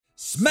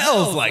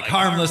Smells like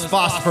harmless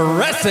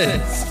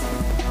phosphorescence.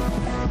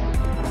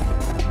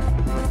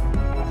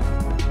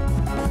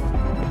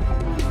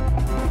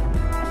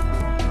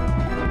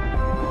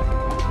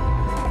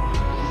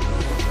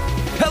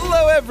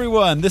 Hello,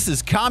 everyone. This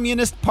is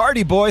Communist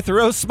Party Boy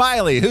Thoreau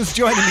Smiley. Who's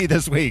joining me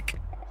this week?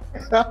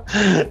 I'm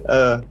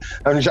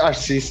Josh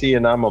CC,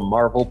 and I'm a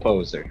Marvel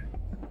poser.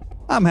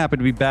 I'm happy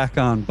to be back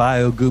on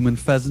Bioguman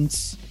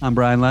Pheasants. I'm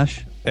Brian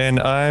Lesh. And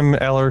I'm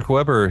Alaric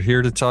Weber,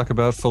 here to talk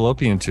about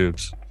fallopian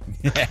tubes.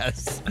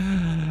 Yes.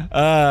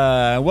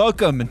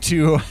 Welcome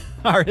to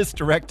our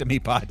hysterectomy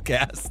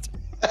podcast.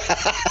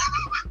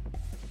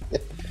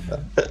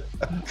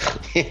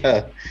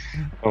 Yeah.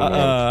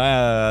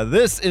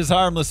 This is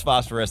Harmless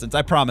Phosphorescence.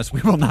 I promise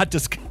we will not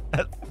discuss.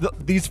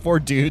 These four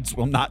dudes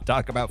will not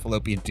talk about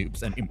fallopian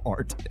tubes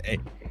anymore today.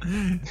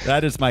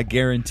 That is my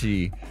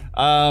guarantee.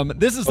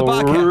 This is the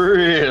podcast.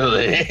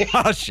 Really?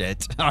 Oh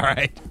shit! All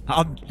right,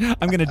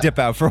 I'm gonna dip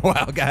out for a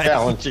while, guys.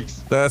 Challenging.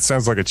 That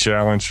sounds like a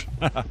challenge.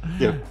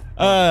 Yep.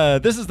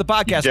 This is the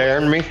podcast. You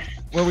daring me?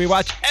 Where we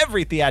watch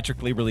every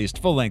theatrically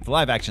released full-length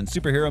live-action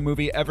superhero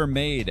movie ever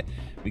made.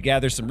 We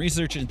gather some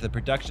research into the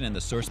production and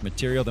the source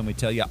material, then we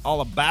tell you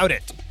all about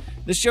it.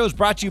 This show is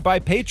brought to you by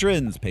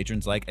patrons.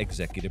 Patrons like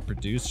executive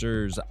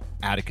producers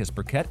Atticus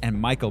Burkett and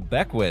Michael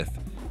Beckwith.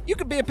 You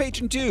could be a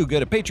patron too. Go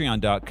to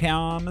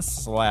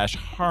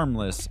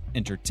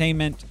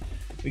patreon.com/harmlessentertainment.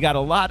 We got a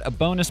lot of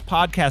bonus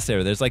podcasts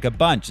there. There's like a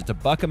bunch. It's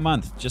 $1 a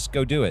month. Just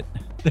go do it.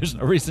 There's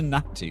no reason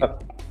not to.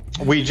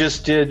 We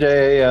just did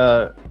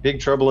a Big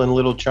Trouble in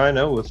Little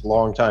China with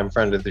longtime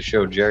friend of the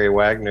show, Jerry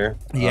Wagner.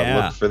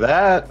 Yeah. Look for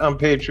that on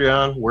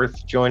Patreon.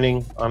 Worth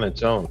joining on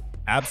its own.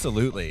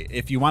 Absolutely.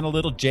 If you want a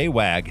little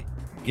J-Wag,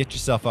 get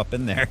yourself up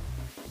in there.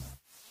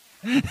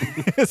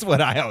 That's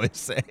what I always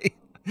say.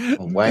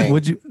 Wang.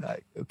 Would you?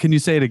 Can you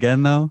say it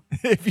again, though?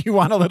 If you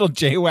want a little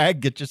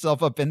J-Wag, get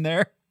yourself up in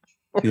there.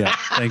 Yeah,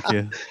 thank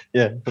you.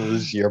 Yeah, it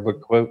was your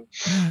book quote.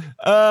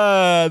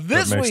 That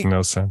This makes week,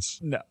 no sense.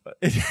 no,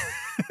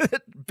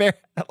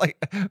 like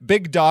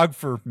big dog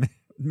for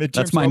midterms.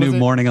 That's my new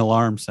morning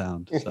alarm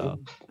sound. So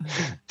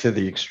To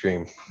the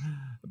extreme.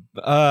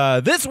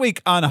 This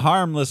week on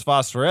Harmless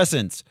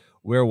Phosphorescence,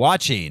 we're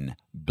watching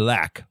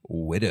Black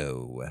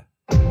Widow.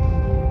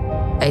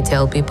 I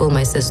tell people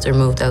my sister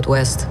moved out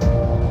west.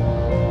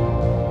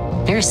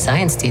 You're a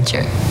science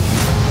teacher.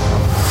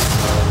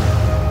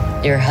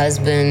 Your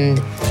husband,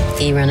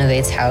 he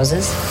renovates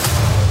houses.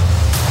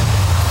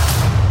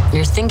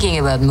 You're thinking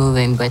about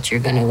moving, but you're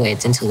gonna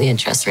wait until the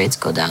interest rates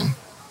go down.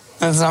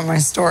 That's not my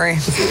story.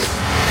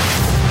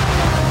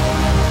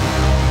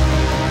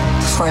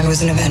 Before I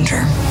was an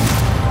Avenger,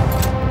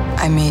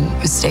 I made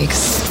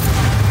mistakes.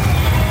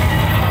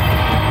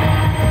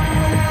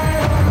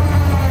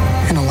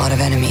 And a lot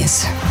of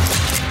enemies.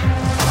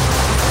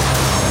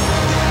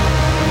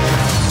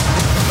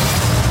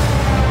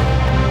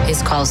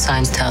 He's called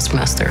Science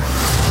Taskmaster.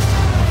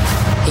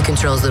 He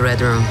controls the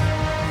Red Room.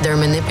 They're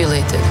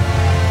manipulated,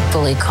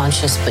 fully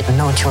conscious, but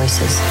no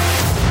choices.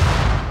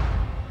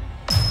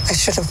 I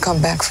should have come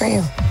back for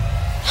you.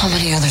 How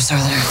many others are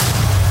there?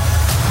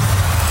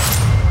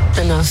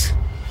 Enough.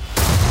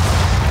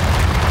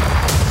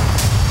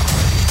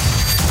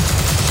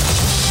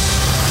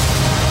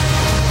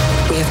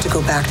 We have to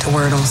go back to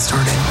where it all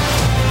started.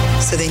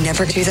 So they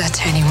never do that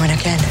to anyone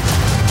again.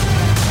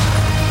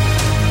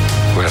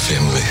 We're a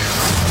family.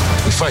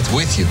 We fight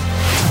with you.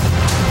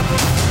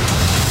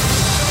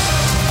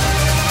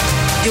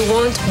 You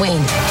won't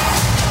win.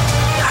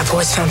 I've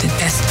always found it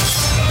best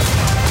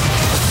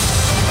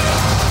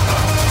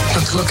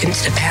not to look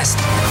into the past.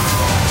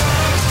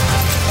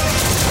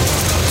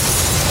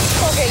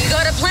 Okay, you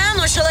got a plan,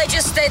 or shall I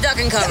just stay duck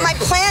and cover? My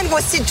plan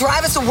was to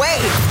drive us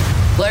away.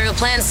 Well, your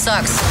plan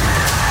sucks.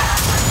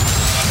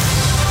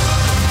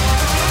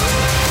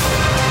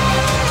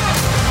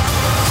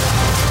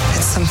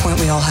 At some point,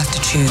 we all have to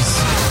choose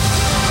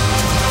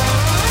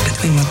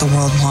between what the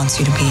world wants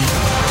you to be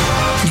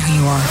and who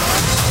you are.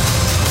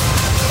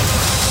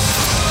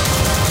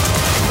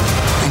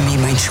 I made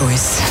my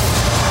choice.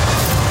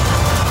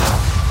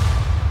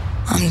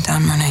 I'm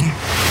done running.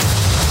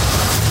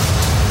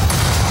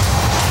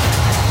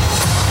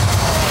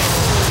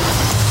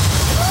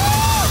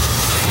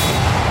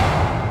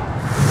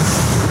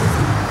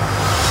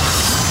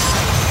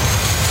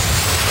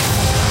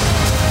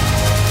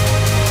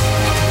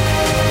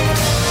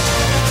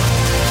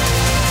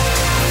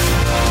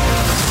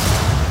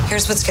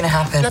 Here's what's gonna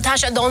happen.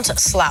 Natasha, don't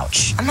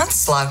slouch. I'm not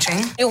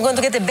slouching. You're going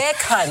to get a back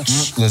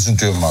hunch. Listen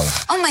to your mother.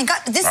 Oh my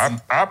God, this. Up.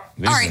 All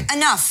Listen. right,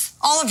 enough,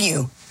 all of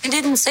you. I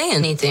didn't say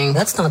anything.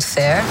 That's not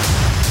fair.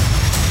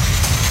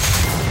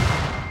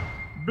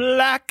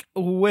 Black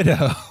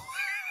Widow.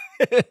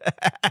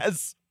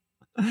 As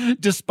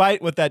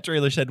despite what that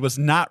trailer said, was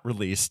not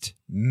released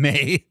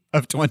May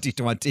of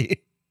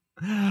 2020.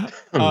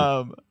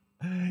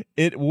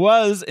 It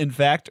was, in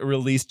fact,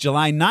 released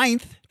July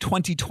 9th,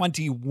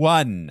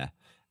 2021.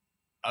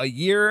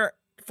 A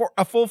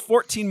full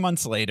 14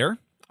 months later.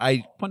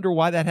 I wonder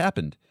why that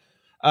happened.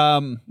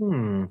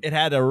 It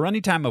had a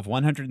running time of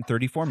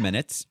 134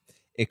 minutes.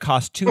 It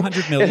cost $200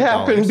 It million.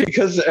 happened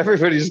because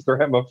everybody's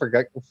grandma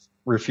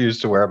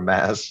refused to wear a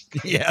mask.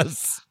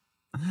 Yes.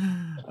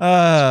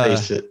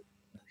 Face it.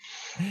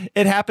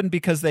 It happened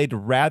because they'd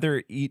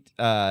rather eat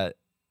a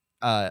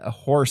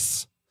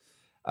horse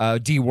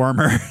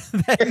dewormer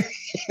than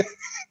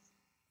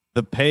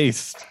The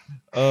paste.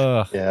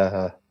 ugh.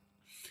 Yeah.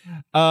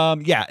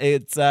 Yeah,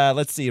 it's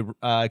let's see.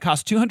 It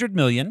cost $200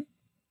 million.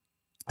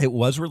 It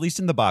was released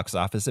in the box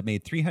office. It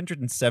made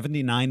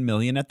 $379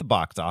 million at the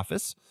box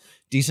office.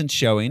 Decent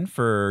showing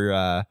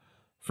for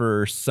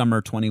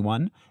summer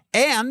 21.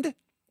 And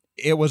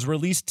it was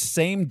released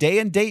same day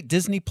and date.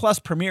 Disney Plus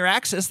Premier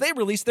Access. They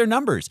released their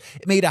numbers.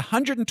 It made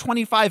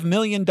 $125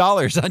 million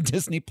on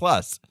Disney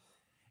Plus.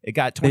 It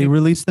got 20. They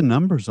released the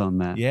numbers on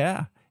that.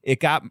 Yeah, it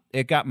got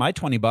my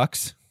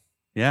 $20.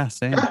 Yeah,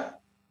 same.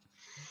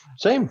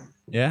 Same.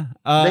 Yeah,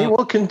 They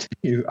will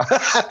continue.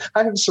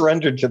 I have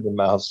surrendered to the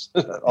mouse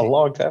a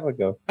long time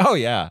ago. Oh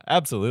yeah,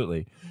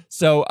 absolutely.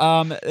 So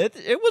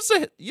it was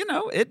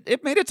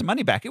it made its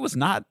money back. It was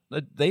not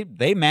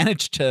they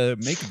managed to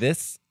make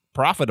this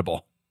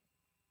profitable.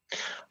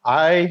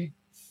 I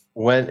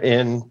went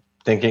in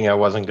thinking I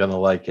wasn't going to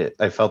like it.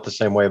 I felt the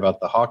same way about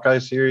the Hawkeye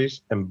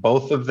series, and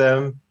both of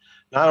them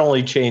not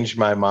only changed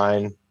my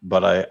mind,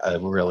 but I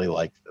really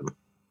liked them.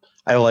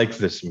 I like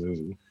this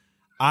movie.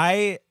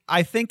 I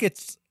think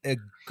it's a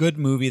good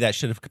movie that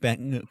should have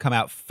come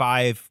out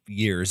 5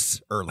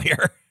 years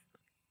earlier.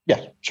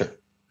 Yeah, sure.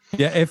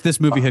 Yeah, if this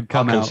movie had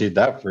come I'll out concede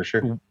that for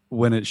sure.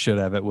 when it should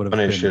have, it would have When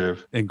it been should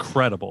have.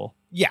 incredible.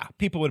 Yeah,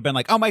 people would have been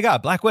like, "Oh my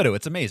god, Black Widow,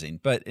 it's amazing."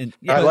 But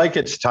I like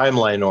its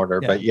timeline order,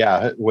 Yeah. but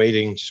yeah,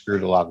 waiting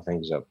screwed a lot of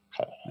things up.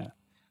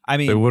 I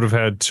They mean, would have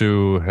had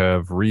to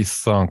have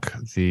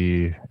rethunk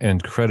the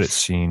end credit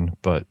scene,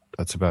 but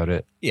that's about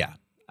it. yeah,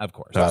 of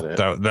course. Got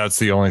it. That's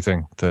the only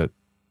thing that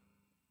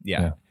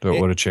Yeah. that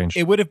would have changed.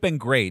 It would have been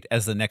great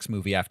as the next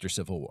movie after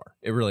Civil War.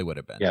 It really would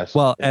have been. Yes.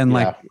 Well, and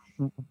Yeah.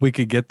 we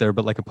could get there,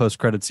 but like a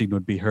post-credit scene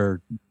would be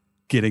her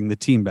getting the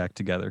team back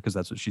together because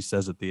that's what she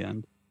says at the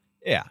end.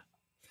 Yeah.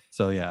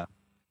 So yeah,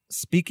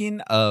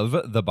 Speaking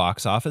of the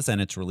box office and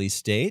its release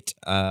date,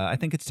 I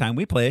think it's time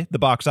we play the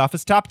box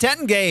office top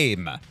 10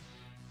 game.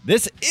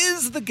 This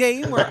is the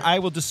game where I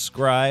will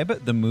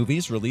describe the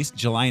movies released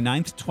July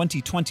 9th,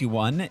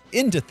 2021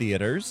 into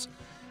theaters.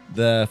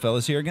 The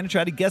fellas here are going to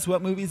try to guess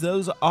what movies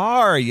those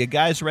are. You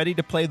guys ready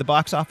to play the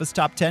box office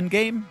top 10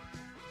 game?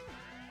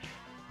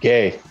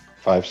 Gay.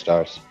 5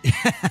 stars.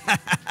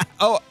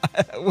 Oh,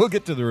 we'll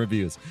get to the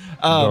reviews.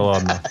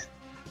 Doladna.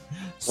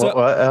 So,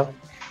 What, Al?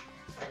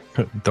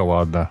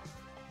 Doladna.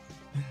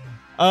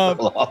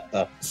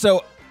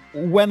 so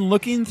when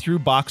looking through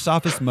Box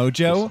Office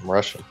Mojo, Some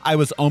Russian. I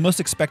was almost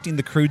expecting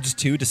The Croods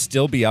 2 to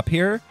still be up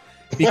here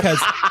because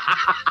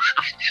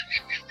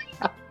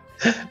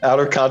Out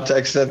of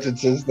context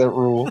sentences that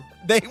rule.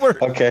 they were.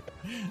 Okay.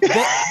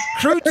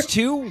 Croods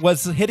 2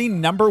 was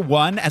hitting number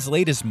 1 as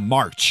late as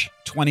March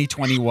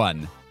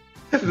 2021.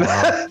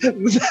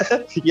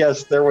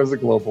 Yes, there was a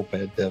global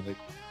pandemic.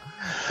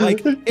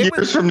 Like, it Years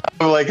was, from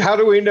now, like, how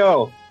do we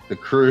know? The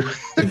crew.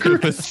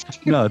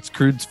 no, it's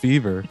Crude's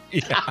fever.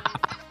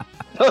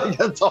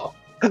 That's all.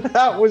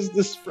 That was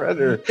the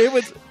spreader.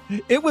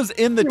 it was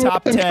in the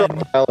top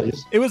 10.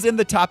 Alleys. It was in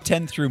the top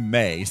 10 through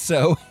May.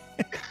 So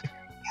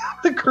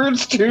The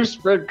Croods 2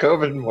 spread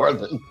COVID more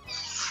than.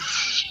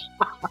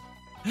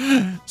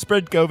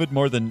 spread COVID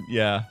more than,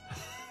 yeah.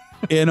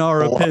 In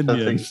our a lot of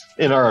opinion. things,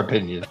 in our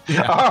opinion.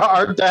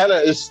 Our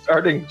data is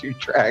starting to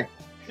track,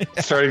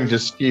 starting to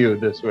skew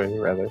this way,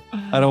 rather.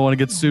 I don't want to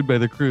get sued by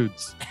the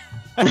Crudes.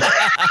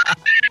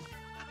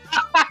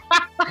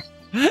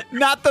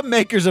 Not the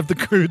makers of the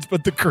Croods,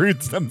 but the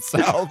Croods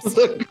themselves.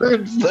 The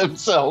Croods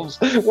themselves.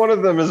 One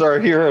of them is our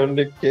hero,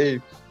 Nick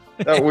Cage.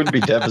 That would be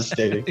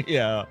devastating.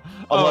 Yeah.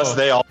 Unless Oh.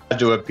 they all had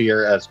to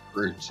appear as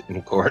Croods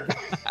in court.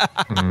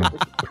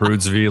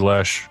 Prudes v.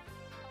 Lesh.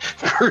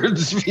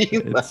 Croods v.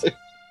 It's-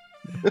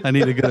 I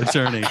need a good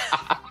attorney.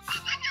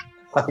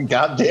 A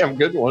goddamn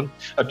good one.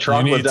 A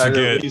troglodyte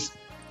release.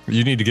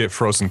 You need to get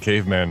Frozen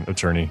Caveman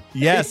attorney.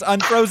 Yes,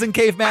 Unfrozen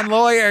Caveman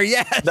Lawyer.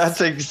 Yes.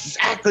 That's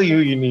exactly who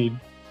you need.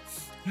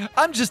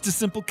 I'm just a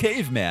simple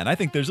caveman. I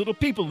think there's little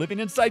people living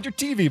inside your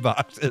TV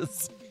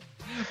boxes.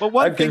 But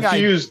one I'm thing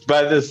confused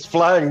by this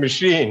flying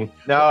machine.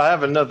 Now I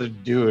have another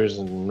doers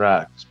and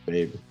rocks,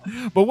 baby.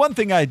 But one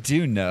thing I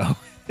do know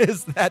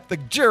is that the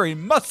jury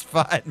must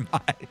find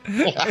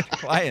my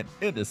client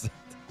innocent.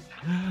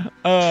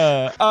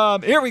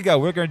 Here we go.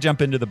 We're going to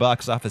jump into the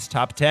box office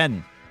top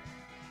 10.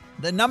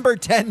 The number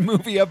 10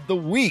 movie of the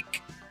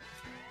week.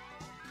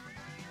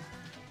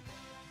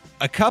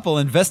 A couple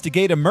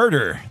investigate a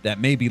murder that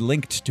may be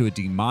linked to a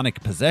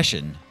demonic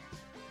possession.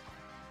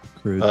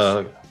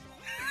 Crudes.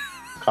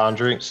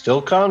 Conjuring,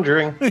 still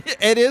Conjuring.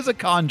 It is a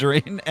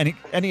Conjuring.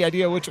 Any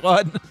idea which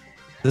one?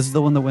 This is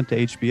the one that went to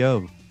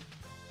HBO.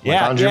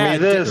 Conjure me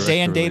this.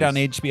 Day and date on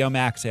HBO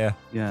Max. Yeah,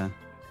 Yeah.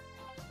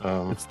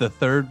 Um, It's the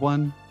third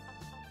one.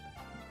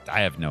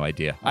 I have no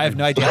idea. I have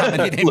no idea how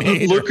many they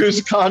made. look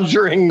who's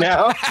conjuring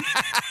now.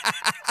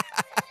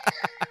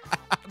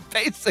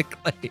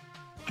 Basically,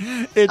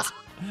 it's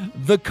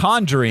The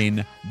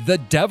Conjuring, The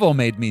Devil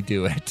Made Me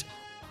Do It.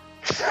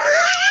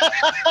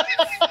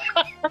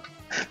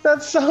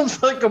 That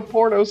sounds like a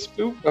porno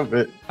spoof of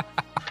it.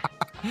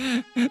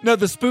 No,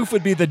 the spoof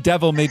would be The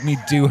Devil Made Me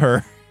Do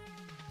Her.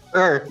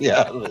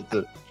 Yeah, that's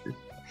it.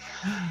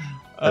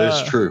 That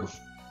is true.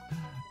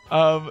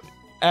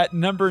 At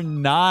number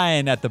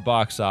 9 at the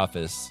box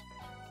office,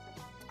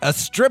 a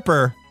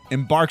stripper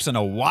embarks on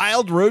a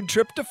wild road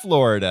trip to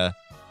Florida.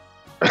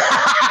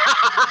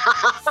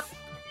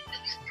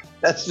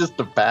 That's just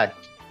a fact.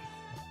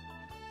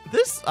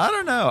 This, I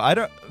don't know.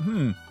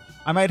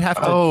 I might have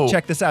to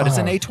check this out. It's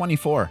an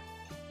A24.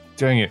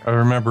 Dang it. I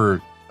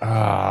remember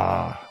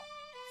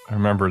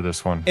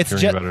this one. It's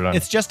Hearing about it on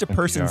just a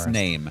person's NPR.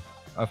 name.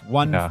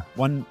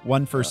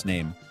 One first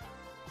name.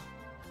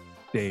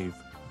 Dave.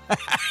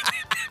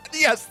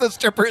 Yes, the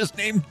stripper is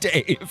named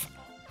Dave.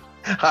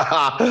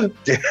 I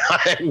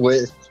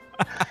wish.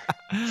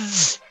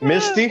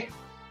 Misty?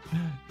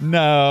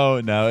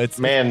 No, it's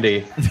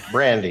Mandy.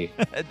 Brandy.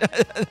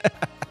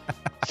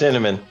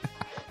 Cinnamon.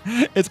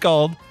 It's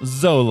called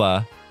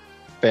Zola.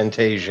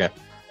 Fantasia.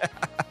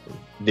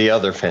 The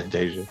other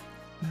Fantasia.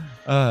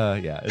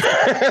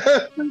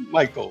 Yeah.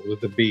 Michael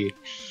with a B.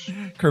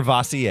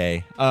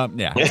 Curvassier.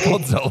 Yeah, it's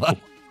called Zola.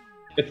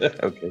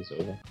 Okay,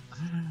 so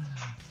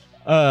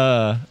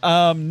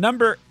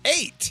Number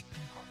 8.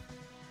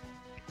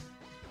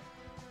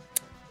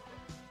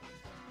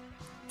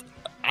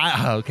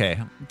 Okay.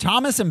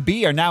 Thomas and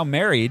Bea are now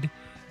married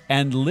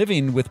and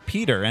living with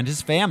Peter and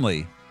his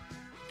family.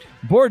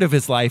 Bored of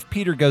his life,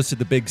 Peter goes to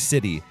the big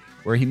city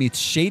where he meets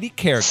shady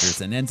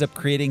characters and ends up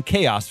creating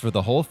chaos for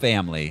the whole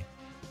family.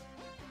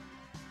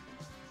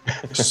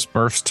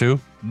 Smurfs 2?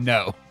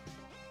 No.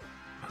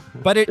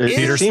 But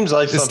it seems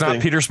like It's something.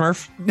 not Peter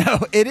Smurf? No,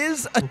 it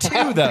is a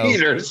 2 though.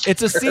 Peter's.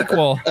 It's a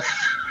sequel.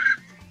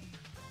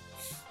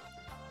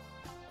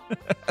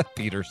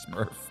 Peter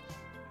Smurf.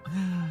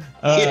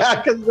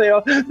 Yeah, because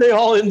they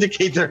all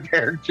indicate their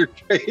character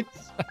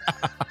traits.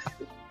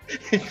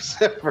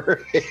 Except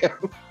for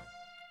him.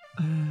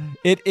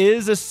 It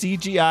is a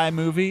CGI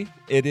movie.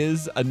 It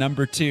is a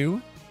number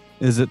 2.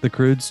 Is it The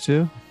Croods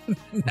too?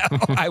 No,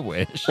 I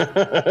wish.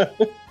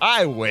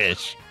 I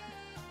wish.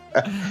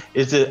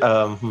 Is it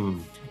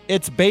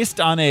It's based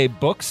on a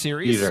book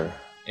series, Peter?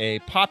 a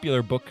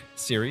popular book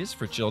series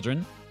for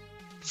children.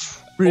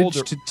 Bridge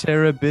Older- to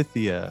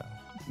Terabithia.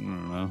 I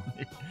don't know.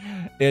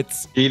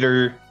 It's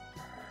Peter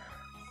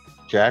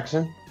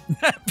Jackson?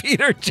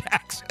 Peter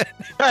Jackson.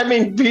 I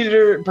mean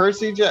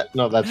Percy Jackson.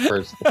 No, that's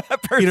Percy.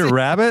 Peter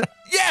Rabbit?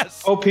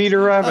 Yes. Oh,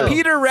 Peter Rabbit.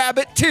 Peter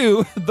Rabbit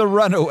 2, The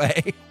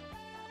Runaway.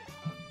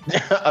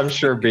 I'm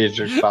sure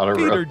Beatrix Potter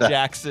Peter wrote that.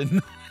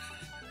 Jackson.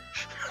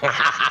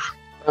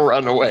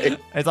 Runaway.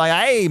 It's like,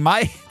 hey,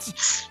 mate.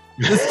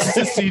 This is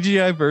a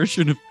CGI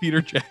version of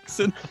Peter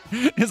Jackson.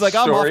 He's like,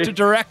 I'm Sorry. off to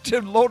direct a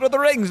Lord of the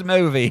Rings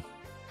movie.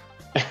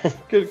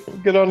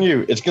 Good on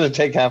you. It's going to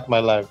take half my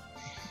life.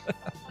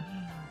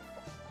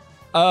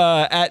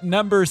 At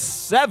number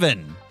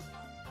 7.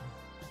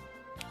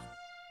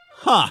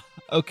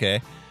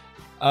 Okay.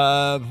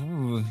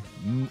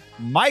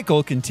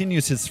 Michael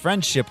continues his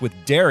friendship with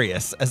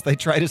Darius as they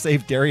try to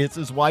save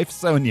Darius's wife,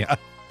 Sonia.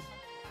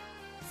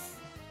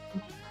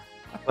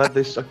 Glad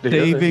they stuck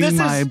together. Saving This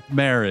my is-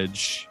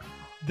 marriage.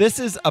 This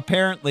is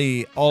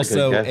apparently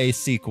also guess. a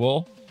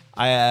sequel.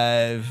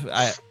 It's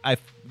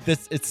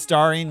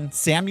starring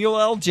Samuel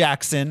L.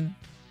 Jackson,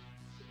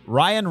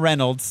 Ryan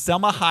Reynolds,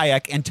 Selma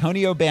Hayek,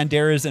 Antonio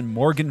Banderas, and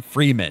Morgan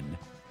Freeman.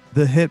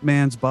 The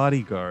Hitman's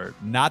Bodyguard.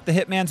 Not The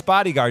Hitman's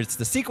Bodyguard. It's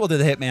the sequel to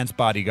The Hitman's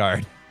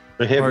Bodyguard.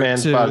 The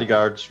Hitman's two.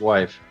 bodyguard's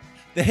wife.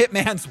 The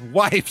Hitman's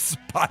wife's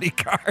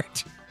bodyguard.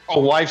 Oh,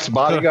 wife's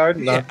bodyguard?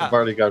 Not Yeah. the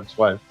bodyguard's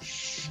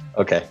wife.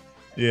 Okay.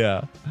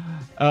 Yeah.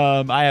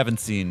 I haven't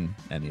seen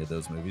any of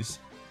those movies.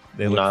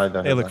 They look, No, I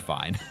don't they have look that.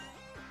 fine.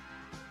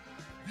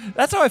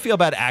 That's how I feel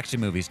about action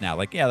movies now.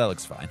 Like, yeah, that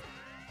looks fine.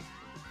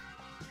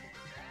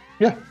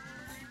 Yeah.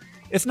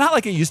 It's not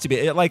like it used to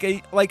be. Like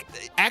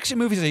action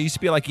movies, I used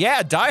to be like,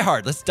 yeah, Die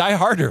Hard. Let's die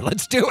harder.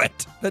 Let's do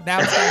it. But now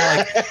it's kind of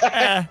like,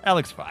 that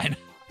looks fine.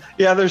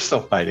 Yeah, they're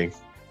still fighting.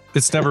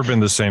 It's never been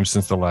the same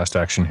since The Last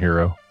Action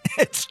Hero.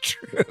 It's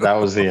true. That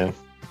was the end.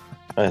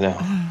 I know.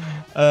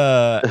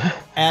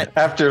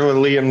 After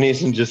Liam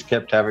Neeson just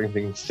kept having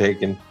things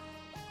taken,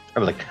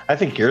 I'm like, I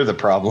think you're the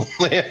problem,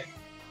 Liam.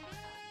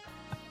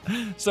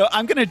 So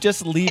I'm gonna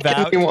just leave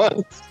out.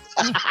 Anyone?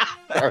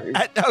 Sorry.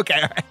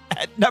 Okay, all right.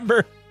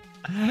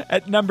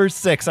 At number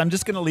 6, I'm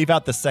just gonna leave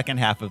out the second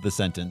half of the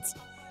sentence.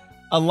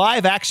 A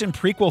live-action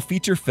prequel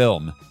feature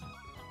film.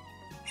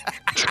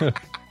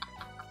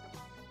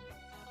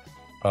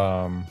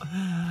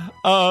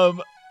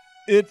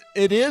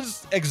 It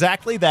is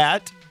exactly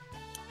that.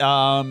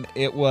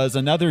 It was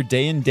another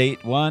day and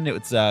date one. It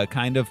was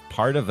kind of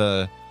part of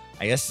I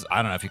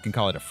don't know if you can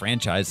call it a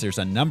franchise. There's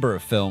a number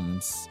of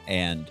films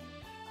and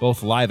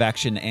both live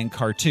action and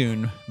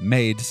cartoon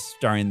made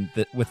starring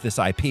with this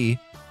IP.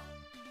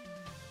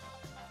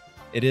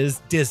 It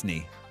is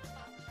Disney.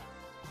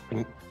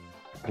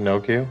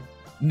 Pinocchio?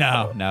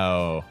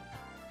 No.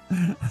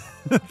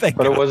 Thank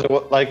But God. it was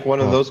like one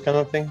of those kind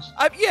of things.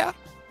 Yeah.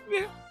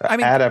 I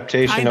mean,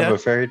 Adaptation kinda. of a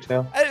fairy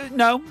tale.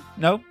 No,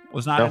 it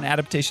was not No? an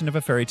adaptation of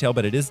a fairy tale,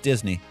 but it is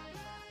Disney.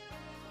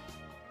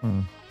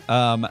 Hmm.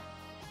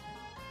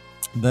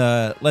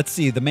 Let's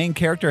see, the main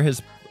character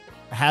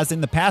has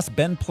in the past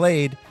been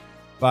played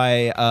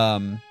by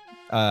not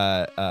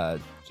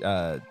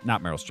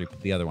Meryl Streep, but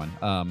the other one.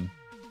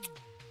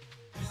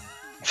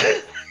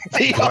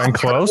 Glenn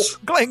Close?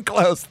 Glenn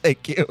Close,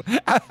 thank you.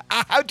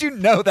 How'd you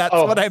know that's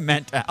Oh. what I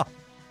meant, Al?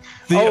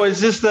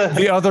 Is this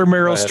The other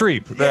Meryl Go ahead.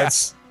 Streep.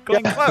 That's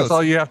Glenn Yeah, Close. that's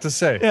all you have to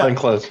say. Yeah. Glenn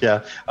Close?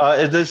 Yeah.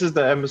 This is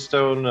the Emma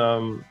Stone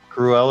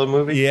Cruella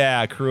movie.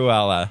 Yeah,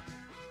 Cruella.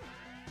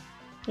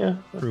 Yeah.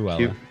 Cruella.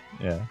 Cute.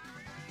 Yeah.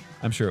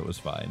 I'm sure it was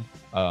fine.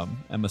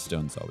 Emma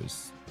Stone's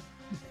always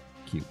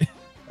cute.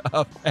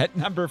 At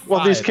number 5.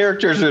 Well, these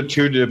characters are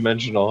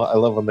 2-dimensional. I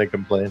love when they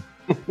complain.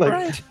 Like,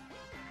 Right.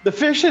 the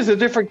fish is a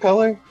different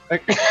color.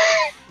 Like,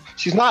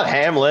 she's not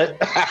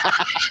Hamlet,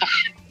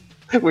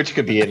 which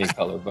could be any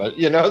color, but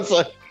it's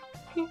like,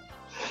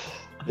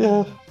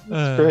 yeah,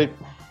 it's great.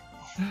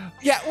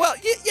 Yeah, well,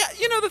 yeah,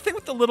 the thing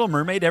with The Little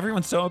Mermaid,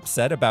 everyone's so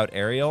upset about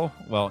Ariel.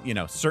 Well,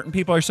 certain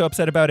people are so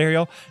upset about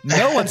Ariel.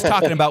 No one's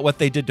talking about what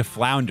they did to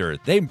Flounder.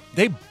 They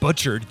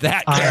butchered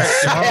that I character.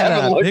 saw I haven't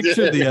that looked at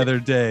picture it. the other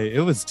day. It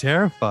was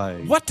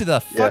terrifying. What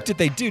the fuck Yeah. did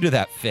they do to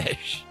that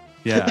fish?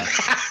 Yeah.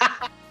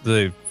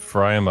 They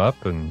fry him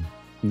up and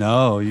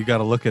No, you got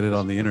to look at it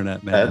on the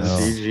internet, man. That's No.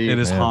 CG. It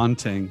is man.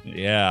 haunting.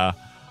 Yeah.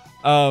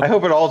 I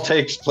hope it all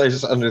takes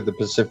place under the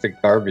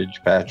Pacific Garbage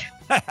Patch.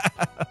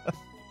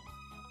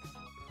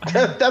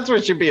 That's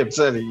what should be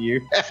upsetting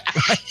you.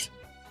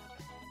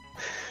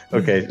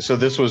 Okay, so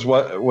this was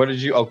what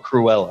did you? Oh,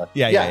 Cruella.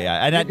 Yeah.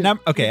 And at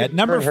at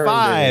number turn her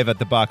 5 at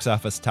the box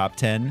office top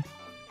 10,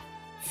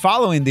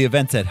 following the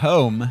events at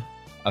home,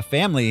 a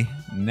family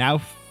now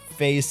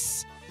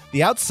face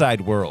the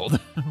outside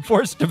world,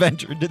 forced to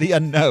venture into the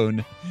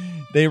unknown.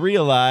 They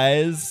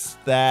realize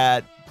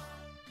that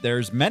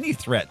there's many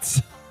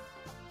threats.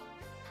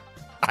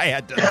 I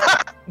had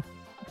to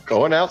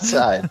Going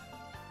outside.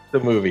 The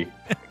movie.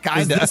 Is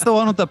kind this of the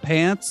one with the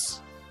pants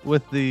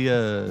with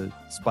the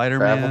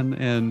Spider-Man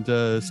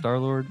and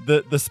Star-Lord?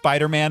 the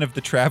Spider-Man of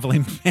the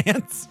traveling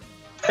pants.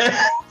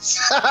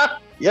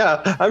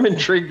 Yeah, I'm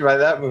intrigued by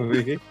that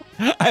movie.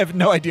 I have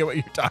no idea what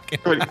you're talking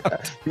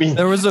about. I mean,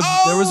 There was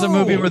a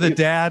movie where the Oh!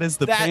 dad is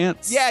the That-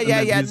 pants. Yeah. and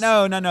then he's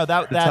No.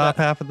 That the top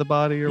half of the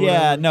body or yeah,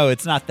 whatever. no,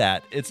 it's not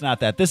that. It's not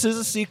that. This is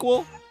a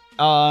sequel.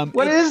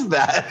 what is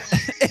that?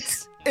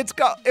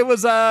 It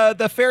was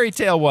the fairy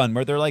tale one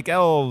where they're like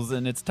elves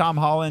and it's Tom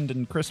Holland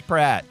and Chris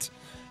Pratt.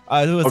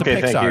 It was Okay,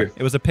 a thank Pixar. you.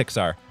 It was a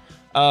Pixar.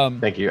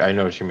 Thank you. I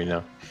know what you mean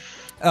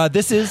now.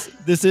 This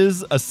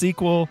is a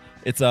sequel.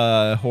 It's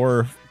a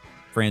horror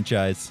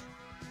franchise.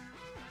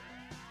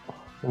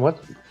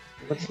 What's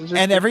the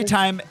And every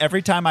time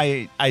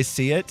I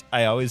see it,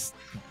 I always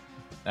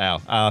I'll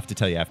have to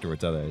tell you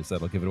afterwards, otherwise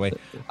that'll give it away.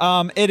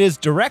 It is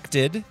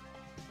directed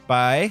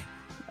by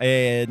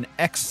an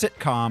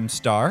ex-sitcom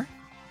star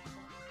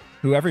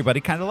who everybody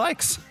kind of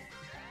likes.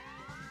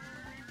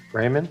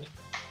 Raymond?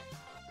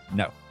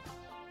 No.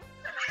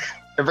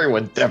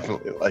 Everyone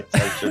definitely likes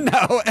that shit.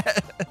 No.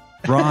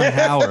 Ron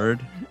Howard.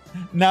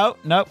 No,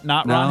 not No?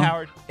 Ron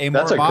Howard.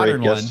 That's a great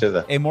modern guess, one.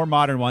 too, A more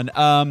modern one.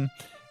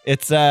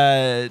 It's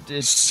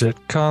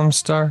sitcom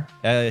star.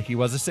 he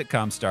was a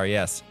sitcom star,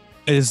 yes.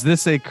 Is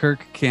this a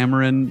Kirk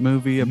Cameron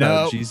movie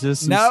about No.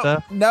 Jesus and No,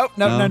 stuff? no.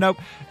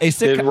 A Did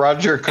sitcom,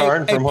 Roger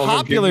Karn a from Home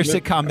popular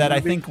Improvement sitcom that I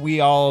movie? think we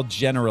all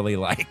generally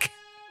like.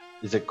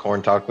 Is it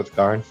Corn Talk with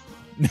Karn?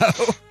 No.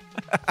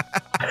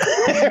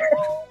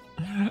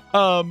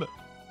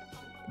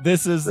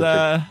 This is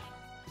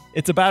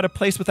it's about a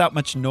place without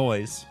much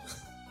noise.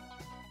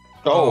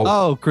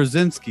 Oh,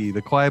 Krasinski,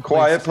 The Quiet Place.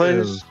 Quiet 2.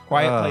 Place?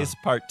 Quiet Place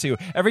Part 2.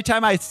 Every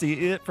time I see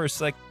it for a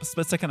split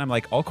second, I'm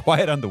like, all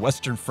quiet on the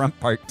Western Front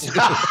Part 2.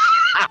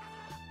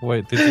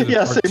 Wait, they did a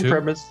Yeah, part same two?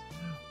 premise.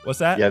 What's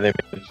that? Yeah,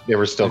 they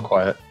were still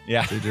quiet.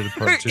 Yeah. They did a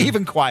part two.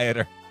 Even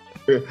quieter.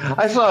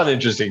 I saw an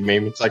interesting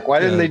meme. It's like, why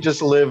didn't Yeah. they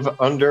just live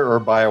under or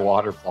by a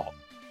waterfall?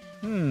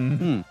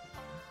 Hmm.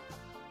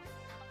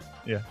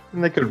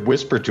 And they could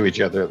whisper to each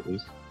other at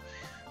least.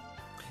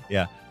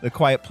 Yeah. The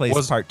Quiet Place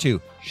Was- Part 2.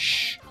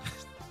 Shh.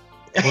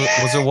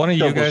 Was it one of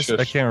you Double guys? I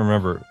shush. can't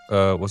remember.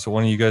 Was it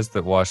one of you guys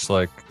that watched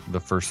like the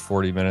first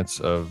 40 minutes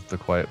of The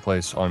Quiet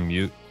Place on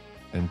mute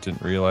and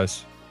didn't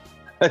realize?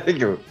 I think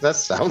that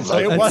sounds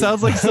like It That was-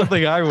 sounds like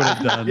something I would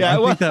have done. Yeah, I it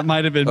was- think that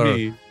might have been Oh.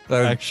 me, Uh,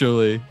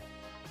 actually.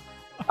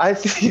 I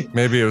think.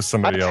 maybe it was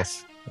somebody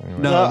else. Anyway.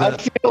 No, No, I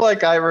that- feel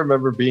like I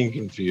remember being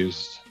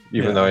confused,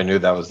 even Yeah. though I knew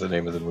that was the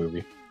name of the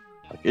movie.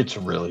 Like, it's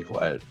really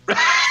quiet.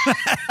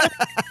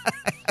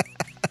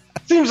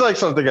 Seems like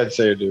something I'd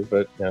say or do,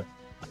 but yeah.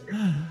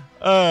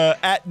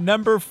 At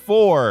number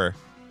 4,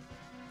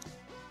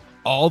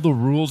 all the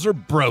rules are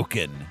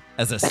broken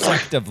as a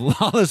sect of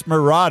lawless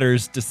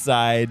marauders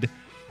decide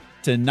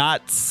to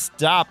not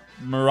stop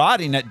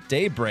marauding at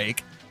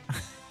daybreak.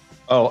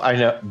 Oh, I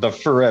know. The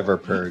Forever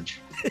Purge.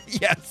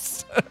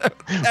 Yes.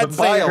 At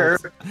By her.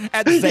 sales.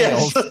 At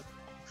sales. Yes.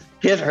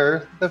 Hit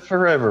Her, The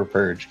Forever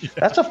Purge.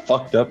 That's a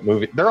fucked up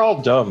movie. They're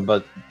all dumb,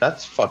 but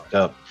that's fucked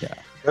up. Yeah.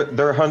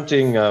 They're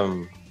hunting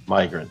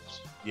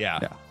migrants. Yeah.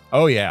 Yeah.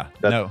 Oh yeah.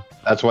 That- No.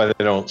 That's why they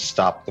don't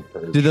stop the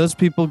purge. Do those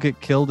people get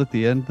killed at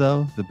the end,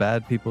 though? The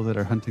bad people that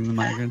are hunting the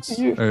migrants?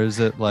 Or is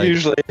it like...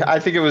 Usually, I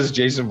think it was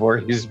Jason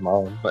Voorhees'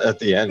 mom at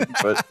the end,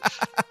 but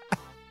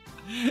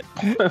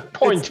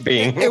point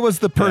being, It was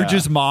the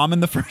Purge's mom in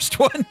the first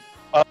one.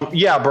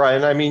 yeah,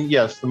 Brian. I mean,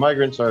 yes, the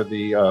migrants are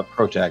the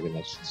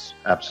protagonists,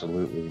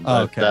 absolutely.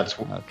 But Okay.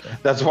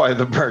 that's why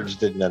the purge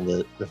didn't end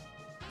it,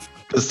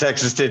 because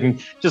Texas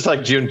didn't. Just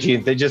like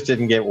Juneteenth, they just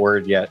didn't get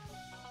word yet.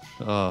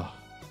 Oh,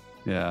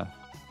 yeah.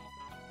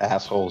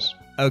 Assholes.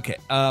 Okay.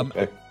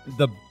 Okay.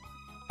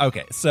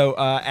 So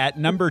at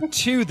number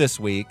 2 this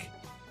week,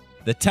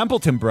 the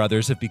Templeton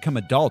brothers have become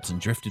adults and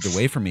drifted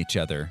away from each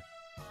other.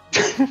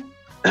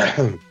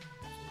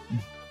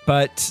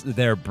 But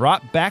they're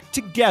brought back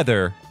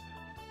together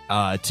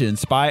to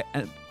inspire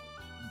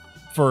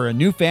for a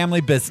new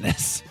family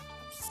business.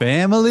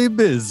 Family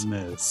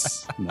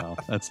business. No,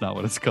 that's not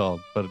what it's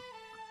called. But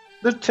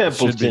The Should be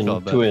Templeton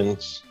called that.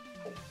 twins.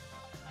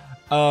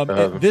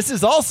 This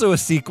is also a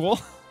sequel.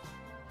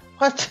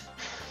 What?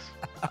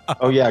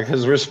 Oh yeah,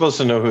 because we're supposed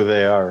to know who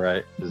they are,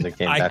 right? Because they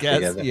came I back guess,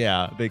 together.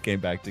 yeah, they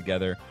came back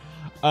together.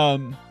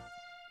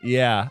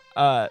 Yeah.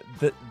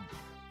 The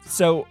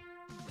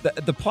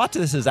plot to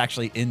this is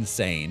actually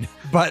insane,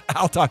 but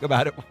I'll talk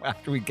about it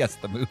after we guess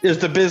the movie. Is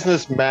the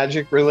business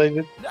magic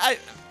related?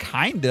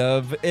 Kind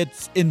of.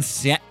 It's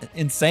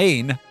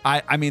insane.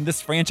 I mean,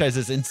 this franchise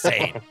is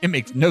insane. It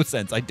makes no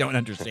sense. I don't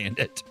understand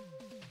it.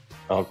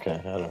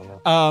 Okay, I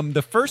don't know.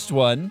 The first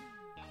one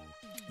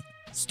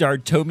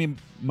starred Tobey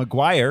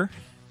Maguire.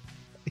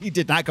 He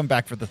did not come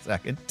back for the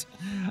second.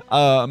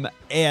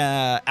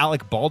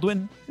 Alec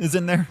Baldwin is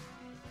in there.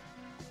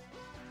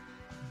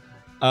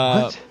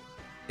 What?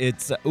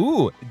 It's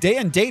day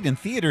and date in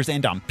theaters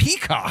and on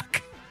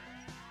Peacock.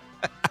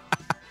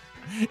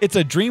 It's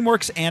a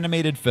DreamWorks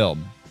animated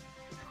film.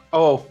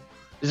 Oh,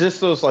 is this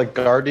those like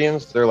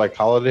Guardians? They're like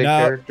holiday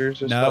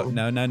characters or something?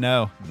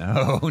 No.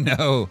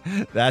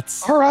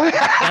 That's All right.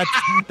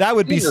 that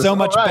would be Jesus, so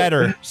much all right.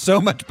 better.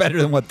 So much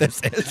better than what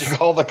this Did is. you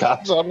call the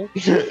cops on me?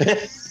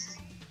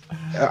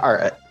 All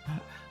right.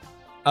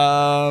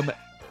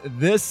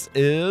 This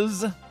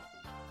is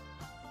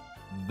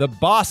The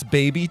Boss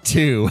Baby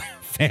 2.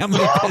 Family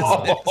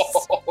business.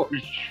 Oh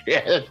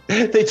shit!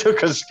 They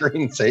took a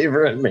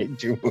screensaver and made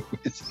 2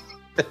 movies.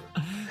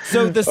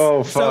 So this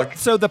Oh, fuck.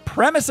 So the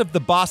premise of The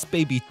Boss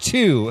Baby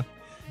 2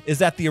 is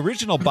that the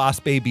original Boss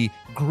Baby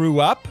grew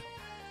up,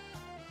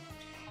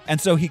 and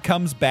so he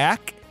comes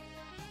back.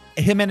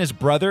 Him and his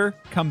brother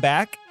come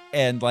back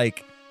and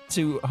like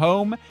to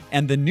home,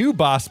 and the new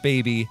Boss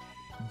Baby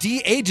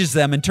de-ages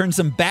them and turns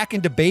them back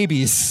into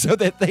babies so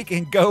that they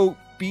can go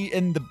be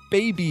in the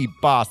baby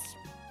boss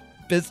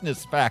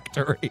business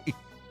factory.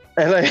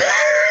 And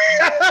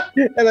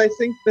I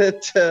think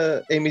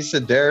that Amy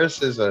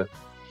Sedaris is a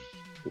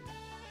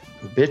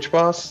bitch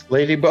boss,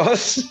 lady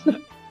boss.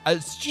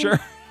 Sure.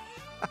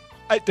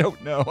 I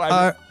don't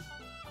know.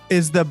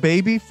 is the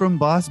baby from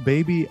Boss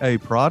Baby a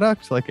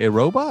product, like a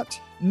robot?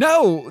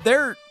 No,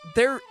 there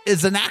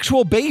is an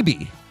actual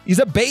baby. He's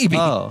a baby.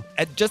 Oh.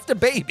 Just a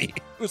baby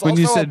who's When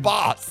also you a said-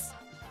 boss.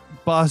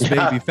 Boss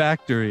Yeah. Baby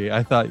Factory.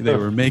 I thought they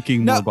were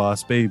making No. more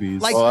Boss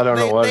Babies. Like, Well, I don't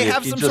know what they he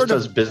have he some just sort of-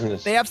 does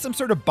business. They have some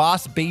sort of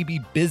boss baby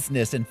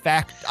business. In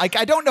fact, like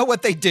I don't know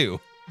what they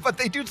do, but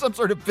they do some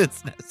sort of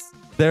business.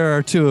 There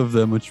are 2 of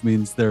them, which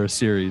means they're a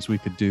series. We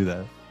could do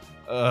that.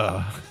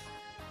 Ugh.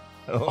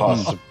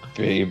 Boss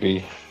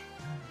baby.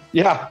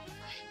 Yeah.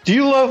 Do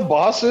you love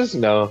bosses?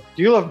 No.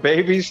 Do you love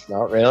babies?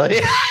 Not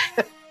really.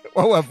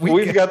 Oh, have we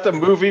We've got the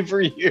movie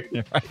for you.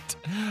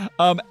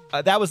 right.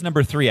 That was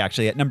number 3,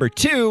 actually. At number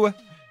 2,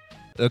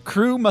 the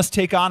crew must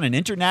take on an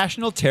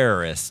international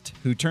terrorist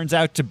who turns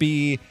out to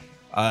be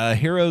a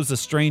hero's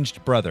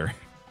estranged brother.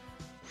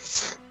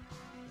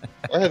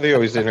 Why are they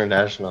always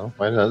international?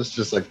 Why not? It's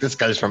just like, this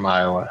guy's from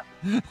Iowa.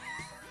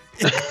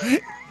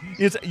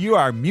 You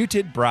are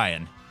muted,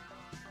 Brian.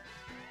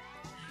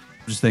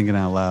 Just thinking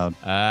out loud.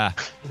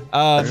 That's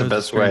Um, the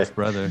best way.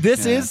 Brother.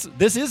 this Yeah.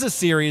 is a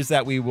series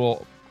that we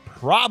will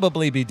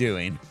probably be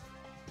doing.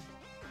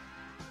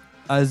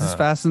 Is this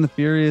Fast and the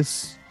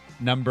Furious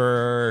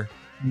Number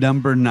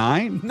number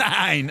 9?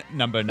 9.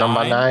 Number 9.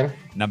 Number 9.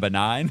 Number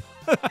 9.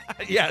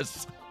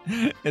 Yes.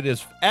 It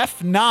is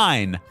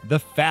F9, the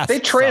Fast They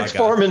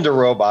transform Saga. into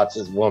robots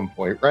at one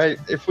point, right?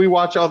 If we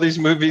watch all these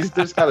movies,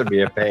 there's got to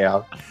be a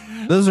payout.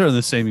 Those are in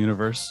the same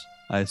universe,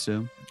 I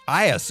assume.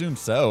 I assume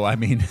so. I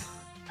mean,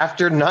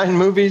 After 9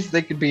 movies,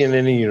 they could be in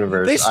any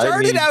universe. They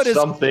started I need out as-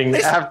 something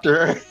they-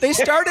 after. they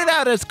started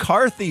out as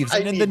car thieves,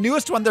 and I in the mean-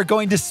 newest one, they're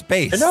going to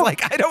space. I know.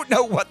 Like, I don't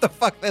know what the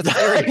fuck this I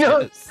series know.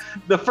 is.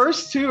 The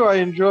first 2 I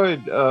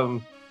enjoyed.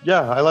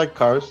 Yeah, I like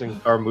cars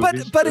and car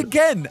movies. But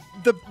again,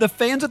 the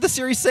fans of the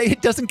series say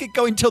it doesn't get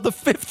going till the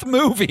 5th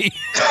movie.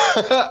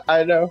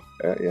 I know.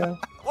 Yeah.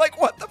 Like,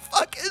 what the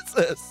fuck is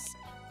this?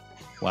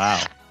 Wow.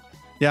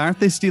 Yeah, aren't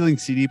they stealing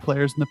CD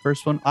players in the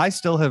first one? I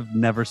still have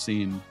never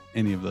seen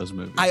any of those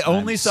movies. I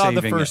only I'm saw the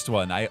saving first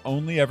one. I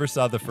only ever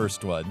saw the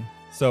first one.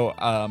 So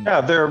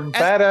Yeah, they're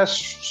badass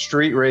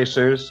street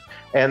racers,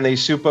 and they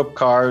soup up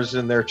cars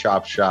in their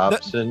chop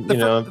shops, and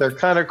they're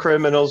kind of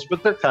criminals,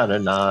 but they're kind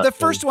of not. the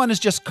first one is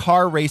just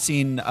car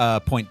racing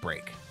Point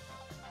Break.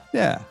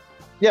 Yeah.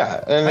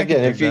 Yeah, and I can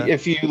again, dig that.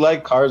 if you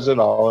like cars at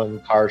all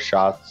and car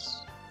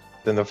shots,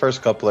 then the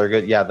first couple are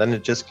good. Yeah, then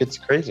it just gets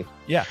crazy.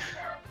 Yeah.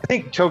 I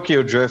think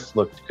Tokyo Drift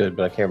looked good,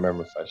 but I can't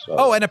remember if I saw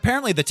Oh, it. and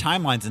apparently the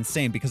timeline's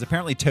insane because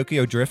apparently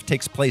Tokyo Drift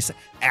takes place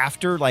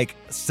after like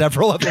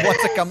several of the ones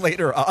that come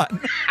later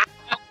on.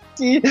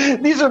 See,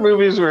 these are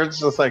movies where it's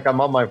just like I'm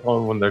on my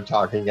phone when they're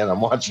talking and I'm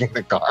watching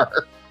the car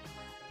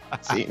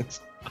scenes.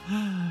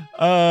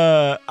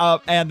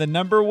 And the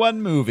number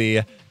one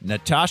movie,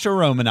 Natasha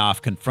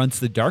Romanoff confronts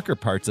the darker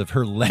parts of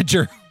her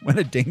ledger when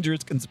a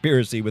dangerous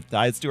conspiracy with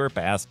ties to her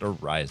past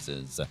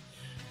arises.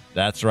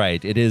 That's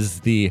right. It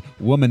is the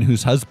woman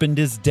whose husband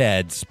is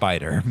dead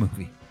Spider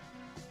movie.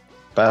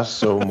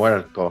 Paso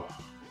muerto.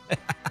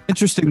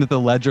 Interesting that the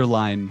Ledger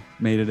line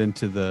made it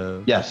into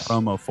the Yes.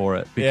 promo for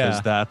it because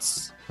Yeah.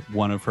 that's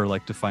one of her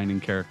like defining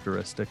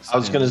characteristics. I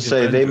was in going to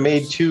say they Avengers.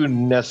 made two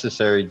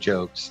necessary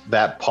jokes.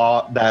 That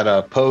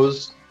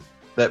pose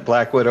that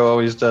Black Widow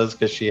always does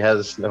because she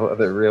has no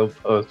other real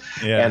pose,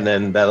 and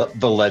then the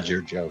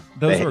Ledger joke.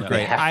 Those They- were they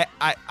great. had-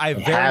 I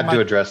they very had much to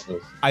address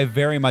those. I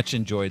very much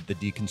enjoyed the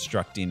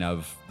deconstructing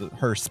of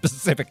her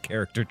specific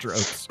character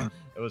tropes.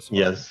 It was fun.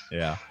 Yes.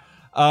 Yeah.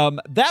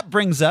 That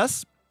brings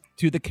us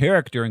to the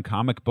character and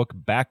comic book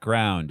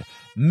background,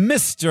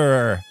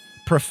 Mr.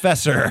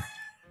 Professor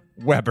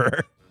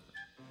Weber.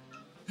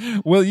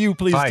 Will you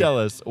please Hi. tell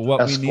us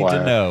what we need to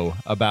Esquire. know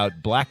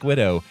about Black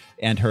Widow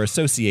and her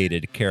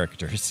associated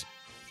characters?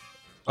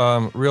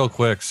 Real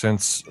quick,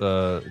 since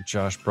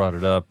Josh brought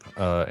it up,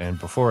 and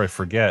before I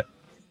forget,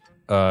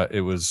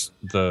 it was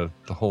the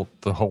whole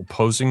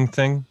posing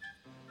thing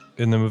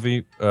in the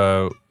movie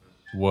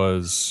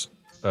was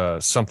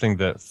something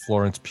that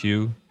Florence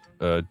Pugh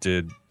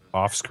did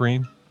off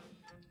screen.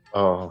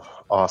 Oh,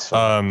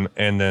 awesome.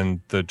 And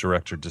then the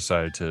director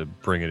decided to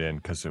bring it in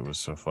because it was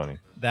so funny.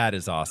 That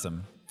is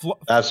awesome.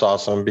 That's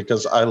awesome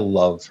because I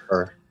love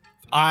her.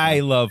 I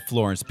love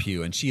Florence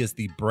Pugh, and she is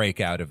the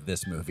breakout of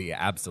this movie.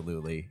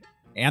 Absolutely.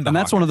 And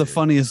that's one of the Hawkeye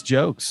funniest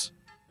jokes.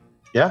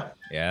 Yeah. series.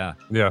 Yeah.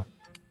 Yeah.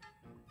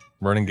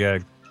 Running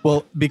gag.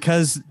 Well,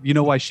 because you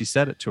know why she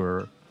said it to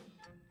her?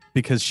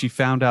 Because she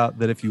found out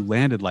that if you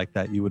landed like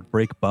that, you would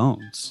break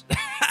bones.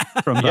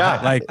 From the,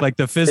 Yeah. like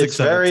the physics. It's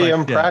of it. very like, yeah,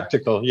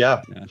 impractical.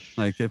 Yeah. yeah.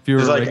 Like if you're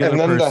It's a like, regular and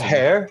then the person-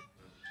 hair.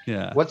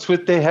 Yeah. What's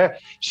with the hair?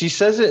 She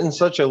says it in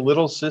such a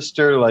little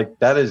sister, like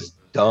that is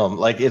dumb.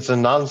 Like it's a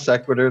non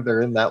sequitur.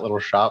 They're in that little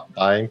shop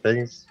buying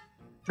things.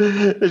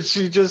 And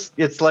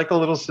it's like a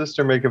little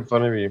sister making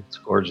fun of you. It's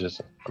gorgeous.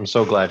 I'm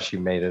so glad she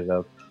made it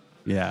up.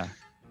 Yeah.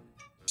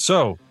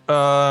 So,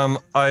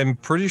 I'm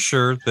pretty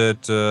sure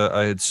that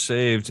I had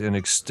saved an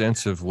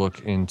extensive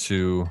look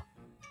into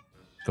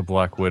the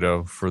Black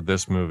Widow for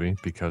this movie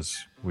because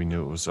we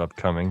knew it was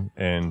upcoming,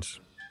 and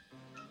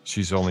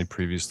she's only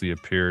previously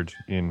appeared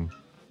in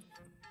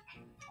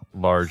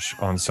large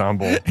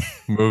ensemble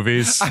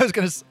movies.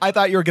 I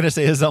thought you were gonna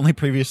say has only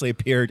previously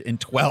appeared in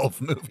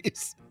 12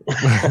 movies.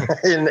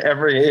 In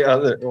every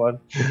other one.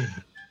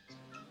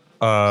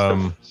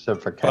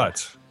 Except for Cat.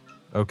 But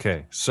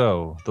okay,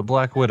 so the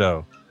Black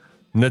Widow,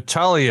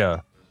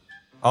 Natalia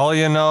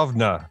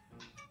Alyanovna,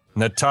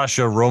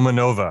 Natasha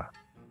Romanova.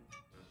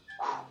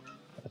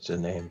 That's a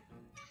name.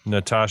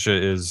 Natasha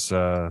is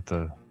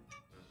the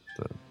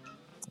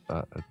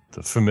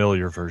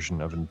familiar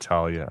version of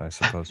Natalia, I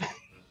suppose.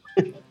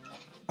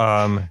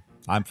 I'm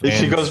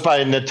She goes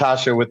by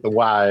Natasha with the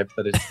Y,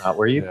 but it's not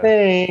where you Yeah.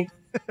 think.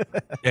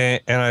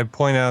 and I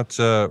point out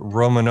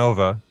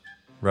Romanova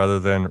rather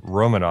than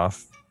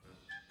Romanov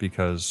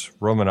because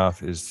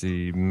Romanov is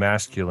the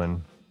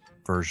masculine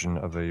version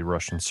of a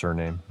Russian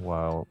surname,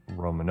 while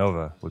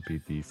Romanova would be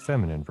the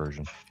feminine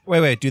version.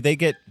 Wait. Do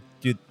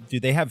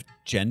they have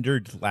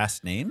gendered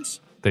last names?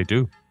 They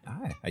do.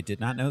 I did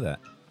not know that.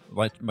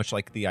 Much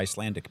like the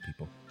Icelandic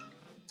people,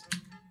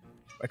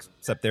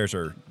 except theirs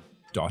are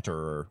daughter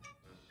or,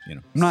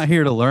 I'm not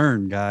here to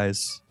learn,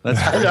 guys. That's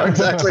I know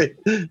exactly.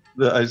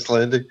 The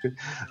Icelandic.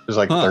 There's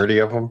like 30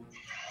 of them.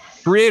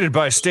 Created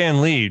by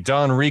Stan Lee,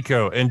 Don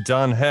Rico, and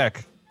Don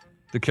Heck,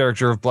 the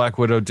character of Black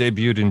Widow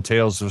debuted in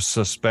Tales of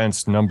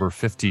Suspense number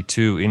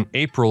 52 in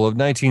April of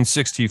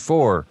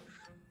 1964.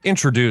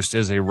 Introduced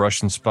as a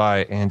Russian spy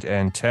and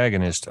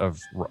antagonist of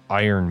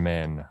Iron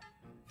Man.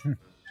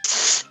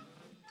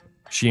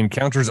 She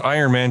encounters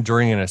Iron Man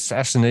during an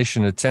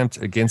assassination attempt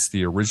against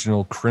the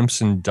original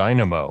Crimson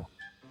Dynamo,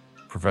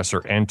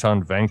 Professor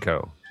Anton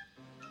Vanko.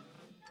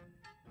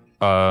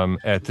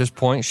 At this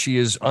point, she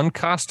is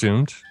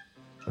uncostumed,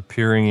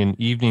 appearing in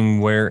evening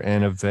wear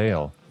and a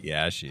veil.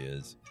 yeah, she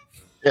is.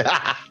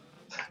 Yeah.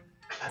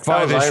 5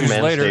 That was Iron issues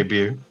Man's later,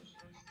 debut.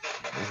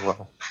 As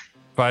well.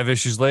 5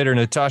 issues later,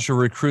 Natasha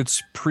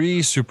recruits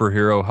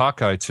pre-superhero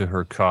Hawkeye to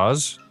her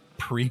cause.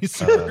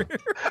 Pre-super.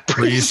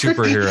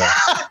 Pre-superhero.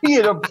 He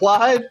had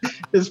applied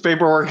His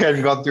paperwork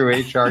hadn't gone through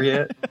HR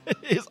yet.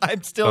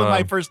 I'm still in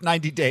my first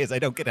 90 days. I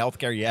don't get health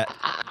care yet.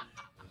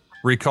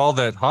 Recall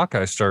that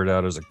Hawkeye started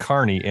out as a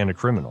carny and a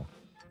criminal.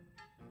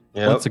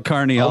 Yep. What's a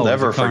carny? I'll Always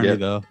never a carny, forget.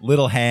 though.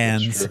 Little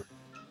hands.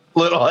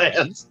 Little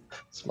hands.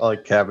 Smell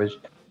like cabbage.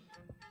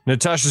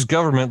 Natasha's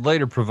government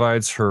later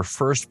provides her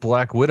first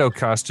Black Widow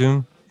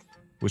costume,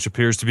 which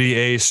appears to be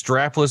a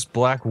strapless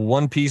black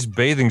one-piece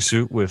bathing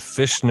suit with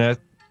fishnet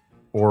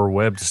or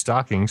webbed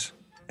stockings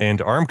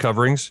and arm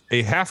coverings,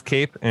 a half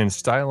cape, and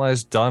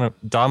stylized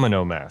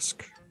domino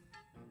mask.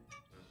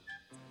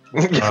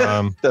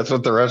 That's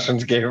what the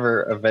Russians gave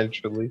her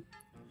eventually.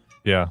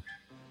 Yeah.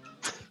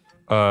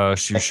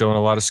 She was showing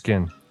a lot of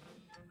skin.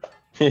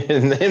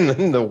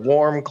 in the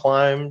warm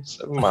climes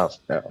of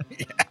Moscow.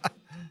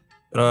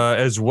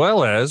 As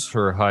well as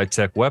her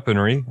high-tech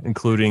weaponry,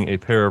 including a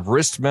pair of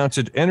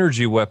wrist-mounted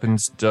energy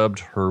weapons dubbed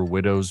her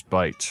Widow's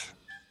Bite.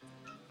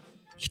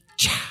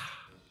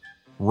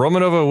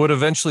 Romanova would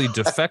eventually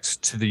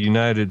defect to the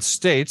United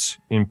States,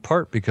 in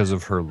part because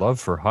of her love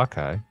for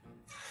Hawkeye,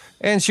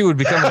 and she would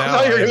become an I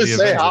thought ally you were of going the to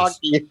say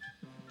Avengers.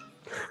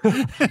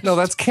 hockey. No,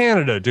 that's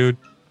Canada, dude.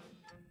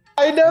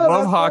 I know.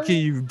 Love that's hockey,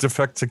 right. you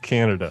defect to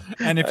Canada.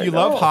 And if I you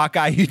love know.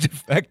 Hawkeye, you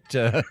defect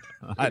to,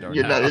 I don't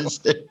United know.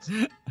 States.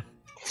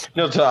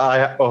 No, to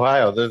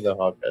Ohio. They're the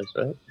Hawkeyes,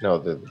 right? No,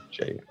 they're the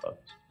Jayhawks.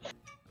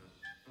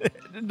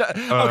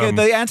 Okay,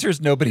 the answer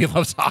is nobody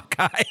loves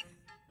Hawkeye.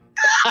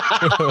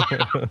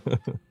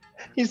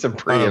 He's a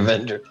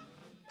pre-Avenger.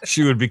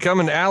 She would become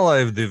an ally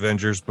of the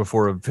Avengers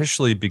before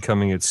officially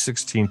becoming its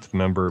 16th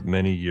member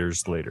many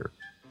years later.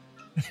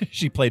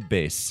 She played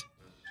bass.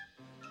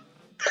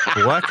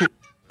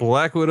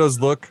 Black Widow's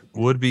look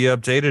would be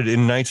updated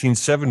in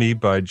 1970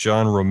 by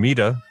John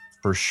Romita.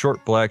 Her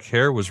short black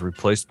hair was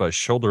replaced by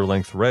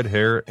shoulder-length red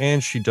hair,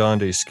 and she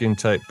donned a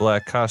skin-tight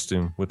black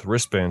costume with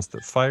wristbands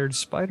that fired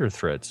spider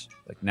threads.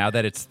 Like now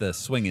that it's the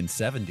swinging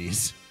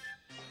 70s.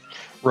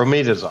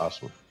 Romita's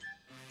awesome.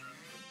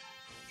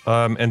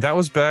 And that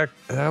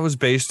was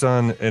based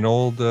on an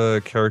old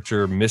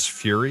character, Miss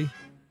Fury,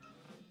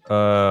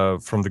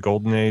 from the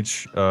Golden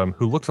Age,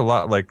 who looked a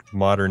lot like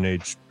modern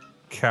age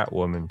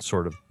Catwoman,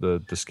 sort of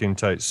the skin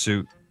tight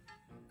suit,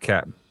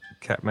 cat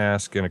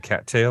mask, and a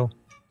cat tail.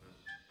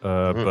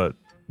 But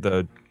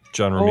the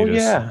John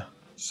Romita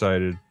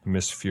cited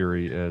Miss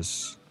Fury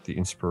as the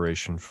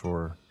inspiration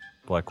for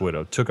Black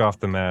Widow. Took off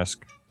the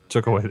mask,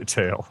 took away the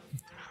tail,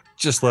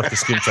 just left the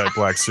skin tight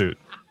black suit.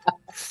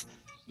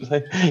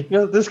 Like,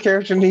 this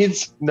character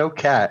needs no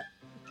cat.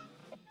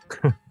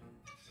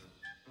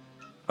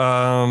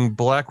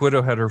 Black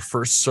Widow had her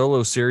first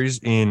solo series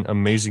in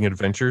Amazing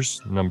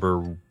Adventures,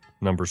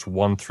 numbers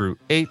 1 through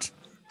 8,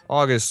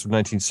 August of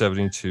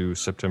 1970 to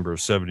September of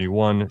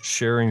 71,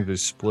 sharing the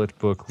split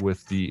book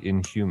with the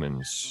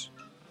Inhumans.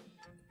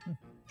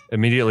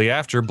 Immediately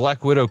after,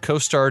 Black Widow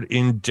co-starred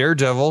in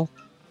Daredevil,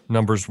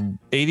 numbers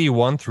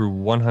 81 through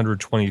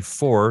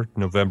 124,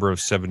 November of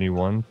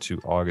 71 to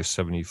August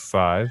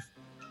 75.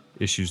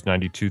 Issues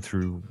 92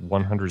 through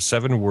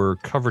 107 were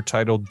cover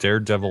titled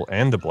Daredevil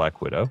and the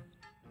Black Widow.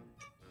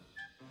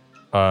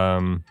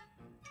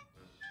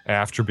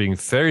 After being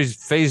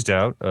phased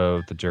out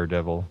of the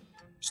Daredevil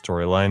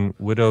storyline,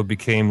 Widow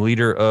became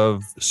leader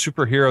of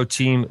superhero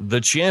team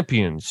The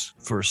Champions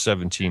for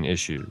 17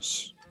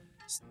 issues.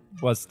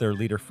 Was their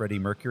leader Freddie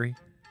Mercury?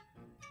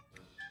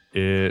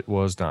 It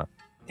was not.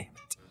 Damn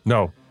it.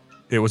 No,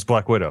 it was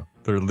Black Widow.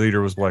 Their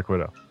leader was Black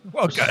Widow.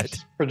 Well, good.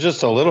 For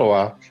just a little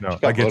while. No,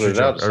 Got I get your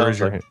voted out, joke. I raised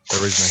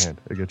sounds my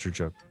hand. I get your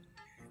joke.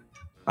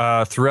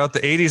 Throughout the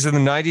 80s and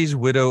the 90s,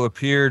 Widow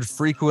appeared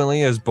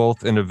frequently as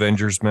both an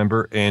Avengers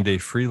member and a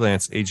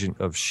freelance agent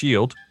of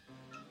S.H.I.E.L.D.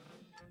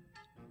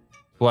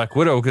 Black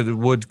Widow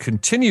would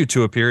continue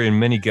to appear in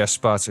many guest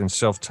spots in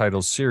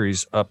self-titled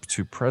series up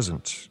to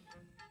present.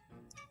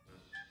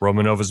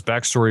 Romanova's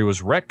backstory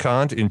was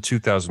retconned in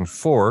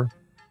 2004.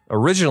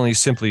 Originally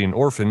simply an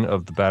orphan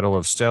of the Battle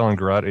of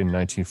Stalingrad in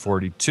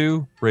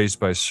 1942, raised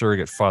by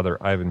surrogate father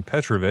Ivan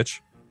Petrovich,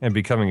 and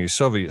becoming a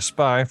Soviet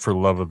spy for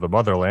love of the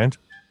motherland,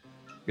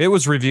 it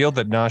was revealed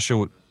that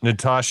Natasha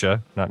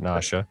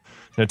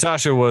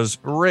was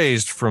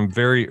raised from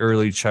very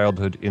early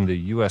childhood in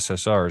the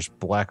USSR's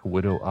Black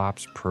Widow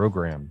Ops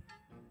program.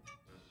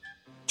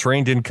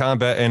 Trained in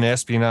combat and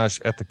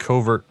espionage at the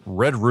covert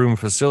Red Room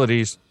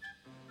facilities,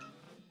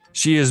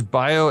 she is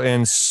bio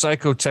and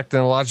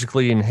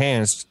psychotechnologically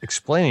enhanced,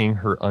 explaining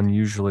her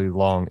unusually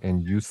long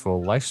and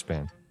youthful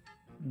lifespan.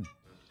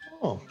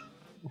 Oh,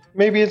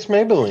 maybe it's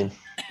Maybelline.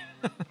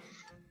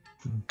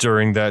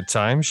 During that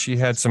time, she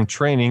had some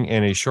training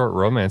and a short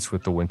romance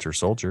with the Winter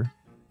Soldier.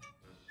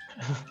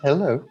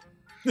 Hello.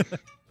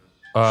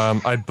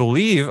 I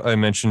believe I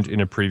mentioned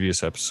in a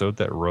previous episode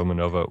that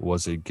Romanova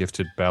was a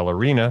gifted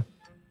ballerina.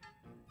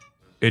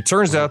 It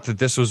turns out that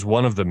this was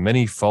one of the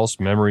many false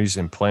memories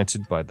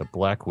implanted by the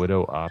Black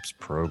Widow Ops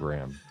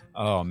program.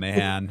 Oh,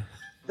 man.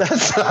 That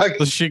sucks.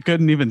 So she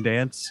couldn't even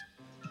dance.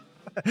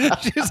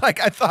 She's like,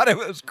 I thought it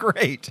was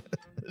great.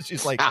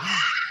 She's like,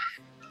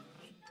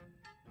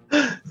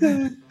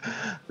 They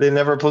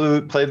never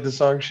played the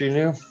song she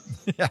knew.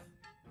 Yeah.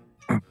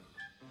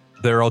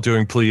 They're all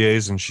doing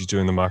plies and she's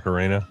doing the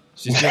Macarena.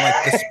 She's doing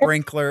like the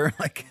sprinkler,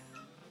 like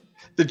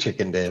The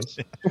chicken dance.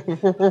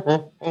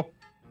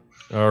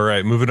 All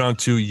right, moving on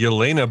to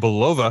Yelena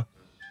Belova.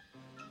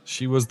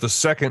 She was the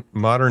second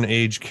modern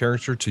age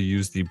character to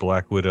use the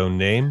Black Widow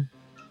name.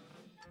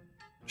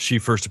 She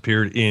first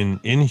appeared in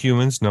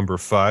Inhumans number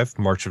 5,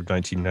 March of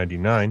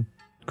 1999,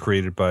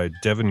 created by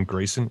Devin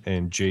Grayson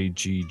and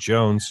J.G.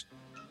 Jones.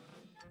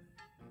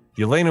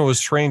 Yelena was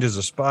trained as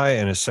a spy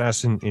and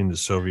assassin in the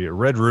Soviet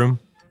Red Room.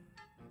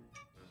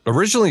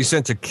 Originally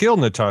sent to kill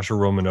Natasha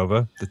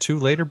Romanova, the two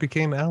later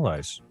became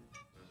allies.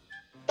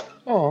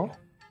 Oh,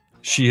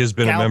 She has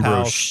been Gal a member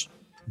pals.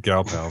 of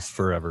Gal Pals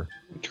forever.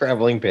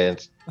 traveling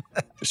pants.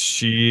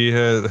 She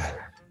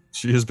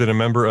has been a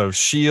member of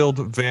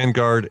S.H.I.E.L.D.,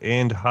 Vanguard,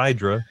 and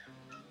Hydra.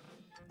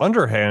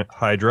 Under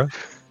Hydra,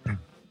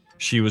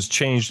 she was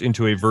changed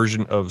into a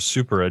version of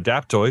Super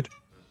Adaptoid.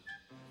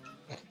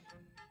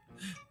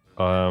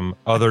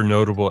 Other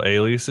notable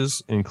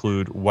aliases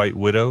include White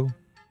Widow,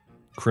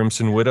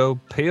 Crimson Widow,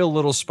 Pale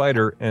Little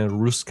Spider, and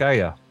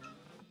Ruskaya.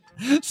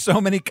 so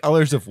many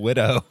colors of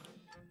widow.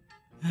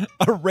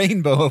 A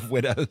rainbow of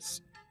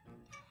widows.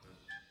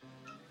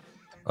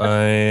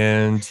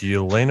 And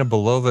Yelena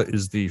Belova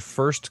is the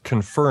first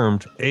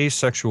confirmed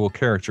asexual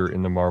character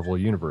in the Marvel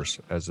Universe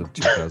as of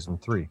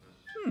 2003.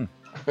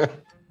 I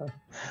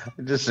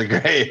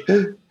disagree.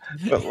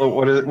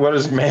 What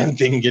does Man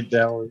Thing get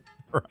down with?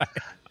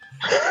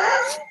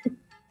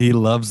 He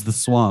loves the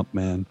swamp,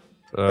 man.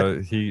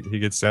 He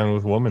gets down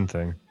with Woman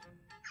Thing.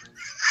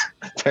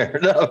 Fair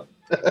enough.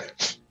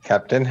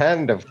 Captain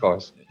Hand, of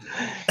course.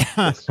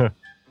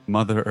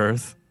 Mother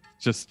Earth.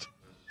 Just,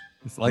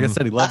 it's like I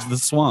said, he loves the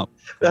swamp.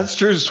 That's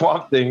true.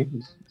 Swamp Thing.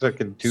 He's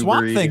fucking tuber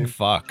Swamp Thing eating.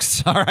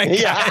 fucks. All right.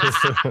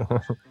 Yeah,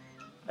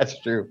 that's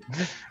true.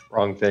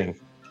 Wrong thing.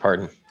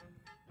 Pardon.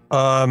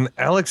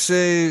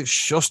 Alexei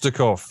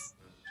Shostakov,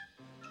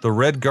 the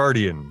Red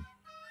Guardian,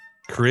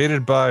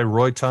 created by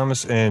Roy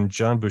Thomas and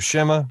John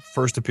Buscema,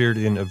 first appeared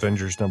in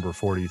Avengers number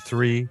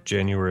 43,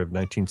 January of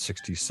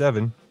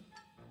 1967.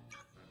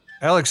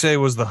 Alexei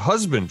was the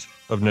husband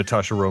of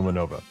Natasha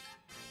Romanova.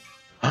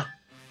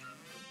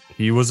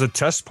 He was a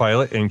test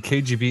pilot and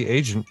KGB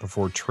agent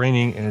before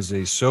training as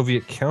a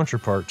Soviet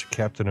counterpart to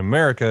Captain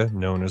America,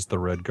 known as the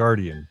Red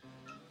Guardian.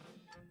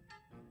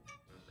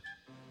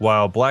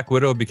 While Black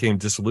Widow became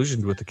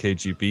disillusioned with the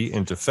KGB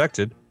and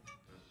defected,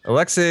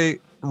 Alexei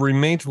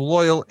remained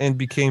loyal and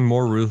became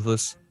more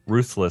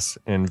ruthless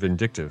and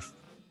vindictive.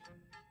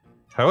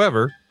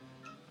 However,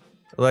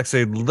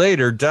 Alexei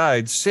later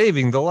died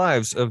saving the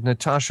lives of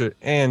Natasha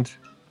and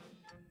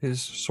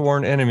his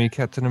sworn enemy,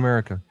 Captain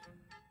America.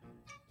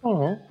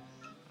 Oh.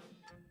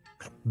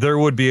 There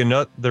would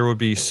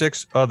be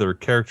 6 other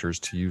characters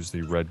to use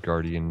the Red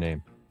Guardian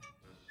name.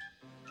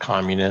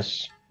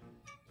 Communists.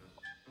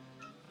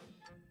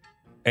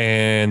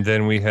 And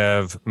then we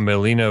have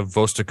Melina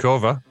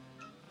Vostokova,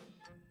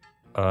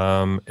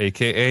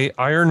 aka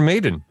Iron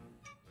Maiden,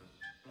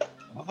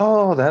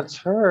 Oh, that's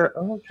her.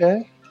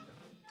 Okay.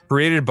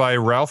 created by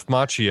Ralph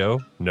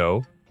Macchio.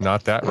 No,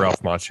 not that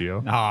Ralph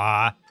Macchio.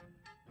 Ah,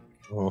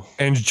 Oh.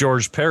 And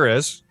George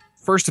Perez.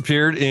 First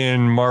appeared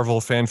in Marvel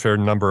Fanfare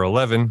number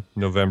 11,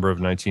 November of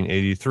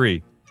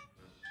 1983.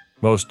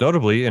 Most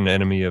notably an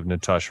enemy of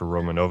Natasha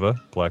Romanova,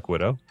 Black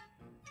Widow.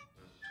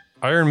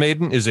 Iron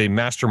Maiden is a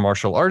master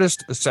martial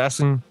artist,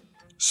 assassin,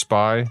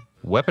 spy,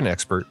 weapon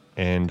expert,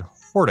 and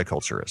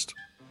horticulturist.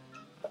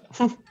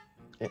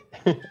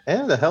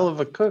 And a hell of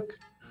a cook.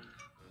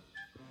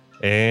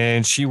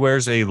 And she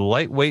wears a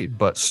lightweight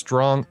but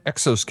strong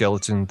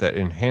exoskeleton that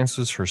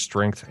enhances her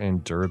strength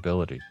and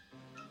durability.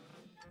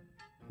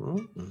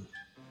 Mm.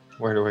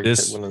 Where do I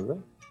This- get one of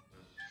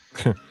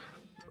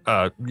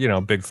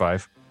them? Big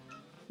Five.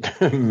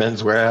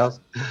 Men's Warehouse.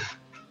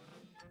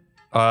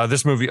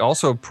 This movie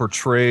also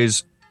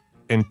portrays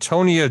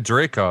Antonia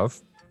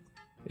Dreykov,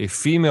 a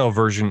female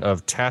version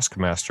of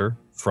Taskmaster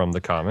from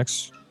the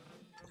comics.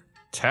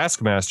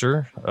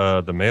 Taskmaster,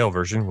 the male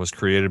version, was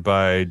created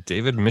by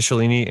David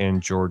Michelini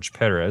and George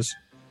Perez.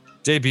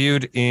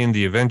 Debuted in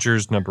the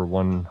Avengers number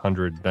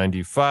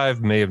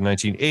 195, May of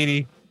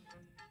 1980.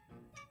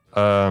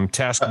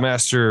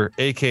 Taskmaster,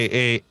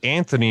 aka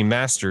Anthony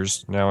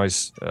Masters. Now I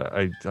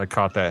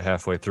caught that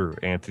halfway through.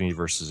 Anthony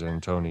versus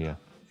Antonia.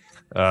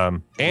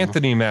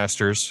 Anthony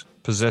Masters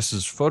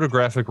possesses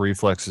photographic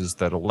reflexes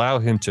that allow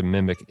him to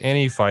mimic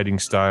any fighting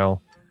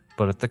style,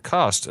 but at the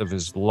cost of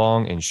his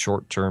long and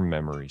short-term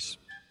memories.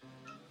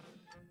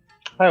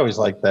 I always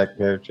liked that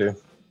character.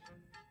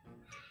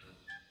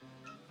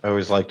 I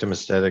always liked him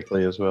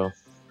aesthetically as well.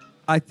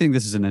 I think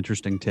this is an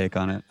interesting take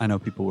on it. I know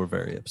people were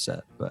very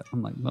upset, but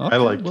I'm like, I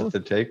liked it to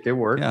take. It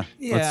worked. Yeah,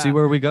 Yeah. let's see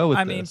where we go with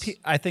I this. mean,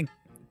 I think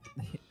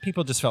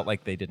people just felt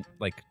like they didn't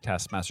like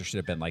Taskmaster should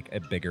have been like a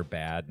bigger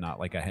bad, not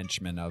like a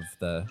henchman of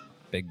the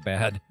big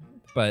bad.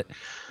 But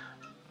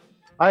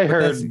I But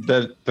heard that's-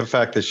 that the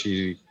fact that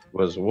she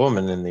was a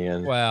woman in the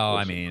end. well, was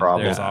I a mean,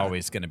 problem. there's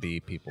always going to be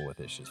people with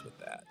issues with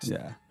that.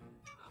 Yeah.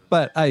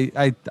 But I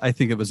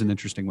think it was an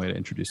interesting way to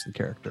introduce the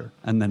character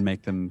and then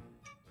make them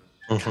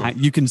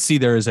you can see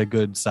there is a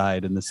good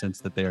side in the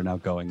sense that they are now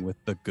going with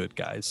the good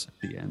guys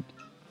at the end.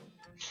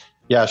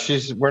 Yeah,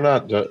 we're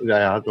not. I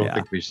don't Yeah.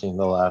 think we've seen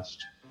the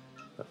last.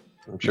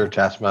 I'm sure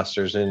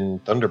Taskmaster's in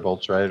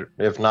Thunderbolts, right?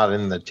 If not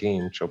in the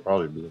team, she'll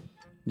probably be.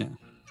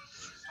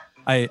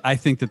 I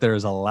think that there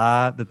is a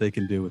lot that they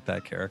can do with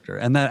that character,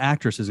 and that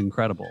actress is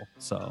incredible.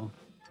 So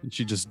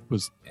she just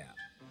was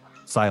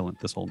silent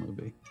this whole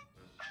movie.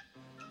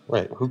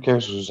 Right. Who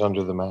cares who's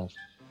under the mask?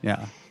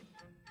 Yeah.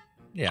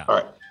 Yeah. All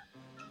right.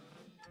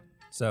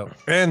 So,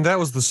 And that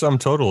was the sum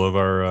total of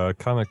our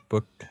comic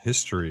book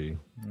history.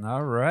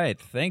 all right.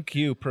 Thank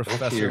you,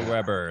 Professor you.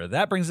 Weber.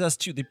 That brings us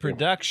to the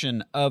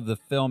production of the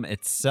film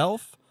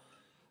itself.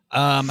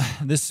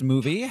 This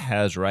movie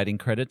has writing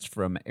credits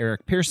from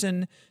Eric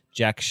Pearson,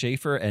 Jack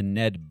Schaefer, and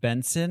Ned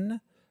Benson.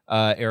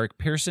 Eric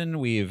Pearson,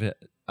 we've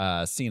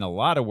seen a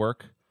lot of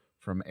work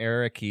from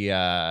Eric. He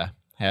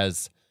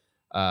has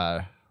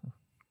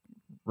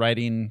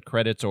writing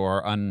credits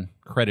or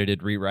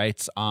uncredited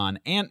rewrites on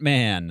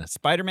Ant-Man,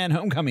 Spider-Man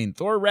Homecoming,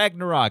 Thor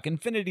Ragnarok,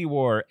 Infinity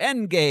War,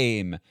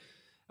 Endgame,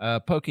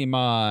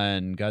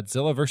 Pokemon,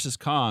 Godzilla vs.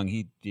 Kong.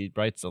 He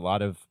writes a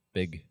lot of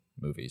big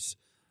movies.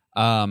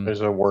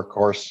 There's a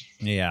workhorse.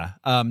 Yeah.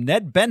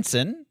 Ned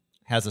Benson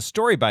has a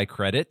story by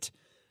credit,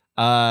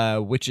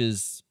 which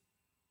is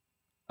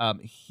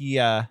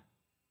he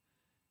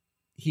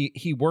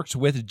works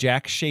with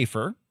Jack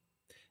Schaefer.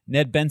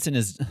 Ned Benson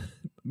is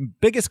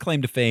biggest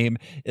claim to fame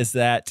is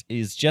that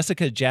is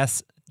Jessica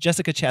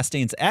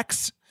Chastain's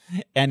ex,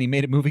 and he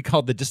made a movie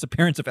called The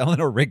Disappearance of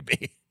Eleanor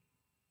Rigby.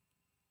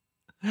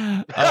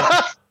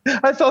 I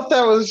thought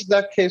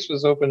that case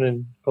was open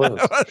and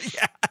closed.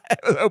 Yeah, it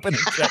was open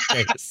and shut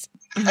case.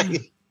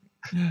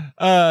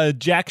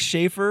 Jack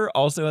Schaefer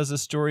also has a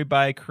story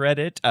by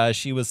credit.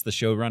 She was the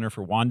showrunner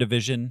for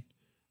WandaVision,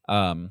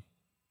 and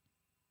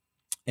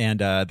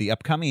the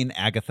upcoming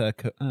Agatha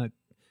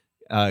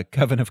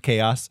Coven of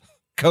Chaos,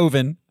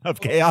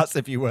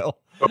 if you will.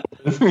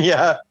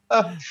 Yeah.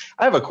 I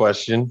have a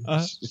question.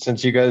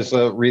 Since you guys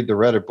read the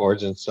Reddit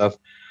boards and stuff,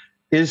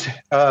 is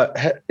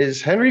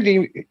Henry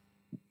Dean,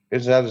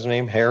 is that his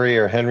name, Harry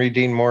or Henry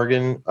Dean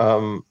Morgan?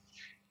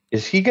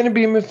 Is he going to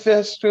be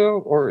Mephisto,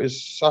 or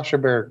is Sacha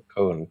Baron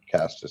Cohen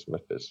cast as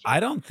Mephisto? I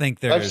don't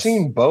think there's. I've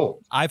seen both.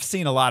 I've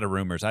seen a lot of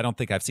rumors. I don't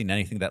think I've seen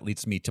anything that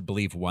leads me to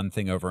believe one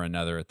thing over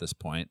another at this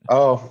point.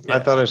 Oh, I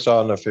thought I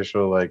saw an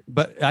official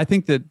But I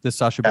think that the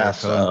Sacha Baron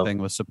Yes, Cohen thing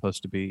was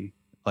supposed to be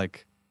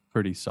like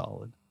pretty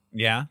solid.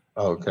 Yeah.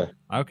 Oh, okay.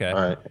 Okay.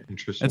 All right.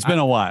 Interesting. It's been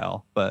a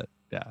while, but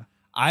yeah,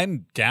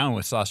 I'm down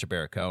with Sacha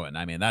Baron Cohen.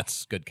 I mean,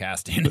 that's good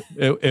casting.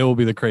 it will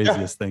be the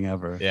craziest thing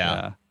ever.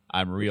 Yeah.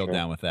 I'm real sure.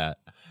 down with that.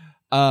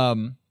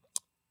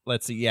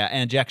 Let's see. Yeah.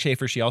 And Jack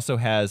Schaefer, she also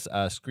has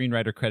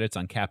screenwriter credits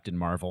on Captain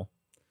Marvel,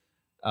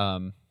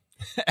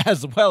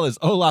 as well as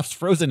Olaf's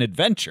Frozen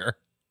Adventure.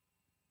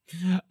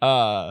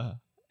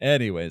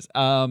 Anyways,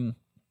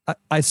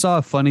 I saw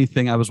a funny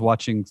thing. I was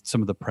watching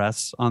some of the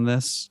press on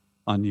this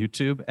on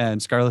YouTube,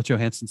 and Scarlett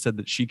Johansson said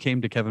that she came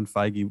to Kevin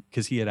Feige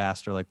because he had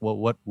asked her, like,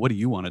 what do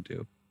you want to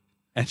do?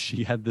 And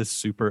she had this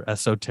super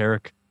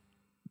esoteric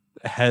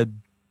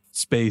head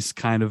space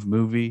kind of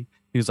movie.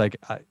 He was like,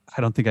 I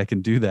don't think I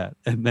can do that.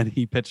 And then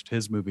he pitched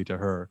his movie to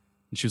her,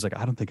 and she was like,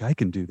 I don't think I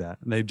can do that.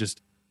 And they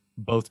just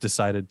both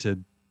decided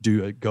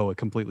to go a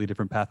completely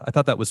different path. I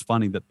thought that was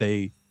funny that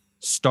they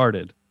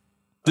started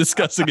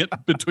discussing it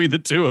between the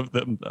two of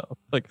them, though.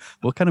 Like,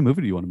 what kind of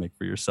movie do you want to make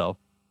for yourself?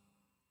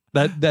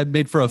 That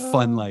made for a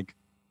fun, like,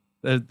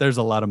 there's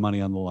a lot of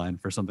money on the line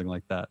for something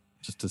like that,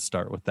 just to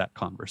start with that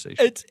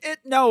conversation.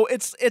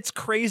 It's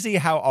crazy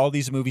how all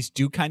these movies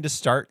do kind of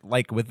start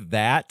like with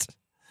that.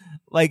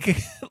 Like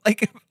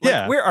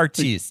Yeah. we're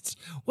artists.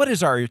 What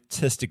is our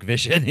artistic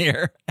vision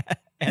here?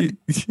 And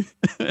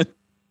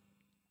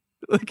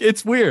Like,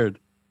 it's weird,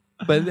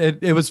 but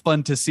it was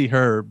fun to see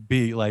her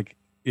be like,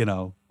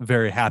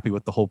 very happy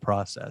with the whole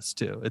process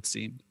too. It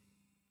seemed,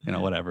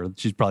 whatever.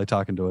 She's probably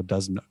talking to a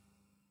dozen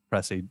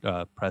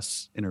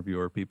press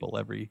interviewer people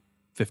every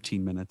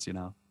 15 minutes,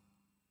 yeah.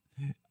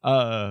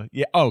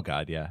 Oh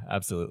God. Yeah,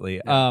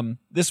 absolutely. Yeah.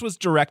 This was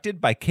directed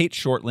by Kate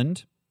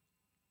Shortland.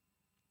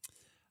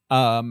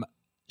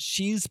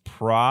 She's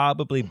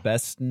probably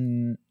best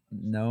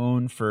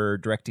known for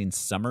directing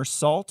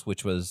Somersault,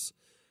 which was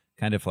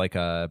kind of like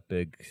a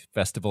big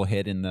festival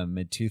hit in the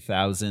mid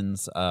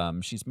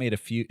 2000s. She's made a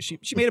few. She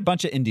made a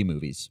bunch of indie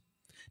movies.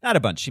 Not a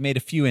bunch. She made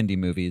a few indie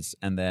movies,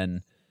 and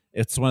then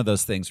it's one of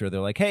those things where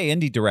they're like, "Hey,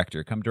 indie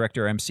director, come direct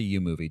our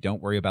MCU movie.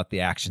 Don't worry about the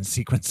action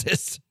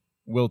sequences.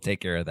 We'll take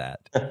care of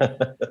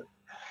that."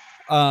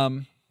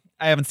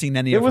 I haven't seen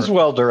any of It was her.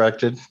 well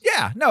directed.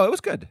 Yeah, no, it was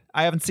good.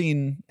 I haven't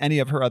seen any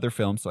of her other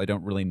films, so I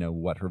don't really know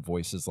what her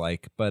voice is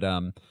like. But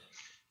I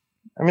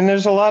mean,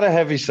 there's a lot of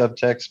heavy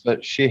subtext,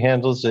 but she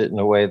handles it in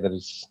a way that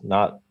is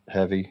not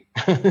heavy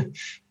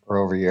or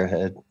over your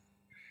head.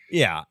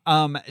 yeah,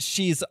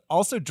 she's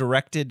also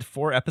directed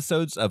 4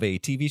 episodes of a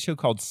TV show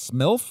called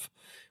Smilf,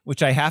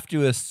 which I have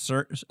to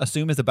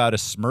assume is about a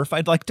Smurf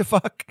I'd like to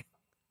fuck.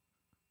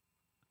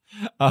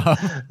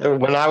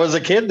 When I was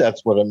a kid,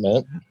 that's what it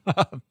meant.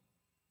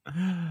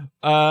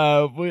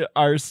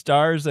 Our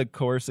stars, of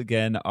course,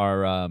 again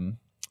are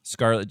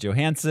Scarlett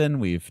Johansson.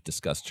 We've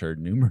discussed her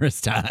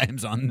numerous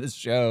times on this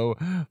show.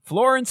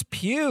 Florence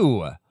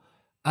Pugh.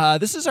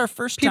 This is our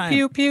first time.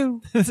 Pew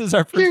pew. This is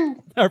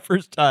our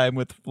first time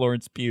with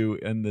Florence Pugh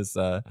in this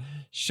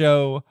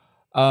show.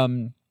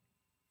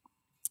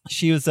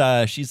 She's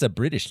a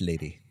British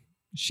lady.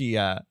 She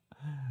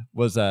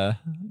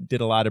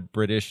did a lot of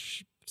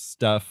British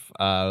stuff,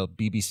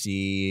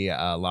 BBC,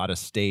 a lot of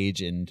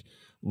stage in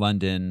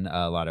London,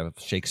 a lot of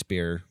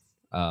Shakespeare.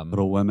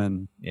 Little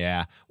Women.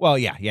 Yeah. Well,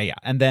 yeah.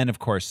 And then, of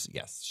course,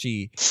 yes,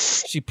 she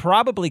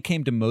probably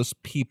came to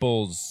most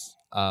people's.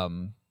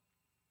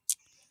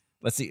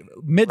 Let's see,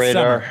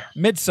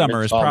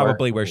 Midsummer is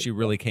probably where she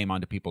really came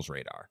onto people's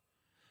radar.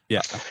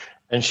 Yeah.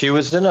 And she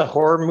was in a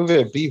horror movie,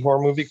 a B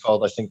horror movie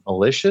called, I think,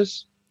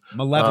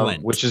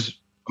 Malevolent, which is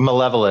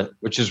Malevolent,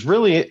 which is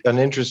really an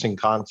interesting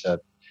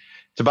concept.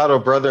 It's about a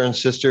brother and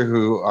sister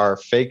who are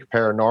fake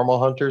paranormal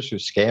hunters who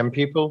scam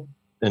people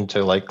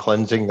into like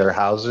cleansing their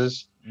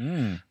houses.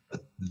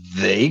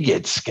 They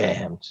get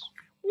scammed.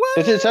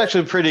 What? It's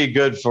actually pretty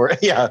good for a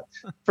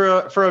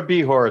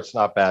B horror. It's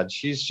not bad.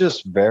 She's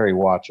just very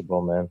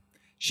watchable, man.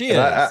 She is.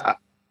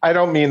 I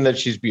don't mean that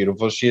she's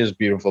beautiful. She is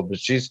beautiful, but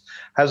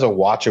has a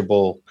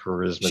watchable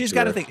charisma. She's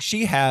got to think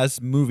she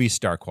has movie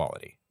star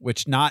quality,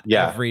 which not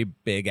every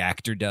big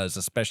actor does,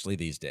 especially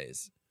these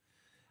days.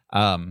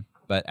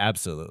 But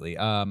absolutely.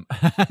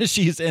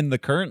 She's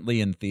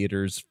currently in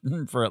theaters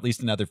for at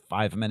least another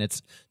 5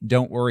 minutes.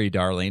 Don't Worry,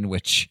 Darling,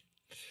 which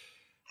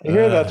I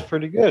hear that's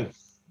pretty good.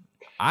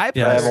 I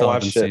haven't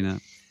watched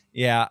it.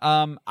 Yeah.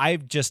 I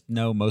just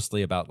know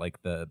mostly about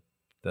like the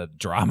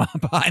drama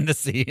behind the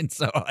scenes,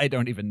 so I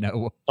don't even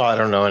know. Oh, I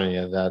don't know any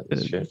of that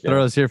shit.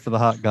 Throw us here for the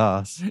hot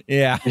goss.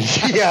 Yeah.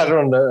 Yeah, I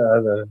don't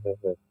know.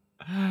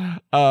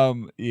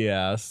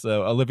 Yeah,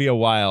 so Olivia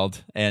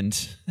Wilde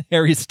and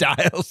Harry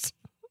Styles.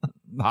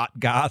 Hot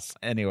goss.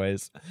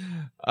 Anyways.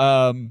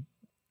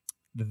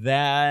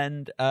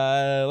 Then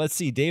let's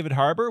see, David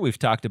Harbour. We've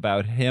talked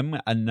about him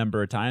a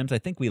number of times. I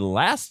think we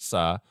last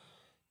saw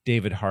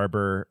David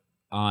Harbour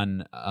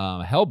on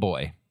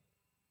Hellboy.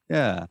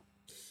 Yeah.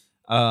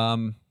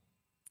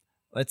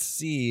 Let's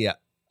see.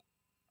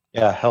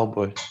 Yeah,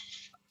 Hellboy.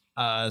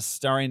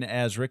 Starring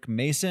as Rick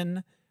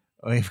Mason,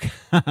 we've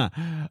got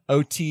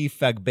O.T.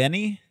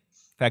 Fagbenley.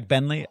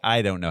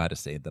 I don't know how to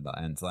say the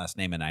man's last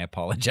name, and I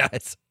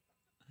apologize.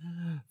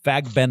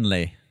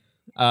 Fagbenley.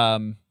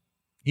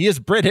 He is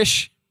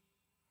British.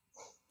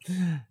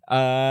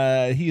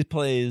 He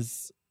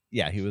plays.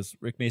 Yeah, he was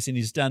Rick Mason.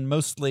 He's done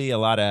mostly a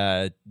lot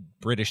of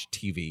British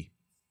TV.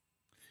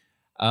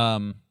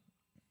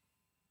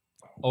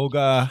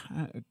 Olga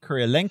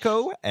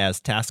Kurylenko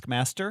as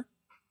Taskmaster.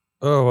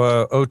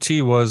 Oh,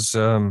 OT was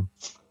the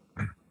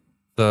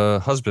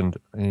husband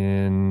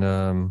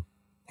in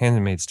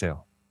Handmaid's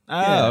Tale.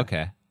 Oh, Yeah.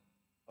 okay.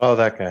 Oh,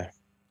 that guy.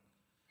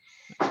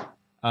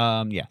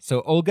 Yeah.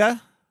 So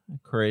Olga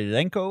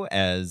Kurylenko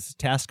as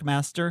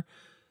Taskmaster.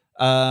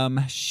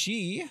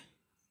 She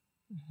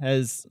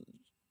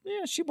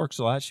works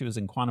a lot. She was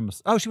in Quantum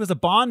of... Oh, she was a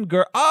Bond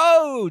girl.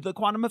 Oh, the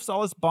Quantum of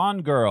Solace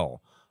Bond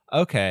girl.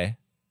 Okay.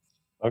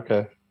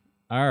 Okay.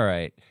 All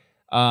right.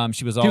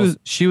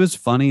 She was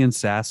funny and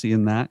sassy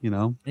in that,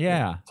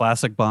 Yeah.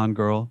 Classic Bond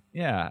girl.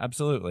 Yeah,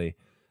 absolutely.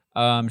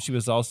 She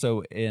was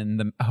also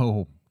in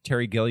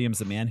Terry Gilliam's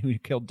The Man Who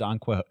Killed Don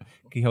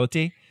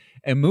Quixote,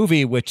 a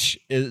movie which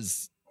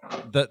is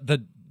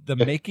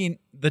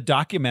the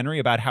documentary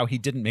about how he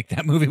didn't make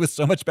that movie was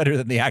so much better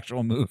than the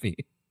actual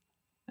movie.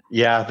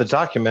 Yeah, the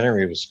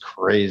documentary was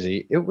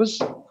crazy. It was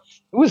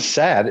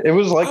sad. It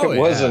was like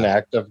was an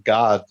act of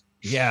God.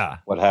 Yeah.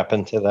 What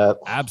happened to that?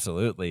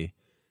 Absolutely.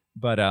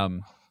 But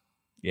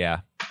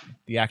yeah,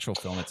 the actual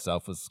film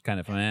itself was kind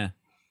of I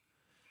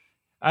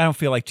don't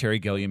feel like Terry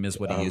Gilliam is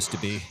what he used to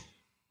be.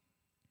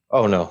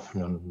 Oh no.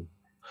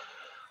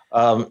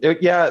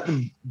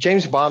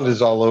 James Bond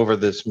is all over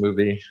this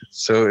movie,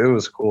 so it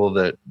was cool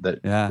that they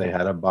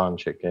had a Bond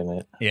chick in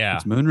it. Yeah,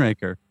 it's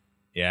Moonraker.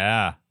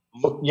 Yeah,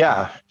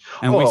 yeah,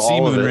 and we see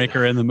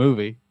Moonraker in the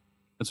movie.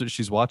 That's what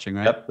she's watching,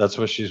 right? Yep, that's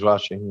what she's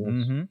watching.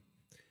 Yes.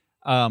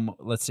 Mm-hmm.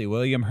 Let's see.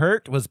 William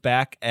Hurt was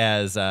back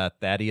as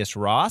Thaddeus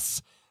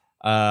Ross.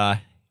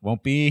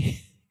 Won't be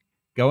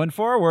going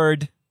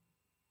forward.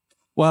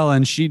 Well,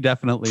 and she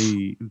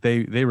definitely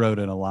they wrote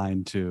in a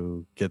line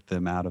to get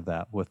them out of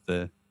that with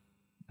the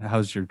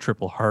how's your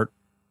triple heart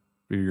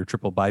or your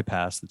triple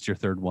bypass? That's your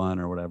third one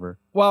or whatever.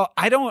 Well,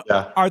 I don't.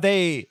 Yeah. Are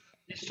they?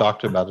 He's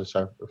talked about this.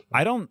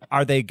 I don't.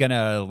 Are they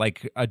gonna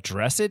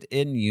address it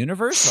in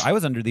universe? I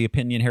was under the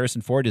opinion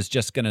Harrison Ford is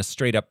just gonna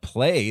straight up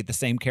play the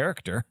same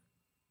character.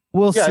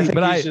 We'll see, I think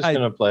but he's just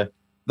gonna play.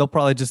 They'll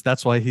probably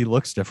that's why he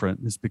looks different,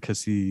 is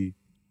because he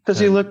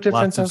looked different.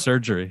 Lots of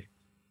surgery.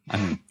 I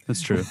mean,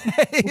 that's true.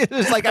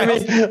 It's like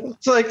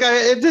it's like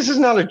this is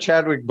not a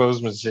Chadwick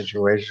Boseman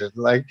situation.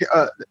 Like,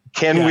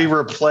 can we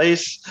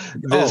replace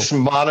this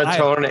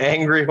monotone,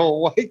 angry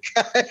old white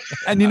guy?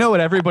 And you know what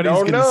everybody's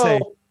going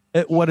to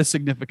say? What a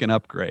significant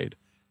upgrade.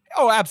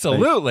 Oh,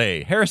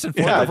 absolutely. Harrison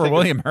Ford Yeah, I over think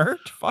William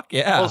Hurt? Fuck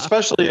yeah. Well,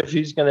 especially if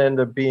he's going to end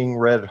up being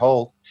Red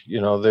Hulk,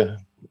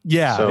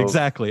 Yeah, So,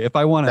 exactly. If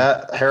I want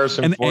that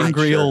Harrison an Ford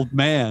angry sure. old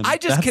man, I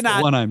just that's cannot-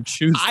 the one I'm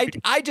choosing.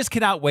 I just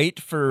cannot wait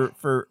for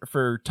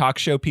talk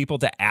show people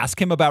to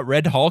ask him about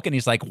Red Hulk, and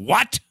he's like,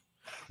 "What?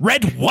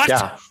 Red what?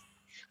 Yeah.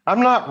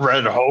 I'm not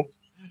Red Hulk.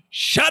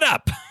 Shut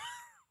up."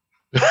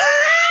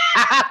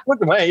 What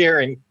am I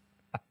hearing?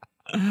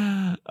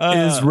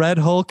 Is Red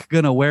Hulk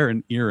gonna wear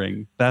an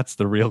earring? That's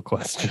the real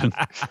question.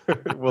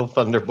 Will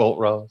Thunderbolt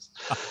Ross?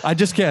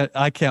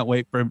 I can't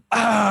wait for him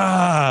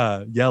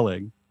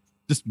yelling,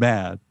 just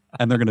mad,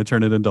 and they're gonna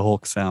turn it into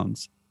Hulk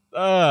sounds.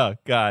 Oh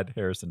God,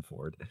 Harrison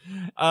Ford.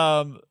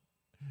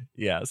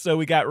 Yeah. So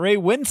we got Ray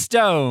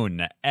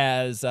Winstone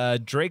as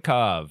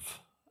Dreykov.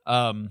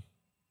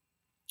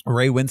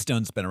 Ray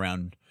Winstone's been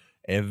around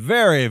a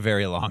very,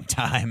 very long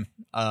time.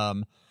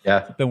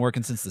 Yeah. Been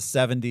working since the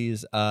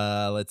 70s.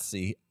 Let's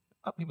see.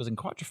 Oh, he was in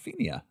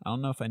Quadrophenia. I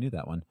don't know if I knew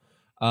that one.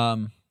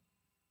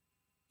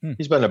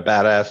 He's been a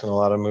badass in a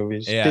lot of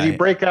movies. Yeah. Did he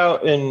break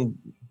out in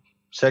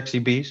Sexy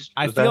Beast?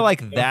 I Was feel that-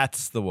 like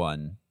that's the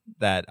one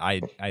that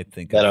I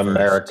think that of first.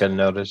 America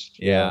noticed.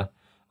 Yeah.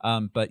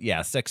 But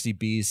yeah, Sexy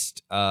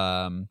Beast,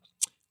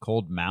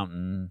 Cold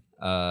Mountain.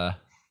 Oh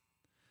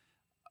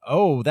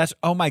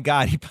my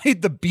God. He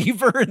played the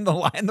beaver in The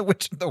Lion, the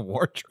Witch, and the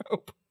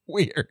Wardrobe.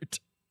 Weird.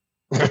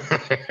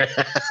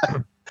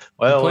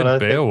 Well, He when I played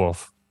think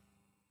Beowulf.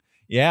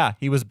 Yeah,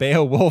 he was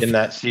Beowulf in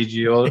that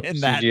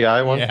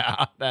CGI one.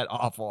 Yeah, that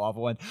awful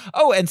one.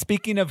 Oh, and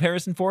speaking of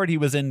Harrison Ford, he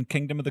was in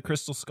Kingdom of the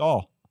Crystal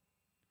Skull.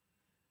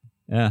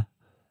 Yeah.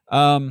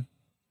 So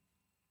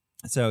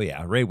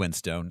yeah, Ray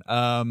Winstone.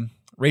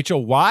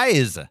 Rachel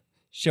Weisz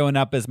showing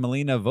up as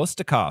Melina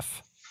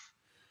Vostokov.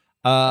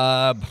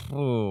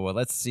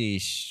 Let's see.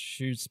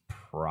 She's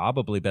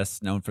probably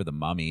best known for the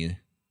Mummy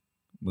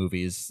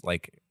movies.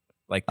 Like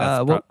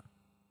that's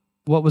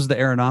What was the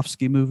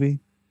Aronofsky movie?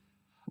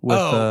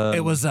 With,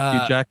 it was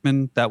Hugh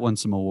Jackman. That won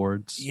some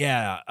awards.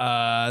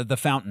 Yeah, The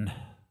Fountain.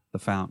 The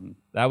Fountain.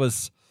 That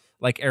was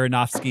like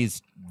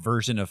Aronofsky's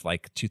version of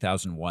like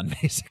 2001,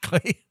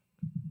 basically.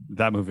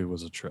 That movie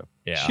was a trip.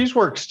 Yeah, She's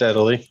worked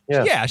steadily.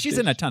 Yeah. yeah, she's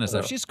in a ton of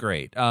stuff. She's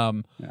great.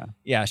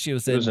 Yeah, she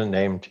was It in. was a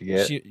name to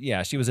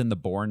get. She was in the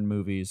Bourne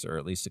movies, or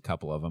at least a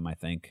couple of them, I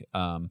think.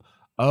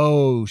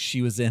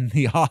 She was in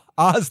the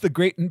Oz the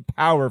Great and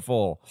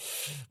Powerful,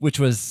 which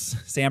was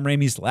Sam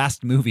Raimi's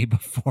last movie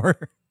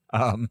before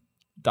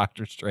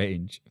Doctor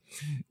Strange.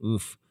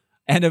 Oof.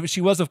 And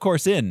she was, of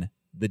course, in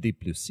The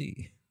Deep Blue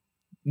Sea.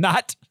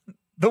 Not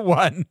the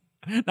one.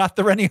 Not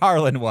the Rennie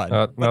Harlan one.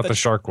 Not the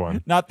shark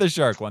one. Not the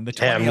shark one. The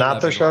Damn, not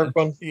the 2011 shark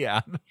one.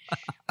 Yeah.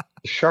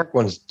 The shark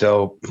one's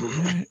dope.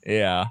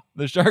 Yeah.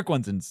 The shark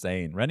one's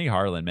insane. Rennie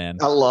Harlan, man.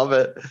 I love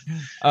it.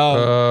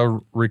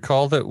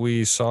 Recall that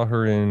we saw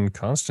her in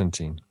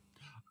Constantine.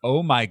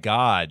 Oh my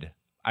God.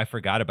 I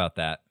forgot about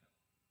that.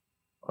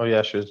 Oh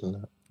yeah, she was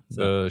in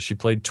that. She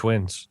played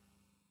twins.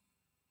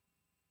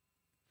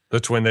 The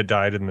twin that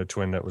died and the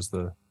twin that was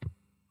the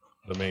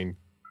main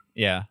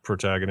Yeah,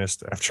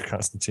 protagonist after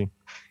Constantine.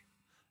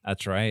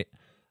 that's right.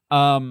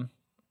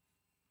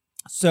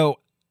 So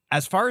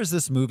as far as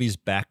this movie's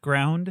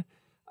background,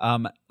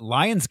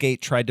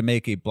 Lionsgate tried to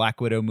make a Black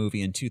Widow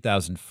movie in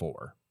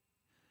 2004.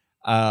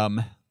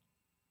 It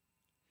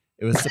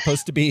was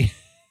supposed to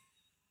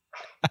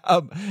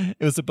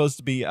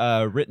be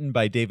written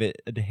by David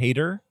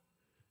Hayter.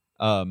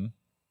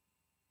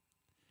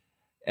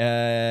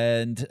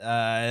 And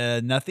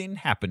nothing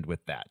happened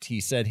with that. He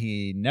said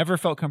he never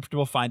felt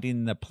comfortable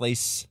finding the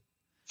place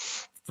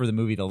for the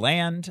movie to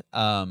land.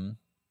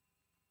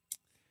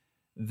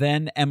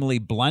 Then Emily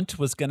Blunt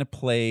was going to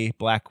play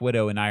Black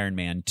Widow in Iron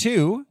Man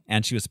 2,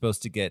 and she was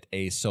supposed to get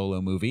a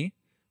solo movie.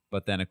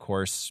 But then, of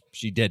course,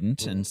 she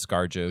didn't, and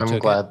ScarJo I'm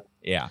took glad. it.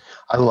 Yeah.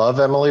 I love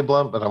Emily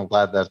Blunt, but I'm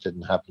glad that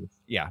didn't happen.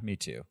 Yeah, me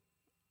too.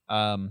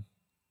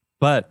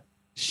 But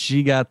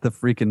she got the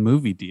freaking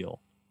movie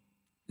deal,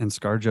 and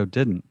ScarJo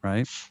didn't,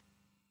 right?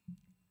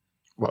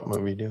 What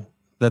movie do?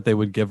 That they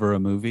would give her a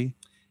movie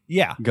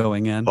Yeah.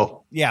 going in.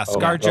 Oh, Yeah, Oh,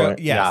 ScarJo. right.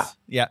 Yes.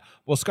 Yeah.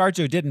 Well,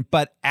 ScarJo didn't,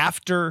 but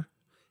after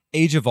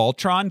Age of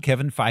Ultron,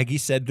 Kevin Feige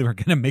said they were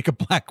going to make a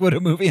Black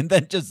Widow movie and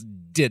then just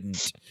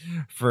didn't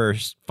for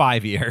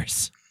 5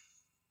 years.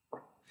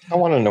 I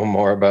want to know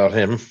more about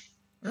him.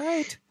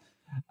 Right.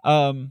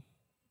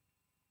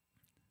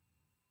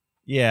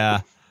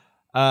 Yeah.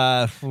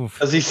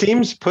 Because he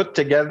seems put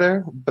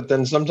together, but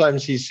then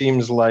sometimes he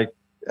seems like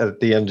at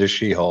the end of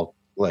She-Hulk,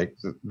 like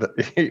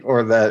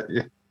or that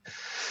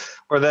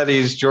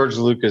he's George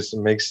Lucas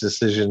and makes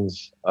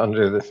decisions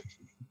under the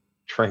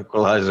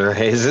tranquilizer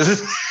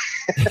hazes.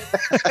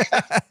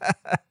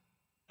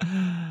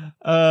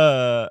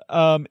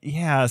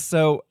 Yeah.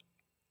 So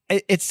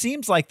it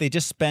seems like they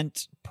just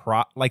spent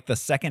like the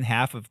second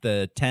half of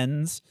the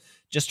tens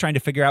just trying to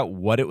figure out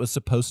what it was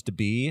supposed to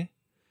be.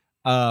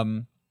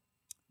 Let's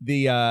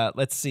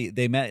see,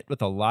 they met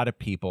with a lot of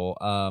people.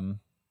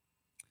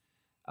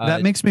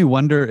 That makes me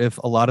wonder if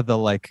a lot of the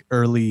like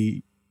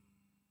not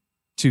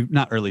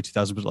early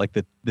 2000s, but like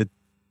the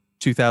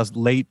 2000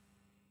 late.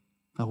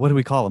 What do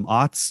we call them?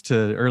 Aughts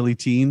to early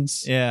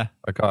teens. Yeah.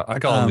 I call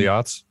them the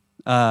aughts.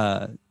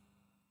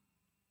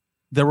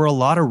 There were a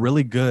lot of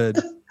really good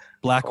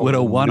Black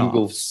Widow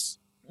one-offs,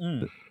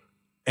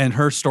 and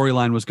her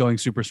storyline was going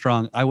super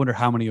strong. I wonder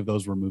how many of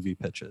those were movie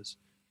pitches.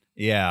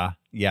 Yeah,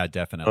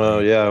 definitely. Oh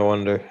yeah, I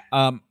wonder.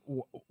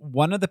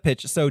 One of the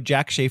pitches. So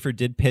Jack Schaefer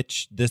did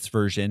pitch this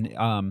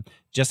version.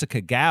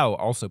 Jessica Gao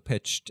also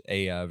pitched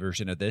a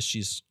version of this.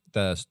 She's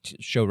the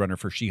showrunner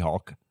for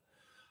She-Hulk.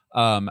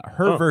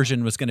 Her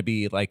version was going to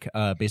be like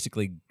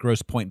basically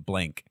Grosse Point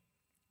Blank.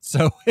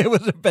 So it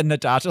would have been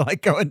Natasha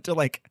like going to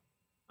like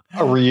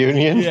A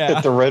reunion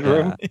at the Red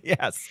Room.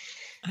 Yes.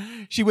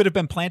 She would have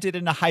been planted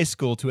in a high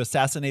school to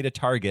assassinate a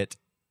target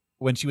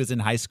when she was in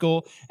high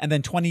school. And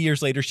then 20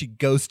 years later, she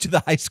goes to the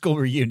high school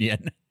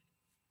reunion.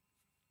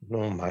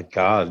 Oh my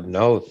God.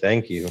 No,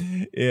 thank you.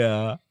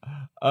 Yeah.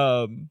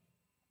 Fuck.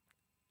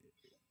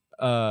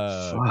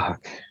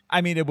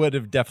 I mean, it would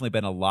have definitely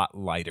been a lot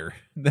lighter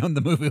than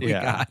the movie we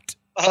got.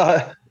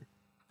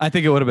 I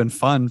think it would have been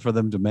fun for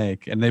them to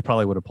make, and they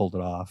probably would have pulled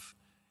it off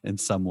in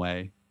some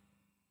way.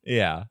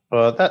 Yeah.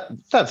 Well,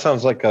 that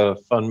sounds like a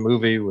fun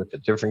movie with a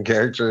different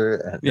character.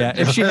 And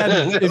If she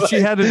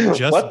hadn't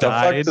just what the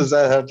died, fuck does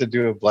that have to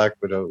do with Black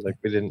Widow? Like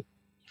we didn't.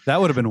 That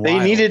would have been. They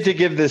wild. needed to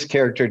give this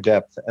character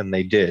depth, and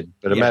they did.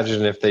 But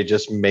imagine if they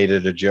just made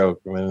it a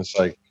joke. I mean, it's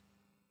like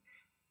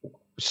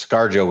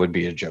ScarJo would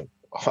be a joke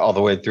all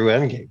the way through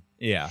Endgame.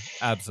 Yeah,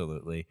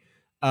 absolutely.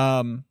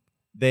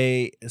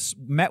 They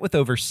met with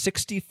over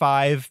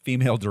 65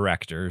 female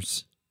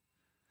directors,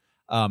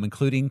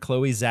 including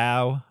Chloe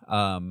Zhao,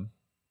 Ama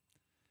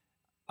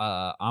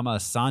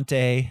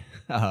Asante.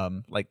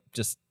 Like,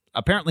 just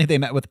apparently they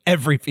met with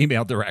every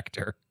female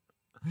director.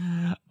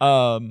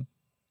 But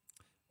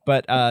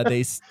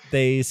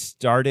they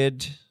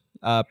started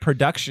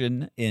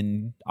production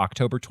in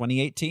October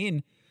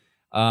 2018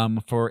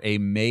 for a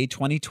May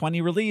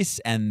 2020 release,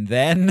 and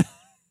then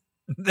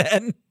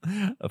the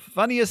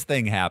funniest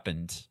thing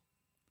happened.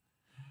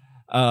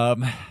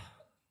 It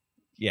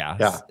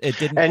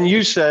didn't. And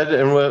you said,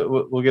 and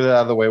we'll get it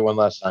out of the way one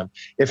last time.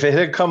 If it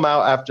had come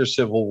out after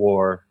Civil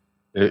War,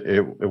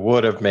 it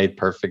would have made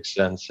perfect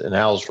sense. And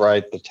Al's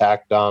right, the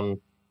tacked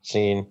on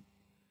scene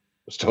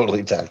was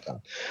totally tacked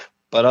on.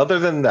 But other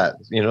than that,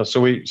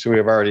 so we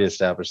have already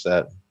established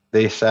that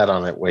they sat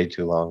on it way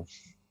too long.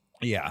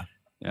 Yeah.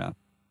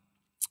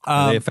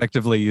 They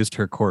effectively used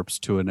her corpse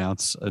to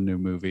announce a new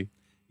movie.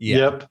 Yeah,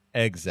 yep,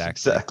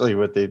 exactly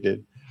what they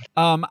did.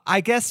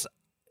 I guess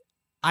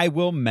I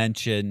will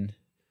mention.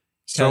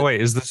 So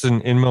wait, is this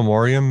an in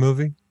memoriam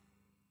movie?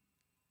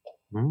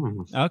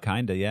 Oh,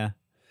 kinda, yeah.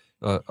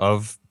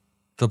 Of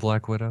the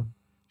Black Widow.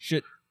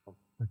 Should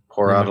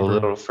pour out a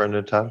little for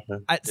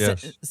Natasha.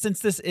 Yes. Since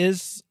this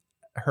is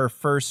her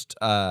first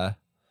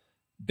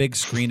big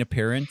screen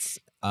appearance,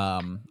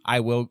 I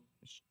will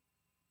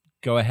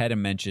go ahead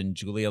and mention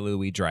Julia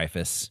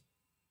Louis-Dreyfus.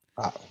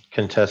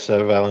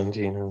 Contessa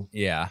Valentino.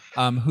 Yeah.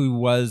 Who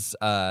was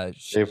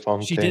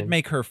she did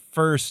make her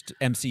first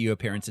MCU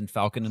appearance in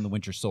Falcon and the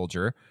Winter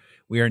Soldier.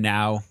 We are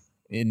now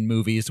in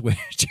movies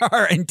which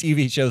are in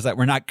TV shows that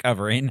we're not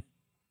covering.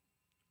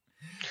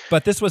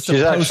 But this was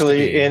she's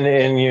actually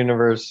in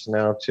universe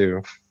now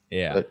too.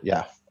 Yeah. But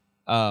yeah.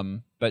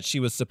 But she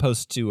was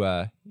supposed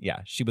to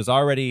she was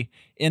already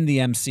in the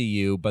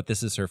MCU, but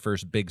this is her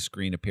first big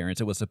screen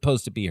appearance. It was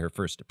supposed to be her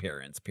first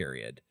appearance,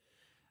 period.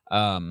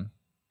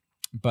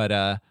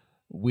 But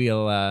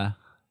we'll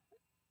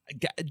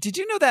did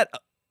you know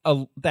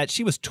that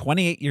she was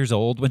 28 years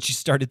old when she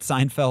started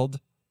Seinfeld?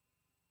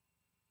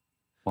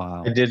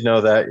 Wow. I did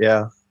know that,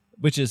 yeah.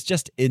 Which is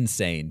just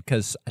insane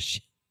because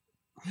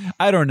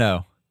I don't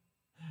know.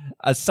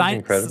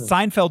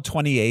 Seinfeld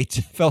 28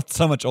 felt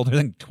so much older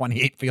than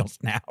 28 feels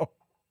now.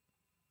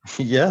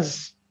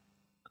 Yes.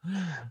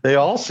 They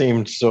all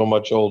seemed so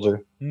much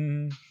older.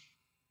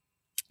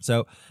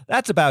 So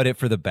that's about it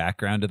for the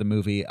background of the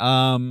movie.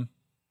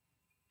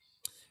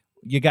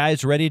 You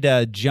guys ready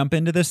to jump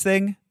into this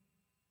thing?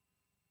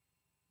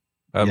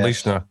 At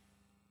least not.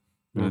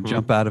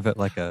 Jump out of it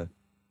like a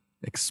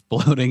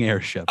exploding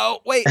airship. Oh,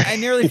 wait, I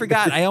nearly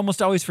forgot. I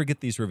almost always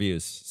forget these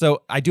reviews.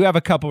 So I do have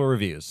a couple of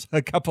reviews.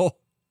 I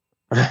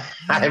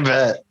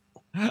bet.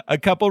 A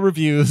couple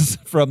reviews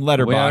from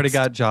Letterboxd. We already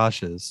got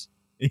Josh's.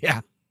 Yeah.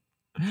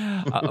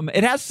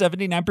 It has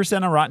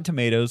 79% on Rotten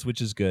Tomatoes,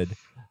 which is good.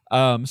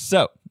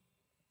 So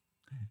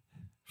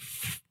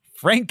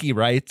Frankie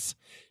writes,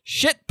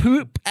 shit,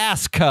 poop,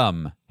 ass,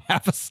 cum.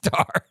 Half a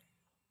star.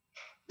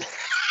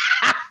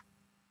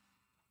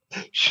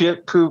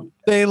 Shit, poop.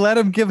 They let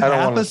him give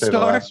half a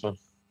star.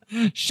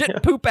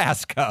 Shit, poop,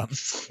 ass, cum.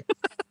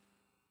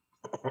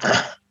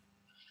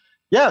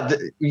 Yeah,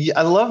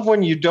 I love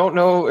when you don't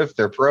know if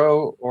they're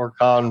pro or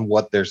con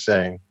what they're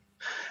saying.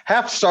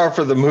 Half star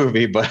for the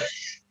movie, but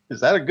is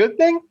that a good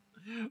thing?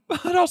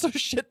 But also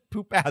shit,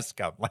 poop, ass,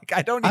 cum. Like,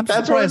 I don't.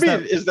 That's what I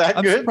mean. Is that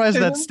I'm good? I'm surprised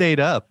that stayed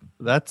up.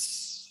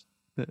 That's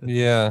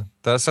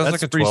that sounds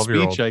like a free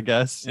 12-year-old. speech, I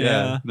guess.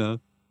 Yeah. No.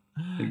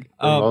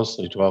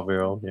 Mostly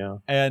 12-year-old, yeah.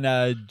 And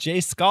Jay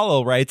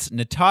Scalo writes,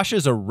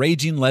 Natasha's a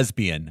raging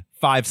lesbian.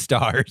 5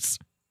 stars.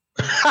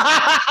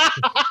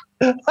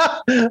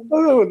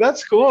 Oh,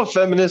 that's cool. A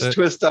feminist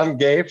twist on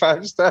gay.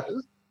 5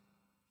 stars.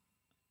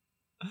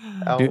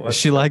 Does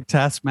she like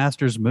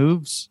Taskmaster's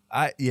moves?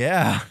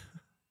 Yeah,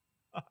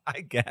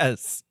 I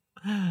guess.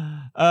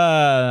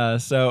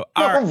 So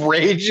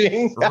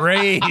raging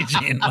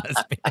lesbian.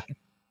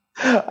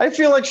 I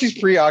feel like she's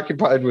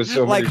preoccupied with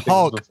so many like things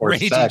Hulk before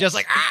raging, sex. just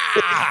like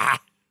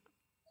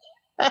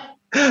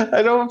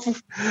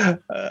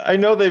I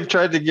know they've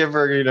tried to give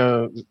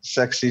her,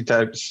 sexy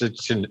type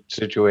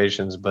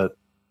situations, but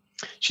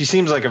she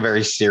seems like a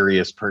very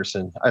serious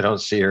person. I don't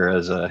see her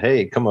as a,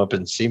 hey, come up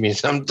and see me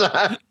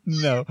sometime.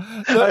 No.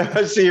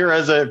 I see her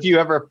as a, if you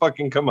ever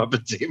fucking come up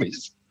and see me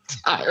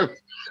sometime,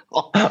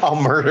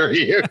 I'll murder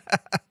you.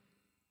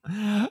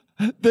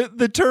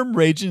 The term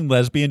raging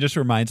lesbian just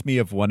reminds me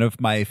of one of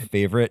my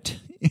favorite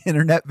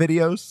internet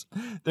videos.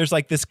 There's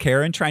like this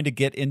Karen trying to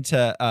get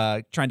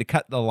into trying to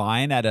cut the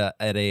line at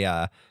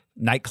a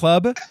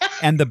nightclub,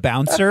 and the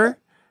bouncer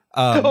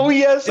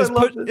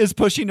is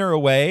pushing her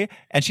away,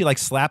 and she like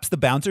slaps the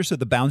bouncer, so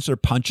the bouncer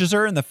punches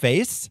her in the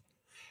face,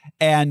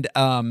 and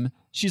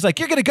she's like,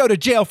 "You're gonna go to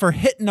jail for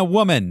hitting a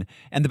woman,"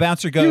 and the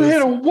bouncer goes, "You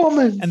hit a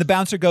woman," and the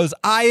bouncer goes,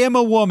 "I am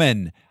a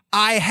woman.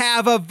 I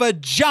have a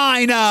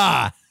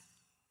vagina.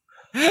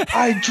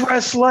 I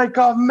dress like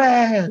a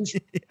man."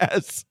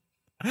 Yes.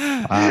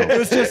 Wow. It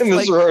was just and the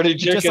like, sorority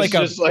chick just like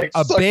is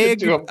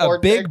a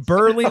big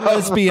burly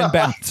lesbian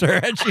bouncer,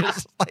 and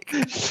she's like,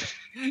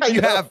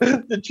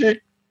 the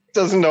chick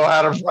doesn't know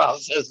how to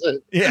process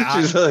it. Yeah,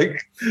 she's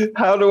like,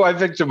 how do I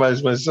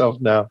victimize myself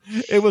now?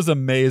 It was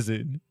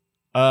amazing.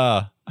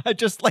 I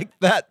just like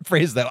that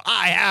phrase though.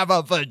 I have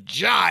a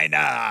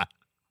vagina.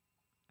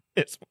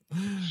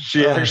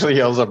 She actually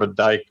yells up a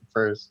dyke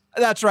first.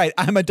 That's right.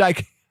 I'm a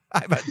dyke.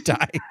 I'm a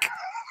dyke.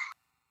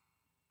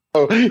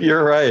 Oh,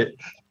 you're right.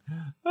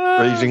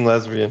 Raging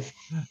lesbian.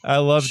 I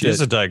loved it.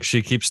 She's a dyke.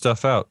 She keeps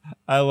stuff out.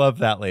 I love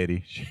that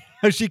lady.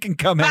 She can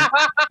come in.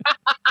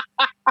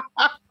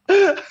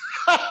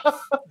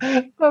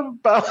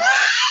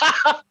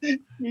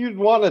 You'd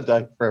want a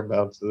dyke for a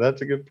bouncer.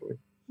 That's a good point.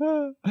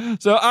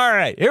 So, all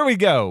right, here we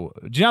go.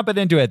 Jumping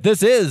into it.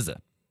 This is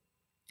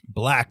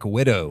Black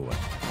Widow.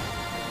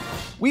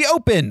 We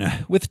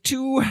open with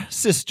 2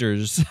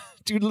 sisters,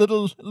 2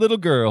 little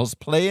girls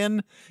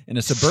playing in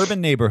a suburban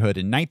neighborhood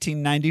in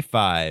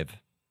 1995.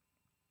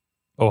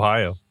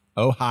 Ohio.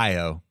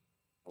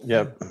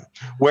 Yep.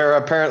 Where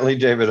apparently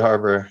David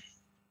Harbour.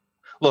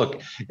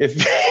 Look,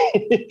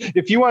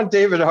 if you want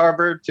David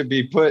Harbour to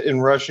be put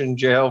in Russian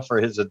jail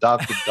for his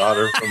adopted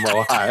daughter from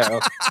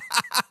Ohio.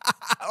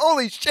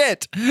 Holy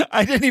shit.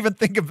 I didn't even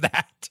think of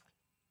that.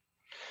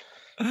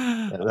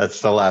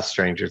 That's the last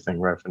Stranger Thing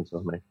reference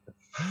I'll make.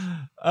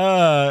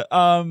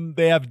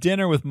 They have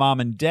dinner with mom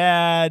and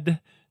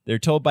dad. They're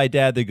told by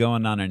dad they're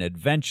going on an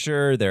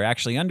adventure. They're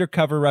actually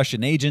undercover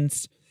Russian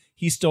agents.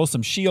 He stole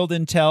some SHIELD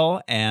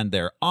intel, and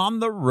they're on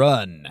the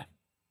run.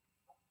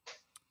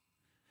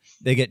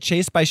 They get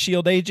chased by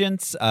SHIELD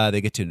agents.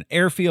 They get to an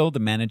airfield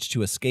and manage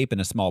to escape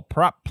in a small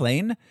prop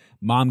plane.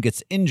 Mom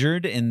gets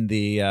injured in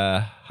the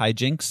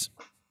hijinks.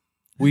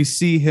 We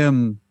see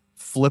him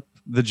flip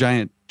the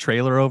giant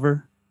trailer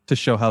over to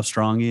show how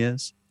strong he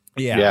is.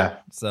 Yeah.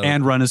 So,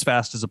 and run as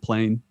fast as a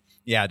plane.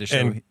 Yeah, to show.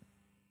 And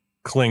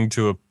cling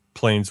to a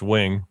plane's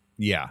wing.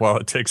 Yeah. While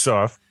it takes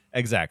off.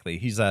 Exactly.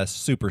 He's a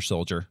super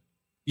soldier.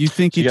 You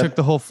think he took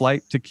the whole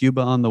flight to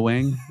Cuba on the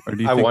wing? Or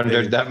do you I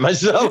wondered that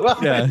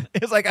myself. Yeah.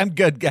 It's like, I'm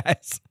good,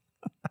 guys.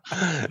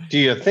 Do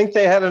you think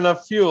they had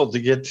enough fuel to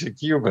get to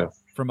Cuba?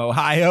 From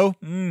Ohio?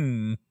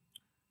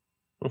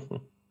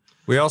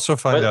 We also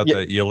find out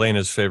that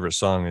Yelena's favorite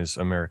song is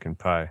American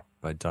Pie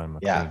by Don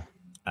McLean. Yeah.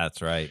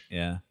 That's right.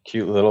 Yeah.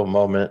 Cute little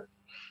moment.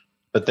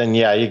 But then,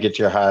 you get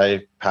your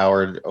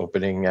high-powered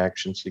opening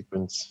action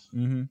sequence.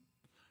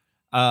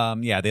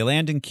 Mm-hmm. They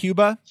land in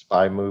Cuba.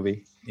 Spy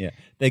movie. Yeah.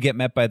 They get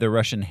met by the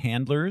Russian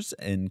handlers,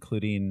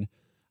 including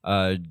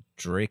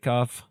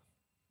Dreykov.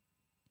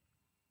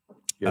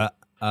 Yep.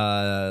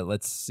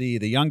 Let's see.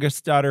 The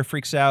youngest daughter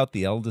freaks out.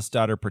 The eldest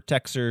daughter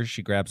protects her.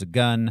 She grabs a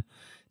gun.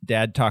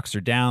 Dad talks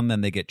her down.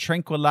 Then they get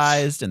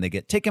tranquilized, and they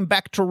get taken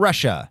back to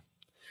Russia.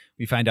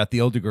 We find out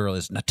the older girl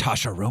is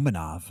Natasha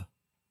Romanov.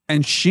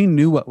 And she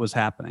knew what was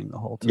happening the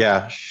whole time.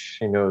 Yeah,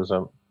 she knows.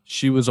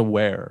 She was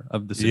aware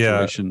of the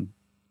situation.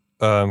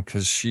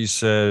 Because she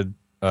said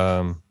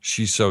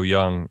she's so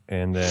young,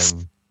 and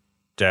then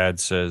Dad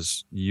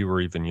says you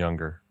were even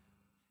younger.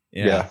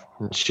 Yeah.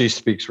 She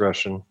speaks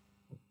Russian.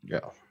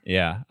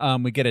 Yeah.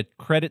 We get a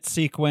credit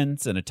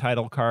sequence and a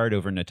title card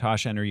over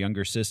Natasha and her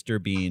younger sister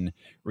being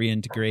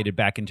reintegrated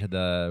back into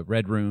the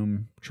Red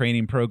Room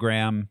training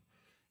program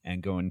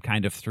and going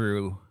kind of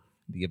through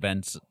the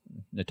events,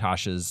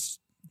 Natasha's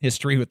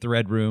history with the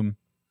Red Room.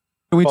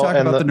 Can we talk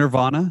about the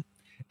Nirvana?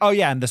 Oh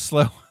yeah, and the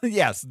slow.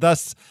 Yes,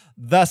 thus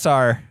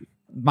our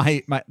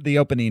the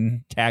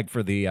opening tag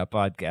for the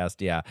podcast.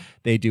 Yeah,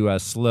 they do a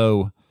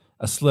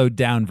slowed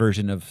down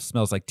version of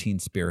 "Smells Like Teen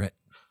Spirit."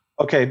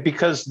 Okay,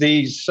 because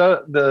the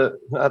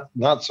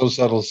not so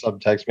subtle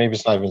subtext, maybe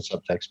it's not even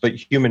subtext, but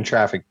human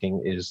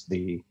trafficking is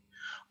the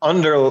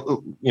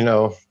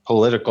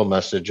political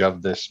message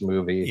of this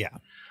movie. Yeah.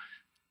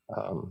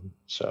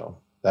 So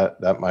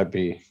that might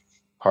be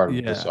part of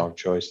Yeah. the song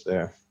choice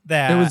there.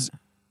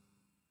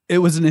 It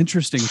was an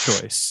interesting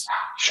choice.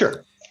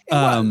 Sure, It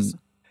was.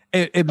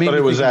 It made but me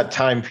it was think of that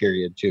time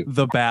period too.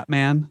 the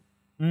Batman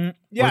Yes.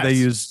 where they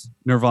used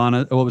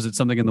Nirvana. What was it?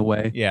 Something in the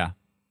Way. Yeah.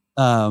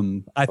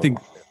 I think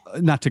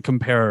not to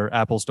compare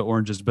apples to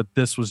oranges, but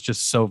this was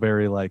just so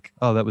very like,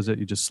 oh, that was it.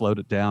 You just slowed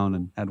it down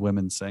and had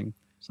women sing.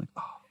 It's like,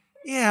 oh,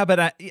 Yeah,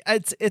 but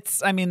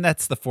it's. I mean,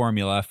 that's the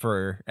formula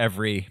for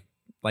every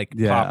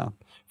yeah.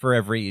 for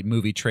every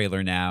movie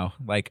trailer now.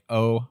 Like,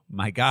 oh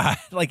my god,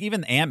 like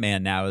even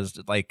Ant-Man now is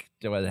like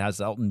it has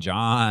Elton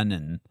John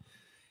and.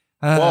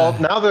 Well,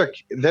 now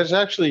there's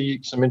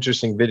actually some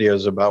interesting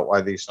videos about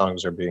why these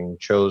songs are being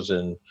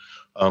chosen.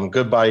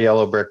 Goodbye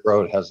Yellow Brick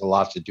Road has a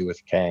lot to do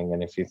with Kang,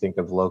 and if you think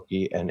of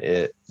Loki and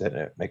it, then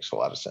it makes a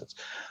lot of sense.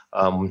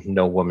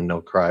 No Woman, No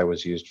Cry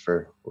was used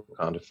for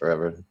Wakanda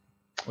Forever.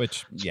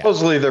 which yeah,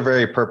 Supposedly they're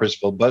very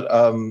purposeful, but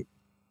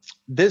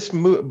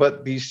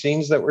these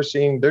scenes that we're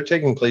seeing, they're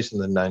taking place in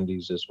the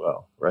 90s as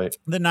well, right?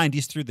 the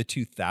 90s through the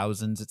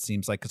 2000s. It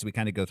seems like because we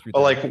kind of go through.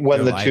 Well, like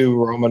when the life. two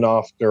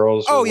Romanoff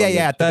girls. Oh or yeah, when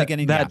yeah. At the that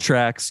beginning, that yeah.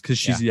 tracks because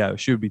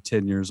she would be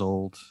 10 years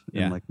old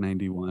Yeah. in like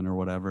 91 or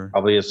whatever.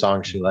 Probably a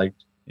song she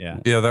liked. Yeah,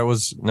 Yeah, that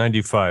was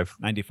 95,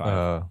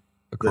 95.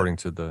 according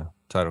to the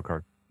title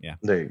card.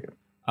 There you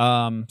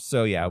go.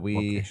 So yeah, we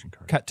Location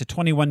card. cut to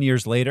 21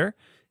 years later.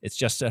 It's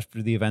just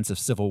after the events of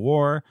Civil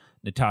War.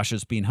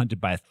 Natasha's being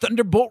hunted by a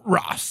Thunderbolt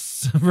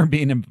Ross for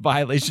being in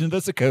violation of the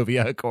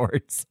Sokovia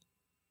Accords.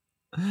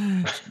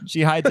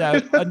 She hides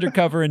out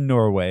undercover in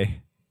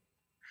Norway.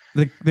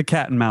 The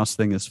cat and mouse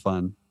thing is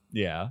fun.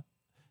 Yeah.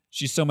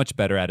 She's so much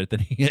better at it than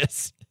he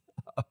is.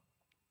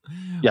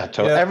 Yeah,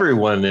 Yeah.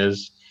 everyone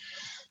is.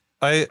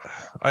 I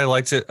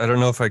liked it. I don't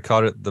know if I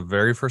caught it the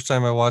very first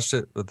time I watched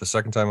it, but the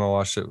second time I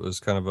watched it was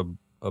kind of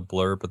a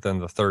blur. But then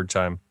the third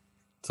time,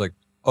 it's like,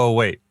 oh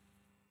wait,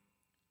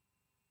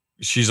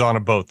 she's on a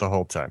boat the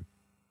whole time.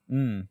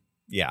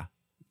 Yeah.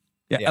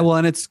 Yeah, Yeah. well,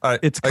 and it's I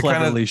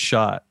cleverly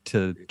shot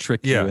to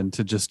trick Yeah. you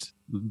into just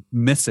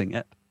missing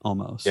it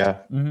almost. Yeah.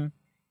 Mm-hmm.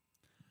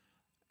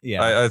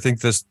 Yeah. I think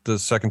the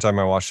second time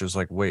I watched it was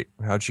like, wait,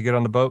 how'd she get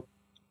on the boat?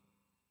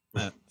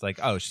 It's like,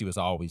 oh, she was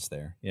always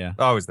there. Yeah.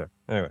 Oh, I was there.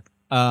 Anyway,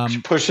 She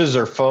pushes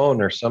her phone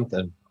or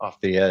something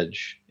off the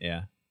edge.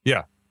 Yeah.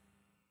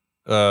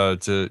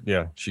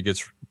 she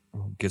gets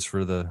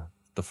rid of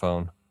the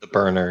phone. The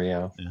burner,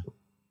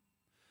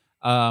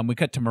 yeah. We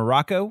cut to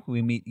Morocco.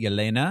 We meet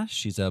Yelena.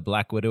 She's a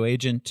Black Widow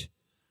agent.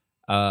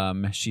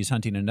 She's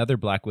hunting another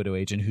Black Widow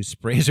agent who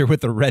sprays her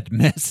with a red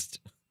mist,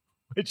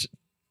 which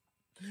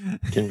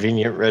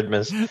Convenient red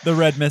mist. the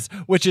red mist,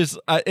 which is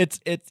it's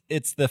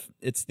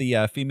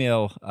the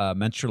female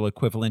menstrual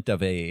equivalent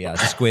of a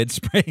squid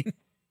spraying.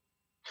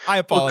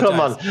 I Well,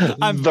 apologize. come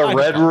on. The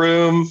Red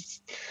Room.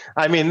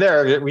 I mean,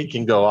 we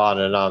can go on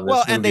and on. This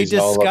Well, and they movie's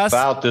all discuss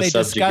about the they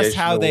discuss subjugation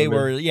how of they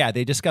women. were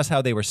they discuss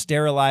how they were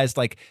sterilized.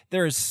 Like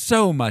there is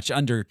so much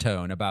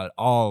undertone about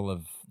all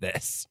of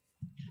this.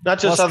 Not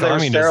just Plus how they were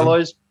communism.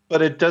 sterilized,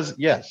 but it does,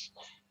 yes.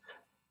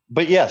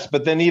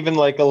 But then even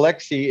like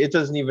Alexei, it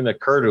doesn't even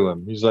occur to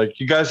him. He's like,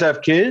 you guys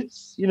have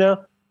kids? You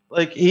know?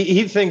 Like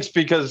he thinks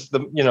because the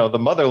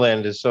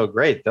motherland is so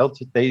great,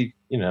 they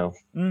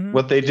Mhm.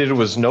 what they did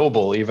was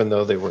noble, even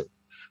though they were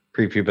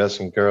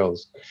prepubescent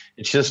girls.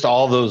 It's just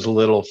all those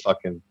little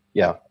fucking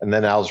And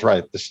then Al's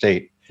right, the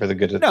state for the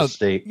good of No, the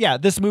state. Yeah,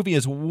 this movie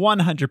is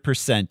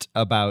 100%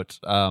 about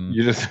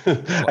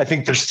I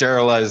think they're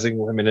sterilizing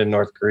women in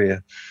North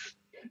Korea.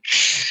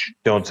 Shh,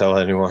 don't tell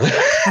anyone. So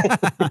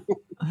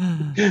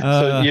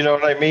you know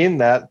what I mean?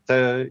 That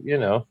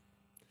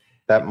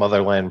that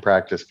motherland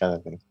practice kind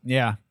of thing.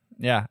 Yeah,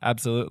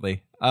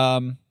 absolutely.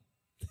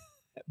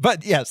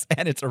 But yes,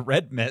 and it's a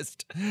red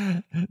mist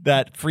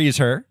that frees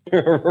her.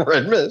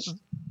 Red mist.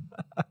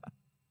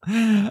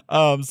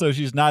 So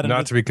she's not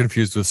Not to be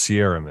confused with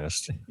Sierra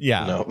Mist.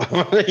 yeah. No.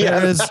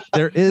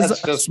 There is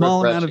That's a just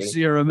small amount of refreshing.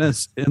 Sierra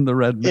Mist in the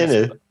red In mist.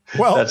 it.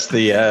 Well, That's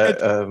the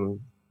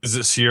Is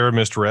it Sierra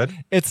Mist Red?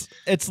 it's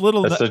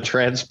little that's the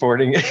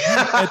transporting.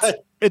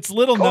 it's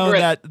little Code known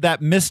red.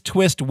 that mist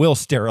twist will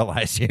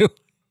sterilize you.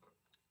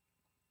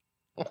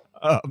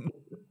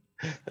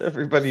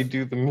 Everybody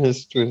do the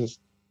mist twist.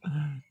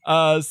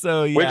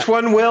 So yeah. Which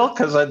one will?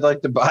 Because I'd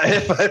like to buy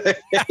it.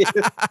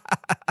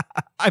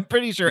 I'm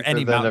pretty sure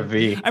any Than a Mountain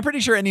V. I'm pretty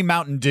sure any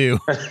Mountain Dew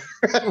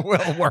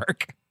will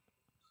work.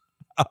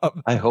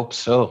 I hope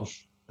so.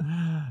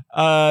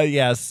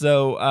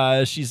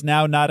 So she's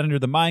now not under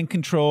the mind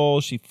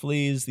control. She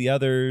flees the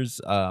others.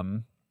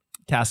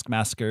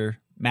 Taskmaster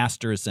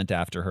is sent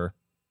after her.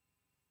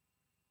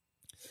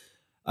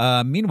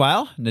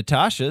 Meanwhile,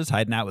 Natasha's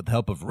hiding out with the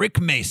help of Rick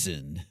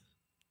Mason.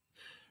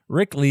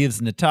 Rick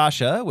leaves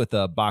Natasha with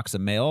a box of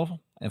mail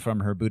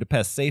from her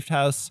Budapest safe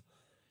house.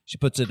 She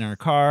puts it in her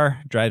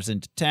car, drives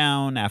into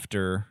town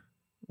after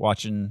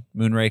watching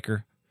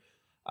Moonraker.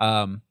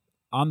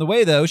 On the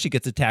way, though, she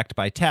gets attacked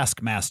by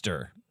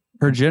Taskmaster.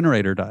 Her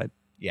generator died.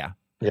 Yeah.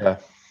 Yeah.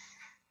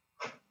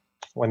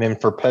 Went in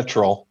for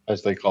petrol,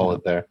 as they call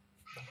it there.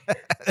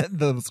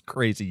 Those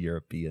crazy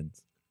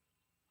Europeans.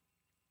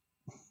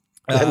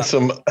 And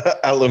some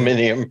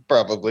aluminium,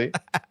 probably.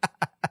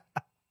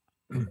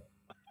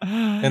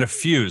 And a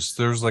fuse.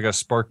 There was like a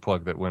spark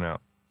plug that went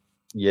out.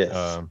 Yes.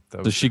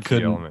 That So she the key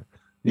couldn't- element.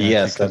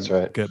 Yes, she that's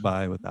couldn't right. Get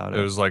by without It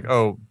it. was like,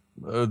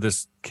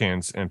 this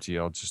can's empty.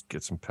 I'll just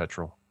get some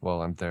petrol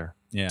while I'm there.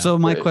 Yeah. So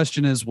my Right.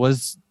 question is,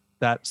 was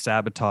that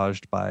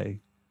sabotaged by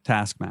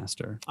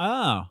Taskmaster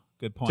Oh,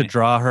 good to point.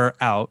 draw her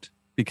out?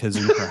 Because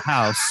in her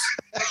house,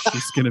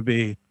 she's going to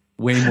be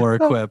way more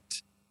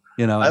equipped.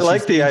 You know, I and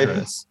like she's the idea.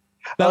 dangerous.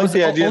 I like was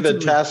the idea that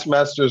ultimately-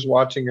 Taskmaster's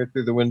watching her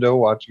through the window,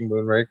 watching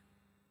Moonrake.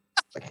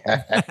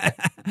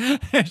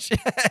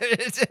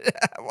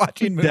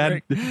 Watching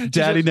Dad, Moonrake.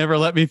 Daddy never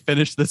let me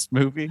finish this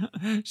movie.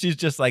 She's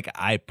just like,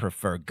 I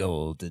prefer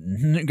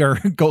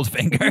Goldfinger.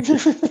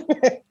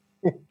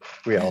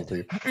 We all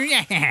do.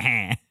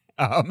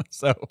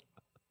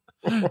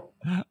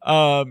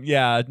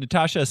 Yeah,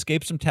 Natasha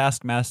escapes from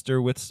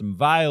Taskmaster with some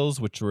vials,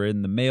 which were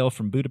in the mail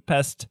from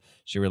Budapest.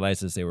 She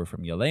realizes they were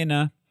from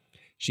Yelena.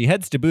 She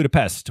heads to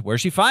Budapest, where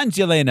she finds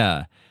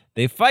Yelena.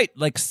 They fight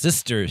like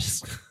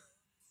sisters.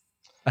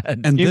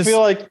 And Do you this, feel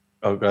like?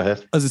 Oh, go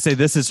ahead. as I say,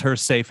 this is her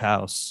safe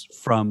house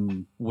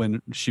from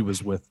when she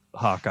was with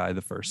Hawkeye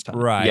the first time.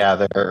 Right. Yeah,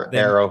 there are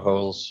Then- arrow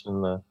holes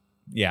in the.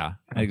 Yeah,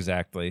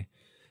 exactly.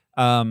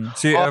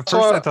 See, at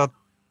Also, first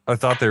I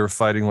thought they were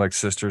fighting like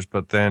sisters,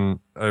 but then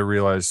I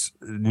realized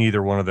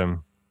neither one of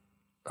them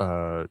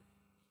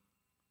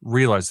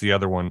realized the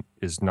other one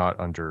is not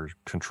under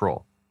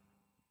control.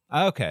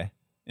 Okay.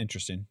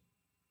 Interesting.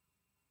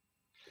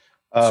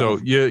 So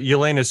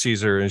Yelena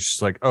sees her and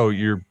she's like, "Oh,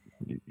 you're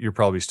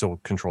probably still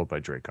controlled by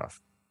Dreykov,"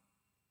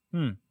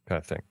 kind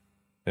of thing,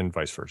 and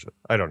vice versa.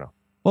 I don't know.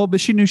 Well,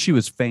 but she knew she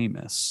was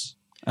famous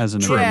as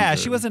an Yeah,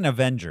 Avenger. she was an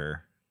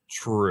Avenger.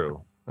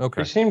 True. they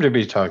Okay. seem to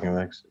be talking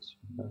like this.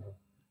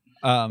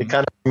 Um, It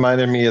kind of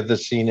reminded me of the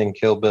scene in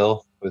Kill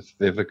Bill with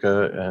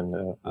Vivica and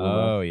Uma.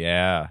 oh,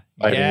 yeah.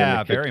 Fighting in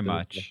Yeah, the very kitchen.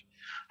 much.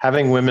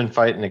 Having women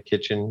fight in a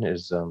kitchen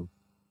is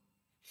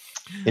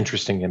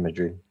interesting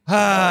imagery.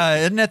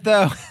 Isn't it,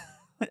 though?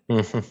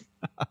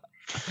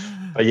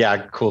 But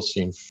yeah, cool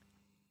scene.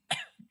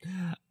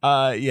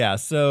 Yeah,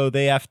 so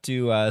they have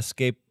to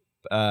escape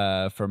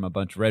from a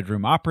bunch of Red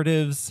Room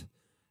operatives.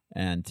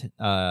 And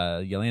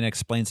Yelena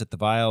explains that the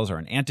vials are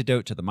an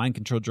antidote to the mind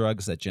control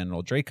drugs that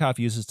General Dreykov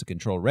uses to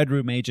control Red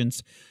Room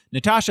agents.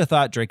 Natasha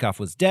thought Dreykov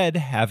was dead,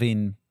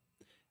 having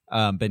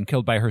been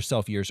killed by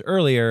herself years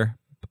earlier,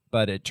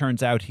 but it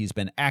turns out he's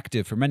been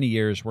active for many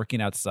years,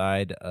 working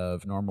outside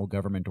of normal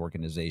government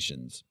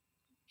organizations.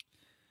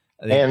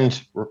 And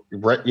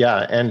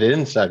and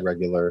inside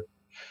regular.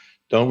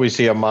 Don't we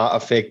see a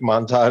fake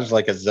montage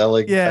like a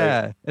Zelig?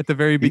 Yeah, type? at the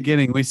very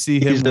beginning, we see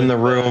him. He's in with, the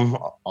room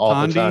all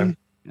Condi the time.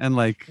 and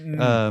like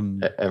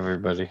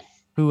Everybody.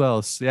 who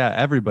else? Yeah,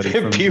 everybody.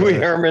 From Pee Wee the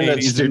Herman at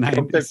 80s and Studio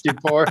 90s.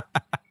 54.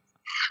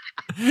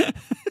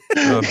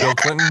 Bill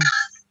Clinton.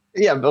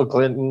 Yeah, Bill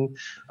Clinton,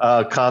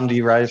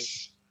 Condi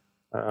Rice,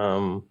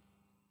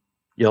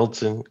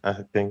 Yeltsin, I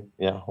think.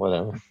 Yeah,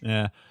 whatever.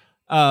 Yeah.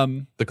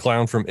 The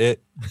clown from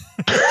It.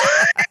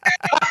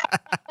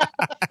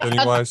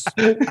 Pennywise.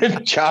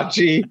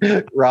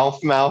 Chachi,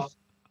 Ralph Mouth.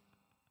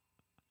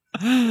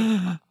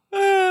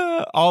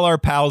 All our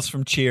pals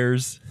from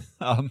Cheers.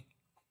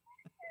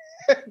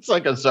 It's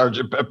like a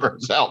Sgt.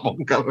 Pepper's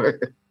album cover.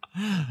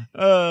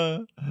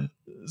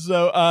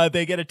 So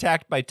they get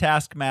attacked by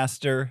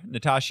Taskmaster.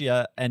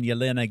 Natasha and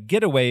Yelena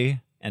get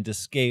away and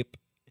escape.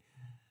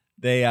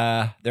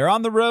 They're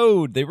on the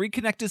road. They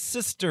reconnect as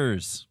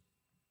sisters.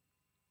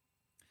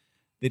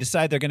 They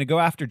decide they're going to go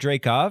after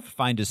Dreykov,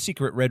 find his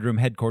secret Red Room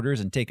headquarters,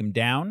 and take him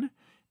down.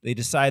 They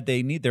decide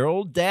they need their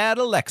old dad,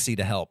 Alexei,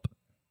 to help.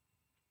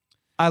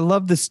 I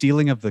love the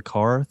stealing of the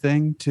car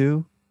thing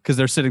too, because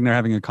they're sitting there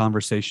having a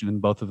conversation,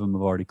 and both of them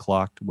have already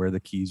clocked where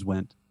the keys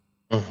went.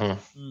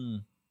 Mm-hmm.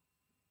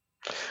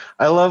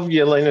 I love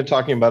Yelena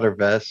talking about her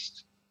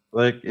vest.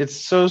 Like, it's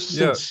so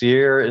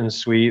sincere and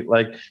sweet.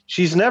 Like,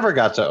 she's never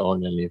got to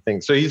own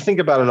anything. So you think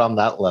about it on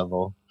that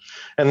level.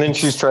 And then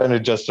she's trying to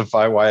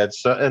justify why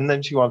it's so, and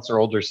then she wants her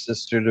older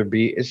sister to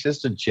be. It's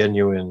just a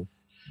genuine.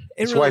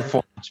 It's why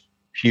Florence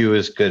Pugh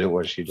is good at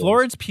what she does.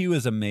 Florence Pugh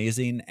is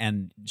amazing,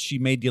 and she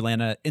made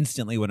Yelena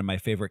instantly one of my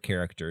favorite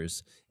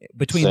characters.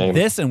 Between Same.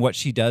 this and what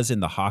she does in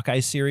the Hawkeye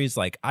series,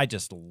 like, I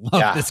just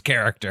love this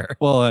character.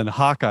 Well, in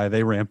Hawkeye,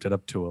 they ramped it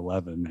up to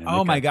 11. Man.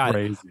 Oh It my got God.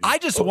 crazy. I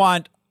just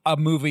want a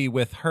movie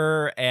with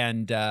her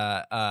and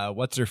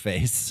what's her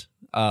face?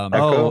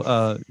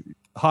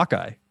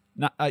 Hawkeye.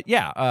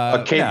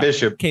 Kate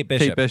Bishop. Kate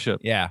Bishop. Kate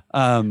Bishop. Yeah.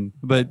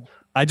 But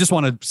I just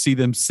want to see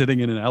them sitting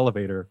in an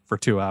elevator for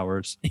 2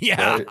 hours.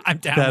 Yeah, I'm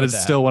down That with is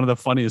that. still one of the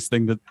funniest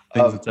things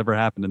that's ever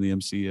happened in the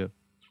MCU.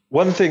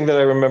 One thing that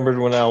I remembered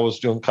when I was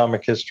doing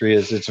comic history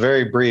is it's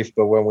very brief,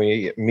 but when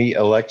we meet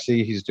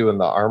Alexei, he's doing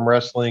the arm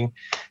wrestling,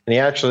 and he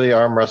actually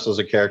arm wrestles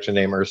a character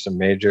named Ursa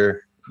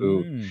Major,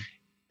 who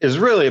is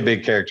really a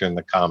big character in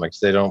the comics.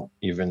 They don't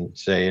even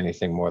say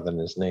anything more than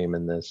his name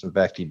in this. In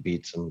fact, he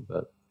beats him.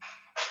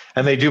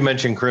 And they do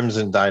mention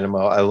Crimson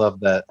Dynamo. I love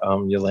that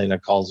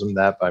Yelena calls him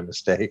that by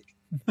mistake.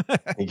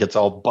 He gets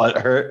all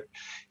butthurt.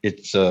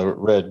 It's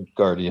Red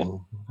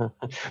Guardian.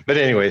 But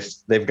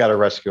anyways, they've got to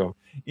rescue him.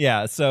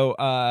 Yeah. So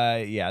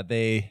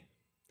they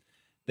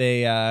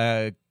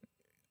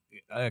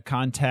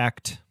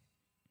contact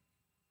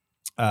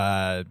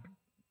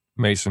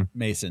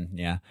Mason.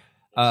 Yeah.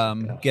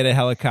 Get a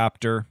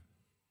helicopter.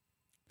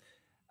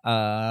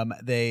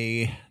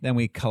 They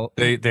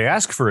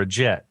ask for a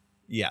jet.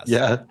 Yes.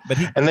 Yeah. But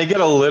and they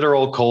get a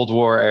literal Cold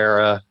War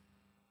era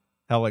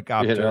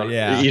helicopter.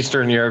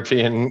 Eastern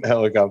European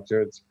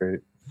helicopter. It's great.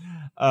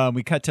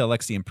 We cut to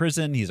Alexei in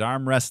prison. He's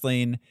arm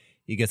wrestling.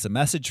 He gets a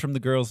message from the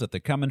girls that they're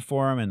coming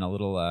for him and a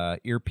little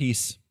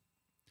earpiece.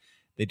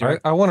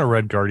 I want a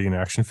Red Guardian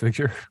action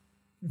figure.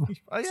 Oh,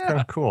 It's kind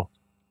of cool.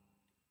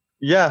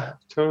 Yeah,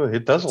 totally.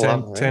 It does a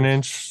lot. Right?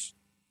 10-inch.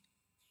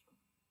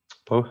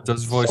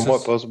 Does voices.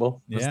 Somewhat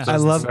posable. Yeah. I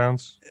love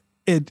sounds.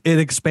 it. It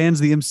expands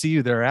the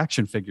MCU. There are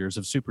action figures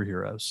of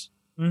superheroes.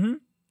 Mm-hmm.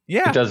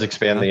 Yeah. It does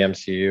expand the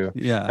MCU.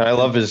 Yeah. And I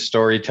love his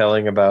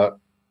storytelling about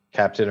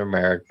Captain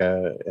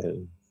America.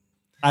 And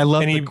I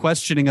love the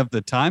questioning of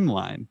the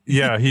timeline.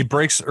 Yeah, he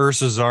breaks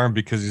Ursa's arm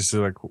because he's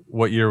like,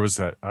 what year was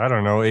that? I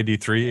don't know,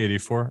 83,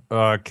 84?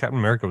 Captain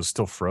America was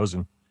still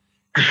frozen.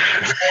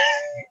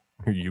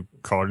 Are you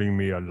calling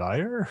me a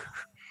liar?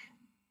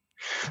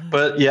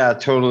 But yeah,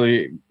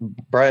 totally.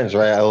 Brian's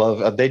right. I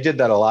love. They did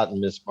that a lot in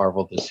Miss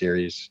Marvel, the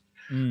series.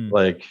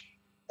 Like,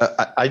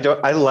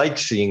 I like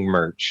seeing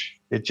merch.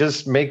 It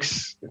just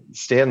makes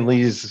Stan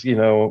Lee's,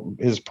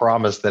 his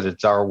promise that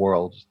it's our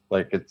world.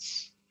 Like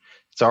it's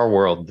our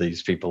world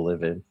these people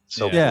live in.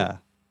 So yeah,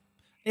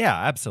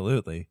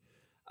 absolutely.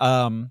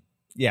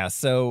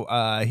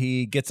 So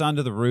he gets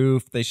onto the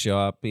roof. They show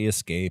up. He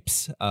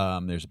escapes.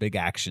 There's a big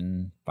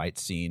action fight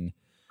scene.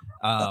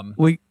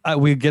 We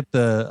get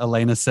the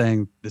Elena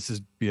saying this is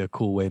be a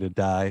cool way to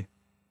die.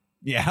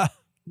 Yeah,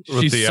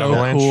 she's so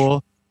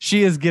cool.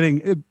 She is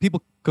getting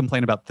people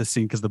complain about this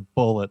scene because the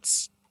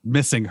bullets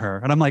missing her,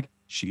 and I'm like,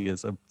 she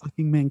is a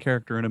fucking main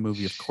character in a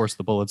movie. Of course,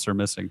 the bullets are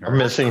missing her.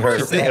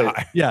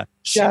 Yeah,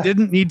 she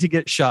didn't need to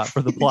get shot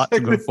for the plot to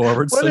move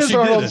forward. When has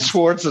Arnold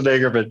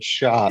Schwarzenegger been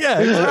shot? Yeah,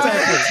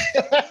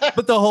 exactly.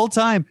 But the whole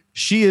time,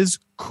 she is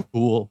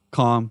cool,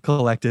 calm,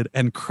 collected,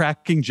 and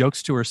cracking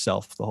jokes to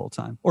herself the whole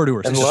time, or to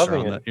her and sister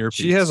loving on it. the earpiece.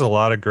 She has a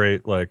lot of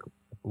great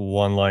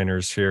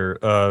one-liners here.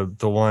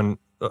 The one,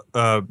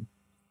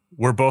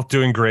 we're both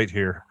doing great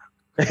here.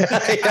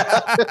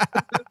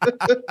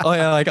 Oh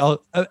yeah,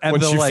 when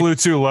she flew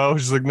too low,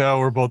 she's like, "No,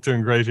 we're both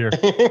doing great here."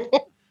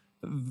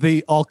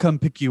 They all come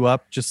pick you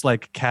up, just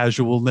like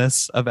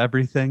casualness of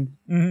everything,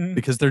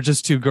 because they're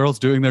just two girls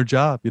doing their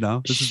job.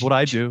 This is what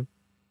I do.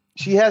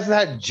 She has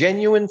that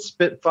genuine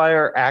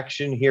Spitfire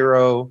action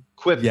hero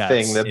quip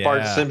thing that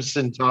Bart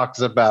Simpson talks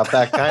about.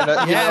 That kind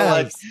of,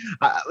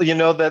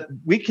 that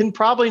we can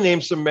probably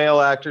name some male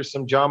actors,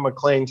 some John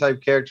McClane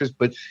type characters,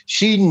 but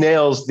she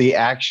nails the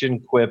action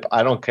quip.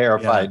 I don't care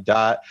if I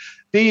die.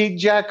 The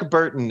Jack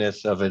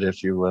Burtonness of it,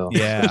 if you will.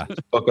 Yeah.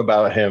 Book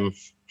about him.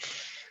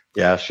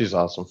 Yeah, she's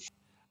awesome.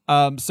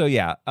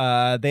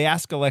 They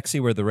ask Alexei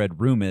where the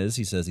Red Room is.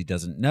 He says he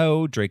doesn't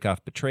know. Dreykov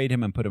betrayed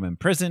him and put him in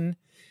prison.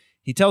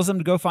 He tells them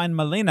to go find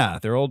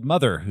Malina, their old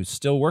mother, who's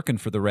still working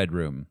for the Red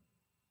Room.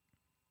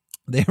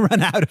 They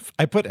run out of,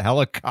 I put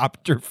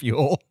helicopter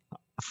fuel.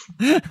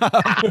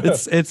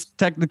 It's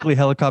technically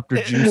helicopter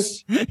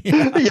juice.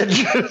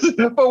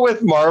 But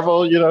with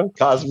Marvel,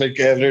 cosmic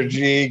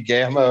energy,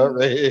 gamma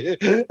ray,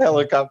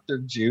 helicopter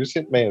juice,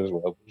 it may as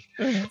well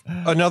be.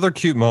 Another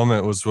cute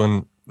moment was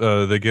when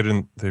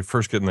they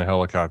first get in the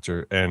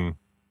helicopter and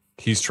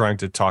he's trying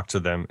to talk to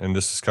them, and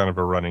this is kind of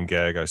a running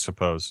gag, I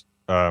suppose.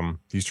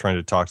 He's trying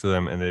to talk to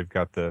them, and they've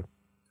got the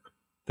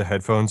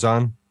headphones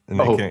on, and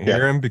they can't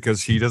hear him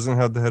because he doesn't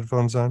have the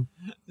headphones on.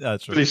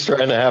 That's right. But he's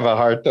trying to have a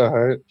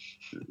heart-to-heart.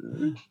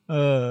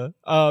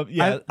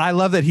 I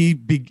love that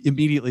he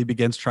immediately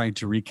begins trying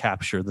to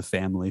recapture the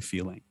family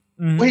feeling.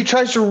 Well, he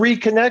tries to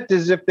reconnect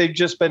as if they've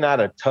just been out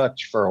of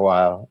touch for a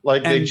while.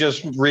 Like they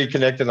just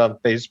reconnected on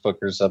Facebook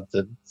or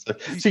something. So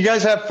you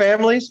guys have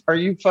families? Are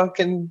you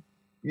fucking...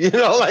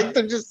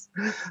 they're just,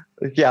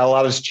 a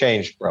lot has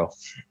changed, bro.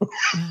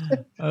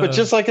 But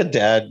just like a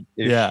dad,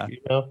 yeah.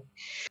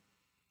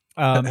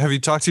 Have you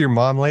talked to your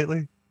mom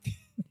lately?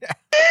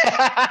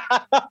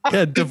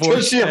 Yeah, divorce.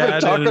 Does she ever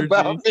talk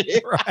about me?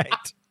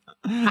 Right.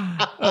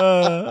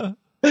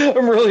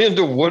 I'm really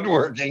into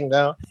woodworking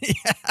now.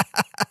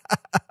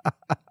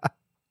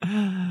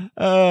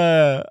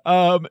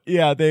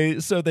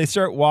 They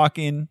start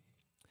walking,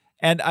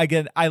 and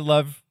again, I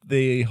love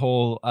the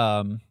whole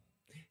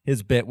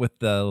his bit with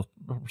the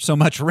so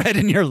much red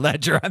in your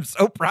ledger. I'm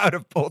so proud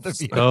of both of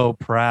you. So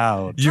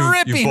proud.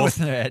 Dripping with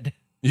red.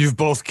 You've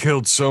both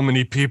killed so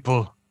many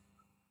people.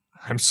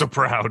 I'm so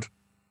proud.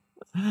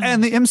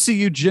 And the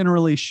MCU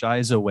generally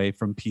shies away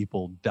from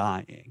people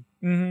dying.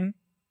 Mm-hmm.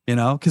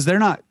 Because they're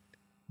not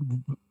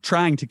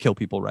trying to kill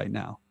people right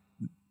now.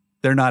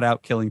 They're not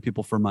out killing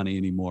people for money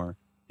anymore.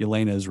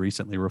 Yelena is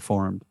recently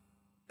reformed.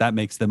 That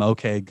makes them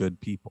okay,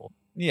 good people.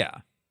 Yeah.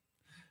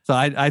 So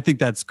I think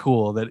that's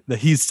cool that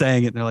he's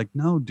saying it. And they're like,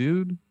 no,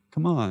 dude,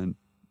 come on.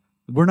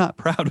 We're not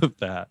proud of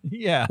that.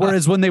 Yeah.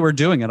 Whereas when they were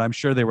doing it, I'm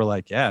sure they were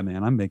like, yeah,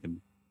 man, I'm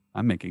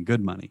making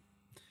good money.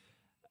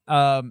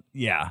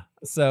 Yeah.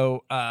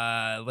 So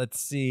let's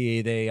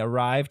see. They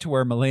arrive to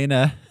where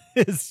Melina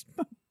is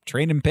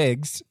training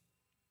pigs.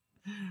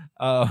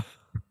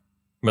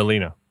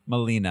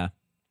 Melina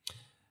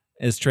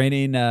is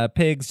training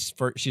pigs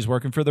she's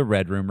working for the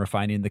Red Room,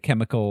 refining the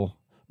chemical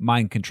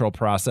mind control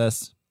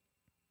process.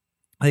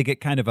 They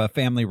get kind of a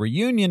family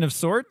reunion of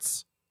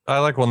sorts. I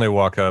like when they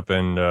walk up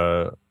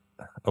and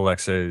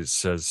Alexei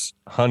says,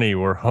 honey,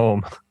 we're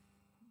home.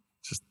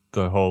 Just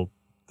the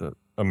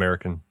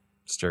American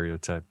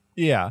stereotype.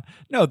 Yeah.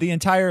 No, the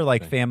entire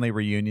family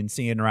reunion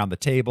scene around the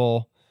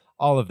table,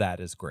 all of that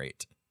is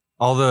great.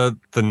 All the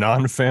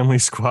non-family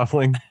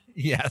squabbling.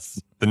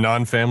 Yes. The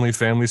non-family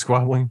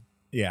squabbling.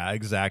 Yeah,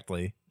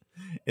 exactly.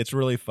 It's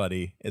really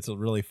funny. It's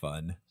really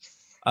fun.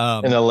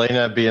 And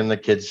Elena being the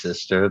kid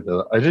sister.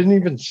 I didn't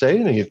even say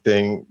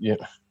anything. Yeah.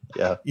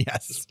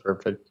 Yes. It's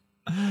perfect.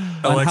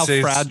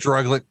 Alexei's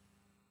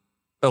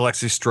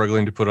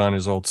struggling to put on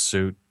his old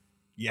suit.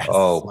 Yes.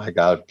 Oh my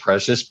God,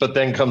 precious. But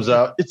then comes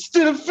out, it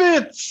still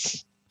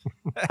fits.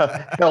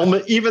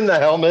 Helmet, even the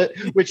helmet,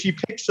 which he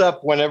picks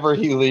up whenever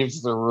he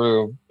leaves the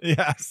room.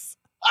 Yes.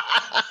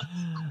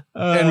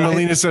 And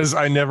Melina says,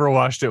 I never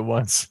washed it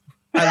once.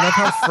 I love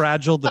how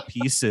fragile the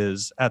piece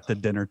is at the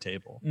dinner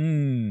table.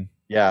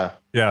 Yeah.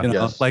 Yeah. You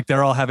know, Yes. like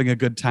they're all having a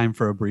good time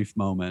for a brief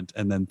moment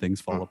and then things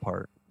fall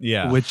apart.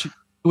 Yeah.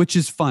 Which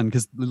is fun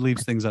because it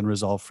leaves things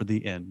unresolved for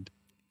the end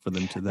for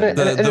them to then.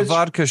 The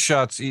vodka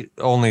shots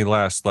only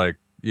last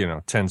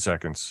 10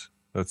 seconds.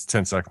 That's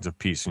 10 seconds of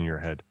peace in your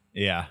head.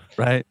 Yeah.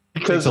 Right?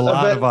 Because It's a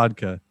lot of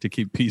vodka to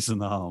keep peace in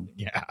the home.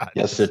 Yeah.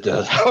 Yes, it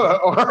does.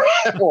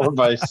 or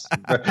vice.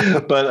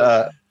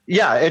 But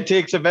yeah, it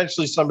takes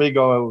eventually somebody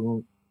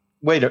going,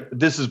 wait,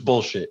 this is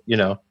bullshit,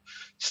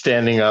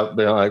 standing up,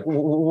 they're like,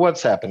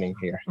 what's happening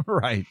here?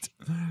 Right.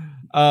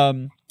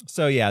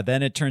 So yeah,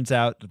 then it turns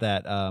out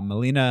that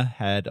Melina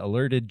had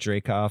alerted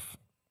Dreykov.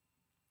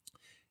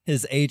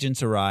 His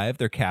agents arrive.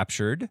 They're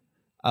captured,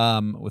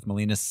 with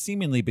Melina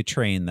seemingly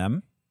betraying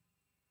them.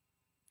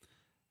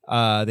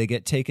 They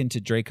get taken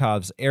to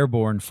Dreykov's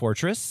airborne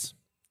fortress.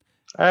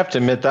 I have to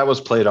admit, that was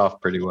played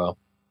off pretty well.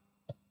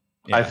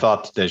 Yeah. I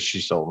thought that she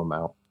sold them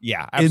out.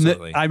 Yeah,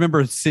 absolutely. I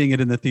remember seeing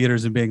it in the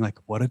theaters and being like,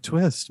 what a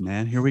twist,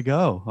 man. Here we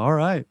go. All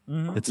right.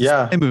 Mhm. It's a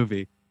spy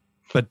movie.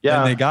 But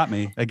then they got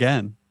me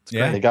again. It's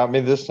Yeah. They got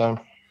me this time.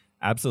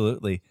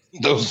 Absolutely.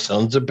 Those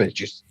sons of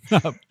bitches.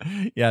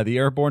 Yeah, the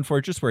airborne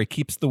fortress where he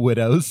keeps the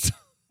widows.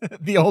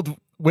 The old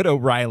widow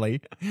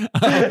Riley.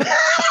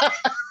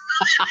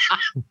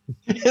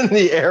 In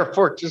the air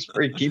fortress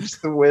where he keeps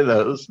the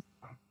widows.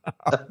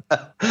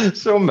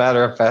 So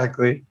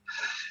matter-of-factly.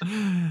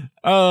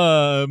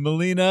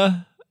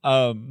 Melina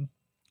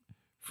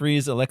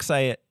frees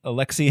Alexei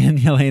and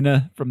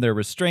Yelena from their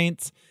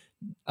restraints.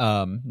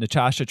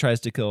 Natasha tries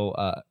to kill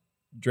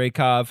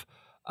Dreykov.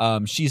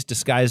 She's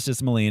disguised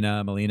as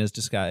Melina. Melina's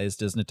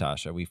disguised as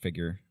Natasha. We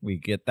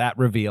get that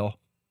reveal.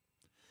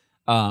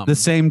 The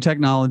same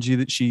technology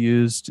that she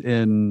used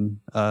in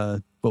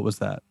what was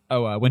that?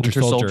 Oh, Winter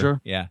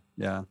Soldier. Yeah.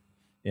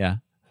 Yeah.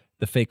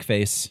 The fake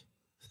face.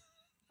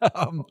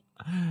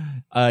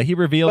 He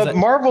reveals But that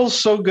Marvel's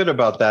so good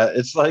about that.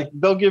 It's like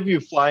they'll give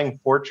you flying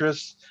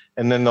fortress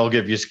and then they'll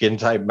give you skin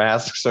type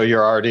mask. So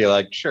you're already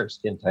like, sure,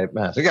 skin type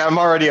mask. I'm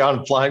already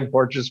on flying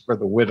fortress for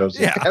the widows.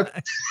 Yeah.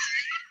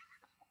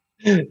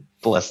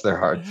 Bless their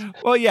hearts.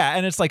 Well, yeah,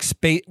 and it's like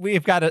space.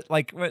 We've got it.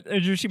 Like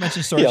she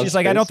mentioned, Sword. Yeah, She's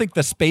like, I don't space. think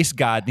the space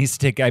god needs to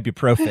take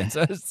ibuprofen.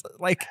 So it's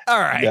like, all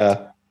right,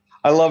 Yeah.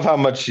 I love how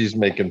much she's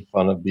making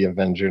fun of the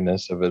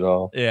Avengerness of it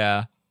all.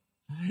 yeah.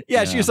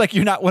 She was like,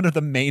 you're not one of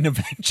the main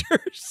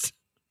Avengers.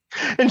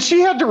 And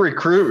she had to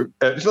recruit.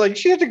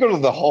 She had to go to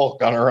the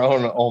Hulk on her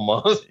own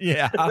almost.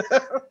 Yeah.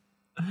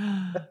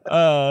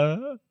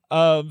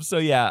 So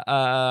yeah,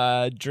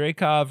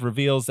 Dreykov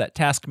reveals that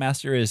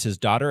Taskmaster is his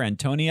daughter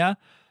Antonia,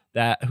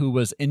 who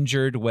was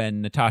injured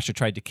when Natasha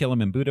tried to kill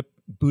him in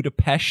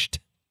Budapest.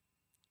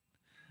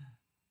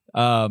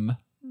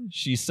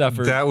 She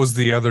suffered. That was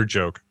the other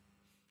joke.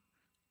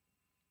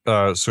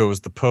 So it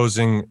was the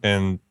posing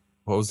and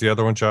what was the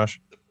other one,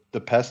 Josh? The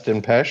Pest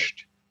and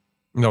Pest.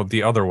 No,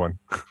 the other one.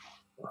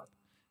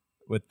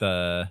 with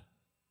the.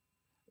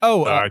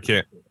 I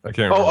can't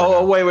remember.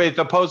 Oh, wait.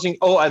 The posing.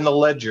 Oh, and the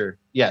ledger.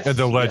 Yes. And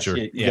the ledger.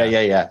 Yes,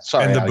 yeah.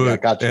 Sorry. And I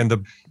got you. and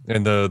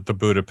the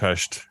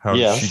Budapest. How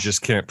she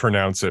just can't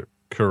pronounce it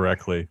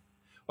correctly.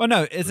 Well,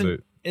 no, is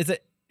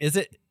it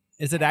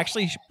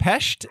actually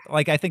Pest?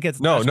 Like, I think it's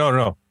No,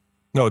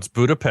 it's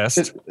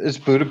Budapest. It's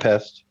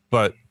Budapest.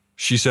 But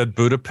she said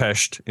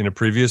Budapest in a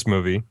previous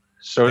movie.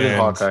 So did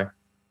Hawkeye.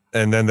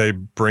 And then they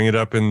bring it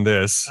up in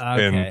this.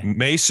 Okay. And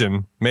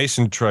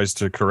Mason tries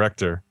to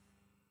correct her.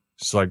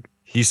 It's like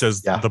he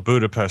says the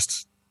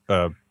Budapest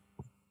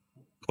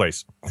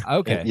place.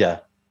 Okay. Yeah.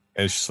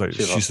 And she's like,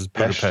 She she loves says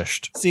Pest.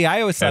 Budapest. See,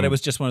 I always thought it And-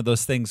 was just one of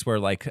those things where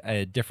like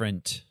a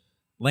different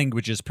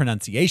language's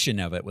pronunciation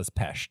of it was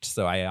Pest.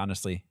 So I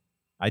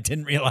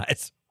didn't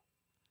realize.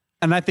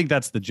 And I think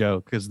that's the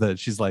joke, is that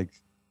she's like,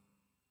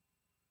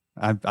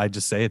 I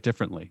just say it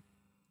differently.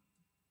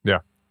 Yeah.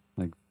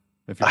 Like,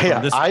 if you're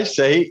from this, I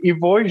say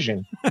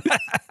evosion.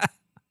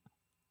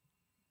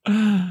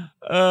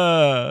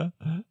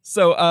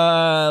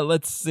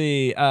 Let's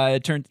see.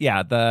 It turned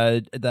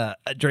the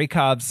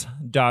Dreykov's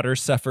daughter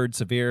suffered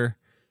severe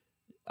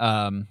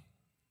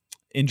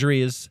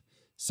injuries,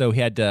 so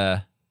he had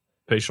to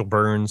Facial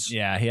burns. he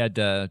had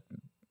to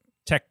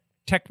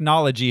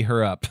technology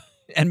her up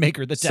and make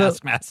her the So-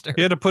 taskmaster.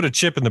 He had to put a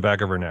chip in the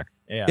back of her neck.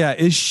 yeah,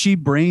 is she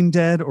brain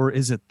dead, or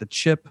is it the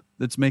chip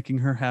that's making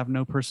her have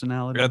no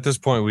personality? At this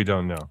point, we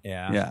don't know.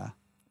 Yeah,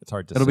 It's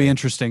hard to it'll say. be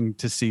interesting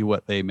to see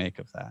what they make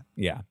of that.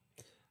 Yeah.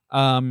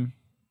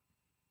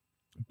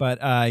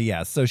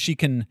 So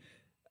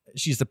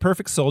she's the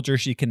perfect soldier.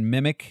 She can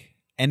mimic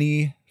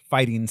any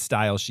fighting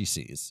style she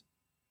sees.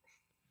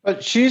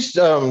 But she's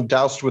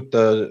doused with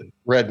the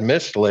red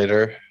mist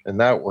later, and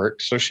that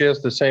works. So she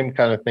has the same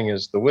kind of thing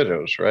as the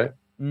widows, right?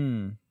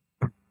 Mm.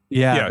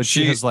 Yeah, but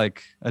she- she has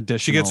like additional.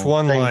 She gets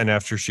one Thing. line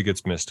after she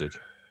gets misted.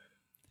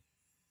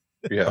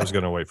 I Yeah. was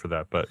going to wait for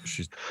that, but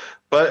she's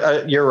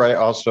But you're right.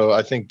 Also,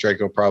 I think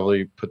Draco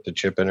probably put the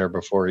chip in her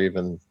before he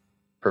even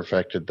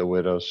perfected the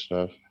widow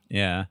stuff.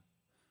 Yeah.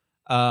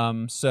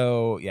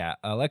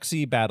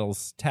 Alexei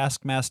battles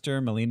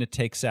Taskmaster. Melina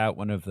takes out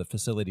one of the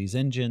facility's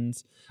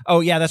engines. Oh,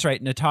 yeah, that's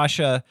right.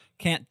 Natasha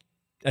can't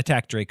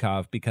attack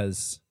Dreykov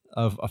because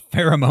of a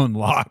pheromone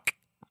lock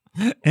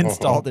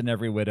installed in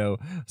every widow.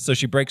 So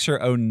she breaks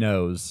her own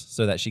nose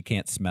so that she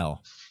can't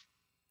smell.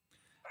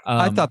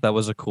 I thought that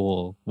was a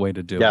cool way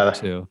to do it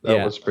too. That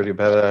Yeah. was pretty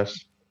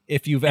badass.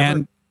 if you've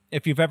And-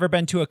 ever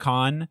been to a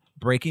con,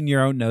 breaking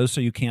your own nose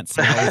so you can't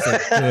smell is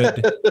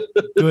a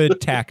good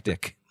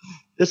tactic.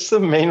 It's the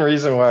main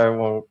reason why I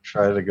won't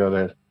try to go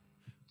to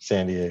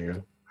San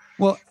Diego.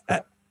 Well,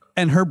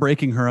 and her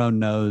breaking her own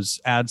nose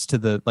adds to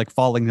the like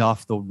falling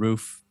off the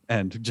roof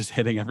and just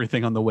hitting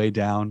everything on the way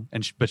down.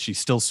 But she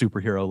still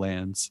superhero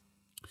lands.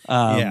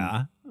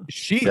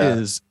 She Yeah.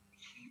 is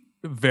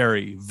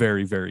very,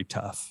 very, very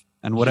tough.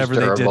 And whatever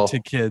they durable.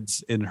 did to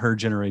kids in her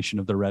generation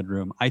of the Red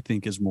Room, I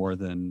think is more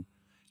than.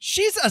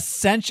 She's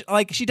essential.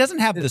 Like, she doesn't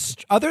have this,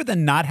 other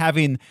than not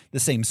having the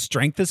same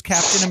strength as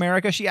Captain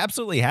America, she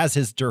absolutely has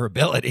his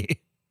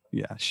durability.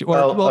 Yeah, she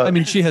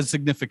she has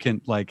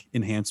significant like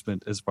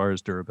enhancement as far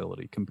as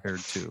durability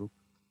compared to.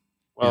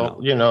 Well,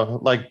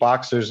 like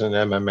boxers and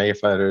MMA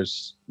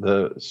fighters,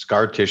 the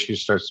scar tissue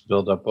starts to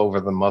build up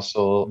over the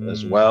muscle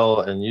as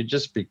well, and you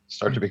just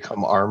start to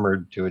become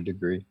armored to a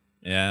degree.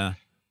 Yeah.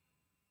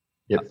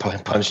 Get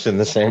punched in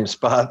the same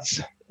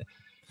spots.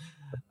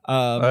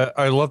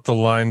 I love the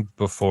line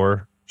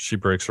before she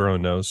breaks her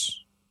own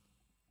nose.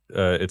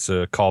 It's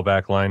a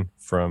callback line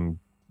from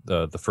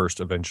the first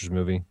Avengers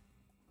movie.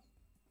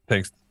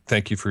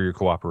 Thank you for your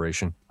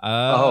cooperation.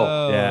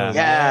 Oh, yeah.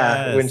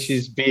 Yeah, when yes.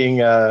 she's being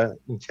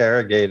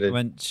interrogated.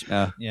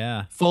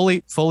 Yeah.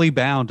 Fully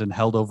bound and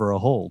held over a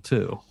hole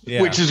too.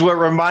 Yeah. Which is what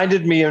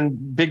reminded me in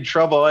Big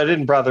Trouble. I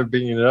didn't bother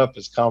bringing it up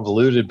as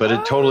convoluted, but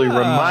it totally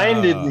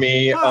reminded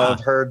me of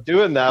her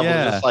doing that.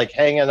 Yeah. With just like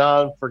hanging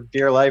on for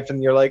dear life,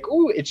 and you're like,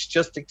 "Ooh, it's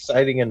just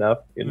exciting enough,"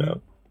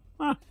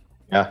 Huh.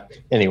 Yeah.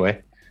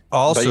 Anyway,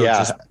 Also, but yeah,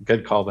 just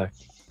good callback.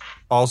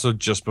 also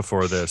just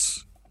before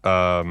this,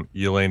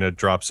 Yelena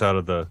drops out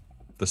of the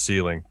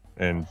ceiling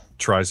and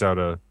tries out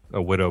a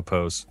widow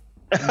pose.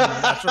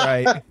 That's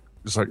right.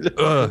 It's like,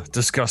 ugh,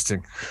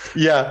 disgusting.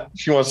 Yeah,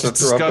 she wants She's to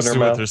throw up in her disgusted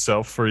with mouth.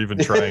 herself for even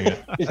trying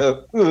it.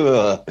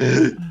 Ugh.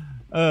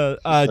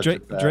 Such a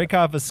bad-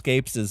 Dreykov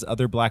escapes as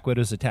other Black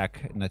Widows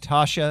attack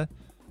Natasha.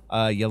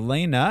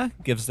 Yelena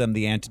gives them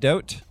the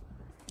antidote.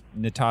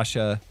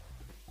 Natasha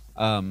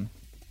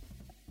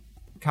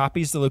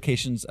copies the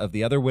locations of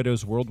the other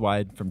widows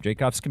worldwide from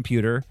Dreykov's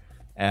computer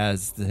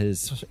as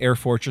his air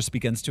fortress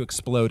begins to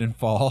explode and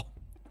fall.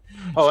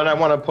 Oh, and I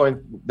want to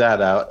point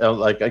that out.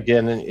 Like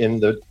again, in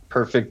the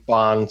perfect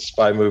Bond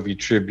spy movie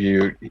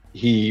tribute,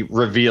 he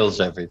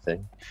reveals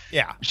everything.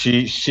 Yeah.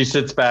 She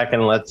sits back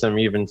and lets him.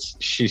 Even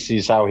she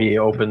sees how he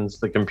opens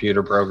the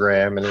computer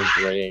program and his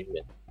ring.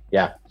 And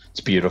yeah,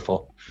 it's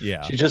beautiful.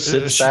 Yeah. She just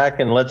sits back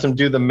and lets him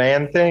do the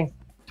man thing.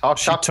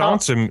 She Talk.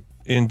 taunts him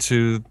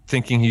into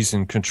thinking he's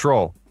in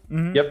control.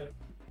 Mhm. Yep.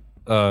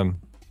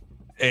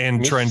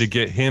 And trying to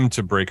get him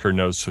to break her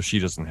nose so she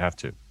doesn't have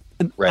to.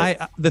 And Right.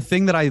 the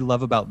thing that I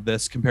love about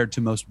this compared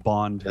to most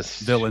Bond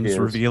Yes, villains she is.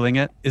 revealing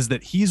it is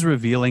that he's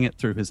revealing it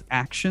through his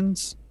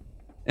actions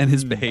and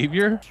his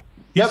behavior.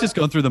 He's Yep. just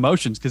going through the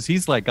motions because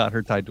he's like got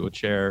her tied to a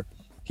chair.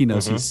 He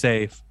knows he's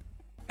safe.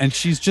 And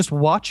she's just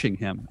watching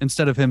him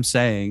instead of him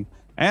saying,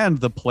 and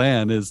the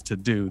plan is to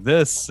do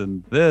this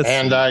and this.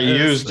 And I this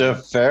used a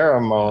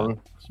pheromone.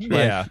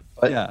 Yeah.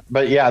 But Yeah.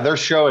 but yeah, they're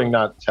showing,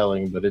 not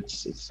telling, but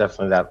it's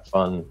definitely that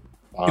fun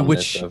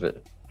Which- of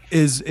it.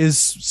 is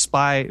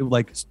spy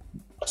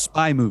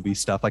movie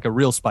stuff, like a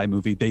real spy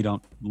movie. They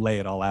don't lay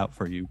it all out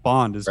for you.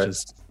 Bond is Right.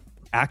 just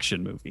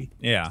action movie.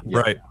 Yeah.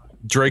 Right.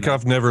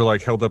 Dreykov never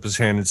like held up his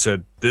hand and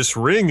said, "This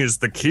ring is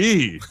the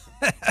key."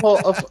 Well,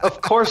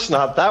 of course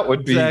not. That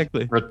would be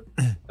Exactly.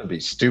 that'd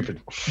be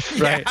stupid.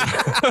 Right.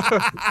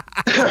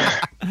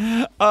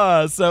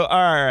 So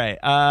all right.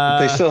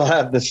 They still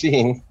have the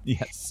scene.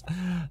 Yes.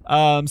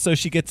 So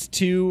she gets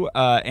 2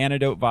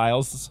 antidote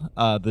vials.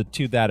 The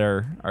 2 that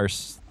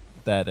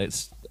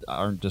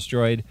aren't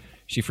destroyed.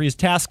 She frees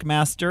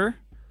Taskmaster.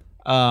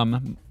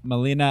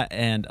 Melina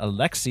and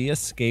Alexei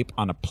escape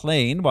on a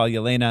plane while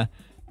Yelena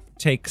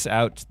takes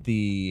out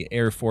the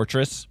air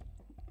fortress.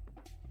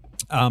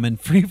 In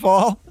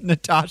Freefall,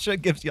 Natasha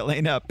gives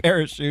Yelena a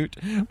parachute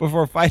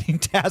before fighting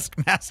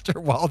Taskmaster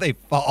while they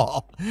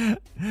fall.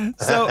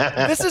 So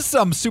this is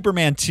some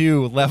Superman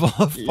 2 level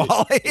of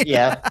falling.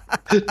 Yeah,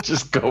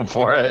 just go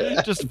for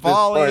it. Just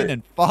falling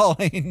and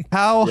falling.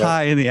 How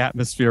high in the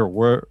atmosphere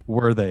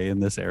were they in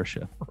this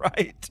airship?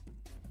 Right.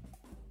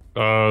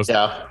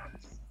 Yeah.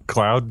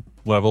 Cloud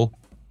level.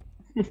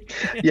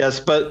 Yes,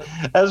 but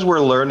as we're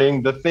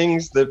learning, the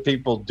things that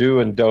people do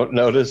and don't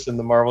notice in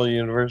the Marvel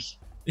universe.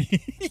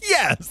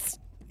 Yes.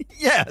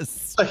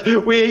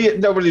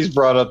 Nobody's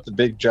brought up the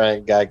big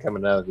giant guy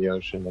coming out of the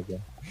ocean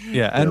again.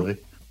 Yeah, and Really?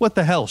 what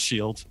the hell,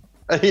 Shield?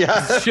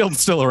 Yeah, Shield's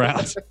still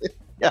around.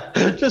 yeah,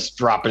 just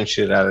dropping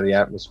shit out of the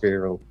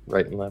atmosphere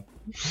right and left.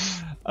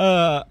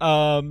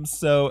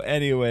 So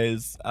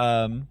anyways,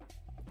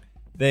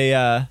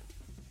 they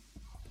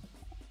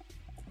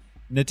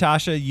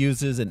Natasha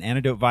uses an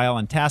antidote vial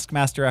on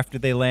Taskmaster after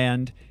they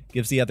land,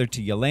 gives the other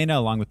to Yelena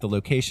along with the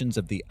locations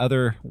of the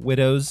other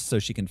widows so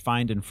she can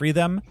find and free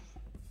them.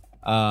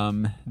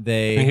 And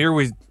here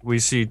we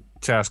see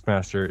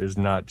Taskmaster is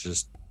not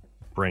just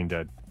brain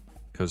dead,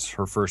 because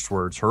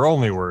her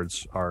only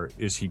words are,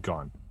 "Is he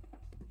gone?"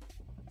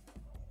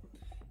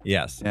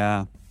 Yes.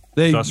 Yeah.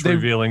 Thus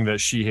revealing that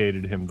she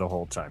hated him the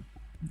whole time.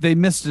 They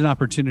missed an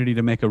opportunity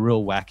to make a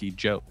real wacky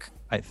joke,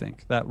 I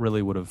think. That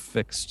really would have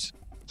fixed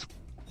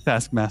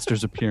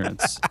Taskmaster's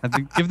appearance. I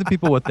think give the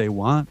people what they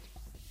want.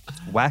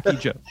 Wacky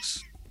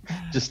jokes.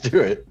 Just do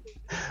it.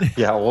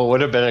 Yeah, well,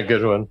 would have been a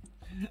good one.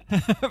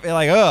 Be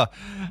like, oh,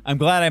 I'm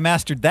glad I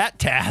mastered that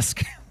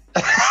task.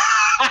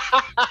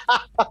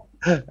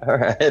 All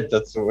right,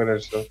 that's the winner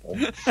so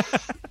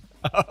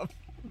far.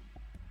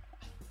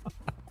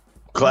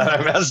 Glad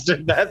I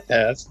mastered that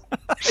task.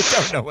 I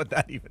don't know what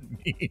that even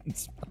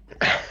means.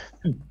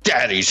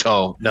 Daddy's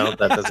home. No,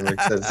 that doesn't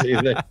make sense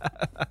either.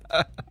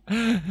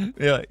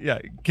 Yeah.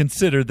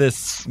 Consider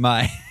this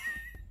my.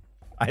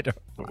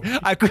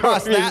 I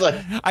crossed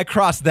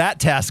that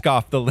task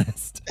off the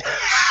list.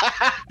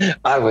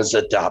 I was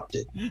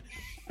adopted.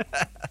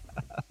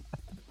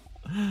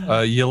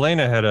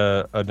 Yelena had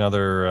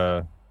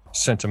another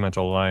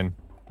sentimental line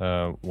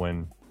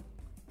when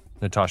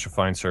Natasha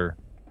finds her.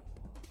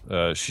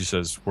 She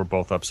says, "We're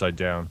both upside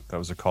down." That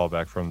was a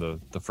callback from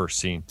the first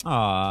scene.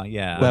 Aw,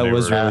 yeah. That they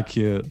was were- really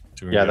cute.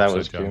 doing Yeah, the that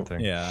was upside down cute. thing.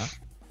 Yeah.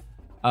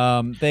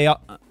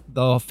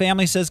 The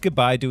family says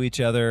goodbye to each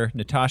other.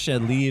 Natasha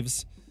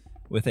leaves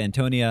with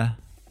Antonia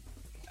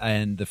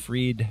and the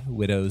freed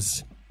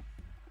widows.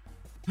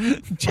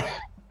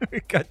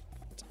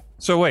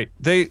 So wait,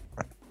 they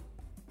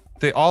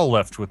all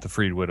left with the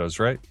freed widows,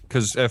 right?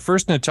 Because at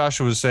first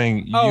Natasha was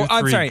saying,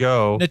 I'm sorry.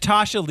 go."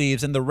 Natasha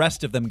leaves and the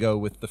rest of them go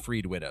with the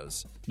freed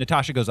widows.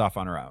 Natasha goes off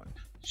on her own.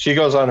 She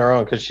goes on her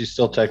own because she's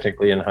still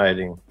technically in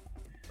hiding.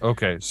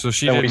 Okay, so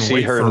she And we didn't see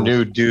wait her for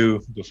new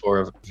due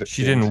before.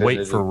 she didn't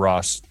wait for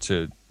Ross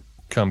to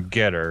come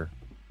get her,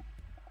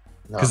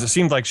 because it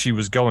seemed like she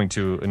was going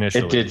to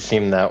initially. It did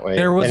seem that way.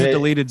 There was And a it-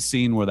 deleted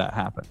scene where that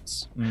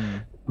happens.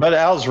 But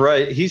Al's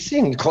right. He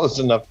seemed close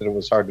enough that it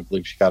was hard to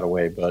believe she got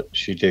away, but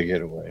she did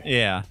get away.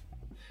 Yeah.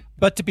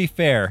 But to be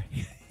fair,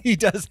 he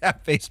does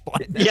have face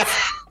blindness. Yeah,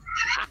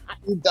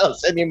 he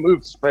does, and he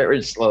moves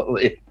very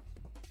slowly.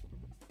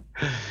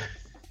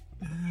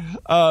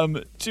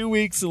 2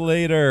 weeks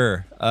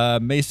later,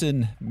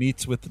 Mason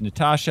meets with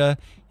Natasha.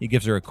 He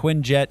gives her a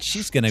Quinjet.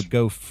 She's going to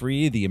go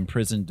free the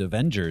imprisoned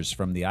Avengers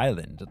from the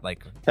island.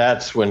 Like,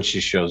 That's when she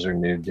shows her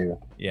new due.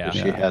 yeah. that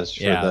she has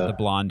for Yeah, the, the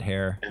blonde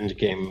hair.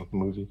 Endgame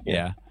movie.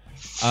 Yeah.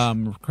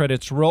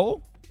 Credits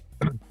roll.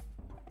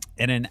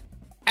 In an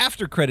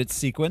after credits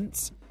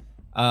sequence,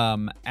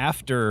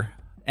 after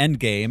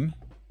Endgame,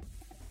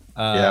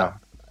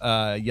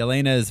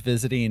 Yelena is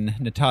visiting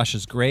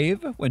Natasha's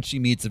grave when she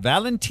meets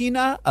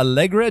Valentina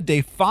Allegra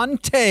de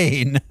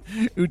Fontaine,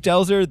 who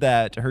tells her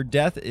that her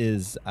death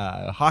is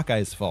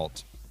Hawkeye's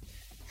fault.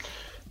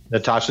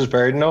 Natasha's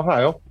buried in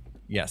Ohio.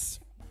 Yes.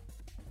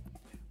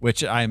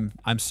 Which I'm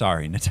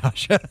sorry,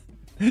 Natasha.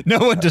 No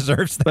one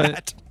deserves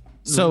that.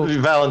 So,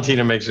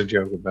 Valentina makes a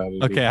joke about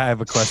it. okay, I have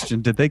a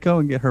question. Did they go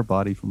and get her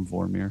body from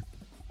Vormir?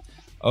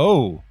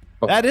 Oh,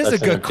 that is a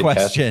That's an good empty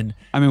question.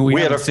 I mean, We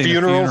had a haven't seen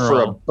funeral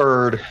for a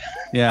bird.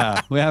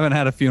 Yeah, we haven't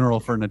had a funeral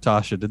for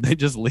Natasha. Did they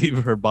just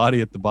leave her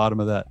body at the bottom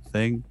of that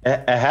thing?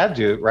 It had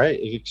to, right?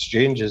 It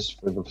exchanges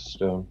for the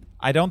stone.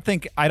 I don't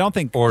think.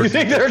 Or You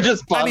think they're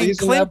just I mean,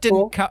 bodies in that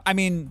pool?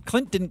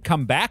 Clint didn't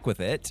come back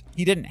with it.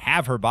 He didn't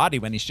have her body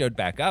when he showed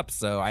back up.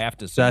 So I have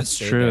to assume it That's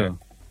stayed true. there.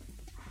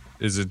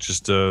 is it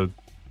just a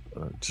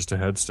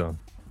headstone?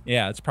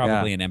 Yeah, it's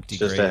probably Yeah. an empty It's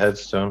just grave. a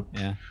headstone.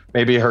 Yeah.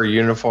 Maybe her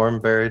uniform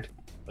buried.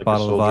 Like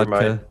Bottle of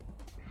vodka,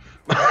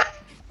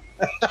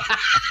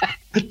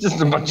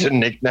 Just a bunch of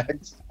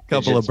knickknacks.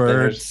 couple of Fidget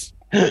birds.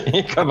 spinners.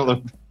 A couple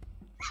of.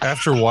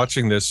 After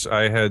watching this,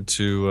 I had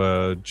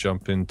to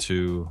jump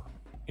into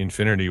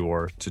Infinity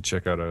War to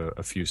check out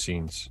a few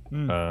scenes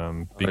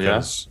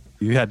because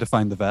You had to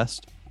find the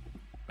vest.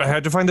 I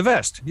had to find the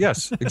vest.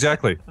 Yes,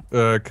 exactly.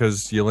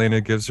 Because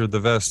Yelena gives her the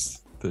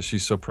vest that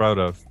she's so proud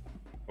of.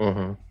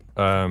 Mhm.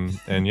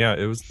 And yeah,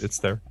 it's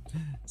there.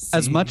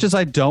 As much as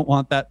I don't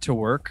want that to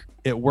work,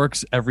 it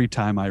works every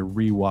time I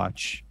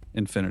rewatch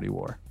Infinity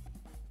War.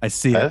 I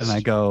see it Vest? and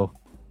I go,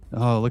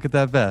 "Oh, look at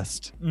that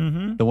vest,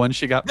 Mm-hmm. the one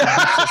she got from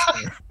her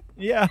sister."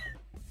 Yeah.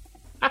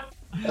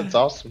 That's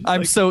awesome.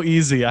 I'm so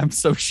easy. I'm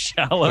so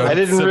shallow. I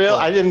and simple.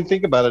 I didn't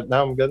think about it.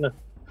 Now I'm gonna.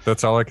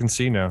 That's all I can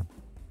see now.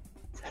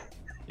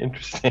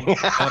 Interesting.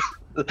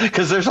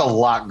 Because there's a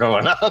lot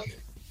going on.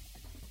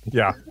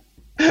 Yeah,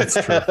 that's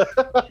true.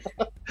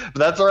 But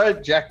that's all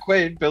right. Jack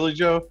Quaid, Billy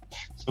Joe.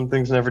 Some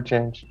things never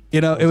change. You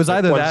know, it was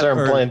either Once that they're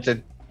or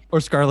implanted.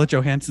 Scarlett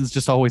Johansson's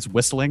just always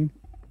whistling,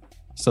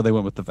 so they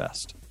went with the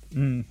vest.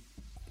 Mm.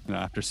 You know,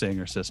 after seeing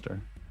her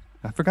sister,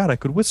 I forgot I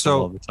could whistle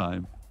So- all the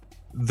time.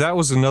 That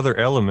was another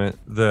element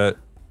that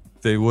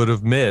they would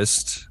have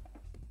missed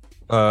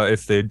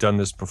if they'd done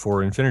this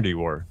before Infinity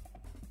War.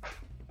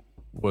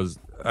 The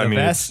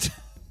vest.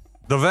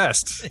 the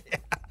vest.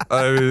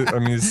 I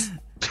mean,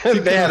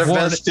 They had a afford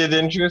vested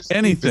interest.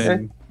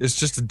 Anything. it's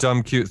just a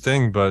dumb, cute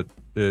thing, but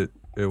it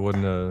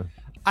wouldn't have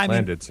I mean,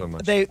 landed so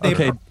much. they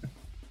Okay,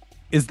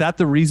 is that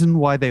the reason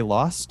why they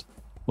lost?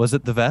 Was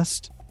it the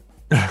vest?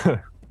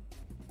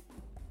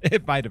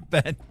 it might have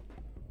been.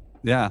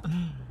 Yeah,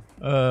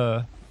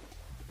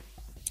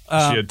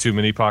 She had too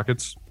many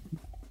pockets.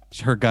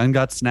 her gun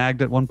got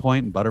snagged at one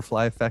point and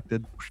butterfly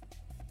affected.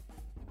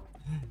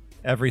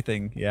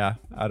 Everything, yeah,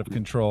 out of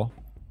control.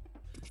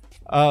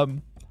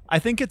 I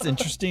think it's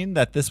interesting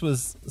that this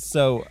was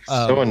so.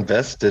 So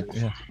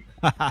invested.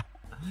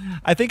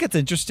 I think it's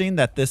interesting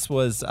that this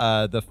was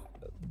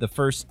the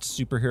first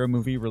superhero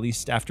movie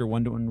released after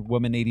Wonder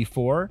Woman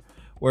 84,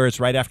 whereas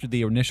right after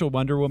the initial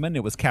Wonder Woman,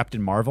 it was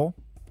Captain Marvel.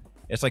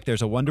 It's like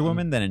there's a Wonder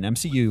Woman, then an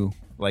MCU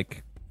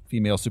like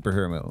female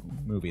superhero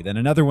movie, then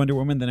another Wonder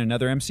Woman, then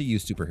another MCU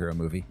superhero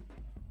movie.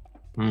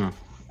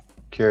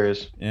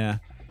 Curious. Yeah,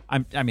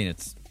 I mean,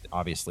 it's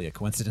obviously a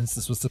coincidence.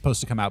 This was supposed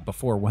to come out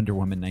before Wonder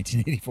Woman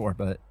 1984,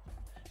 but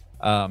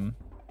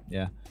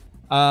yeah.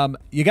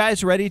 You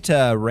guys ready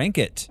to rank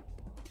it?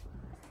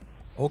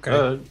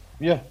 Okay.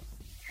 Yeah.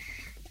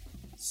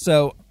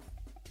 So,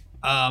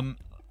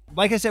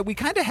 like I said, we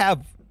kind of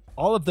have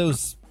all of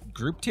those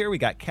grouped here. We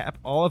got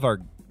all of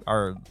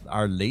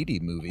our lady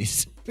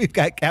movies. We've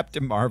got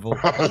Captain Marvel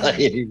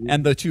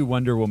and the two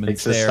Wonder Womans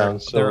Makes this there.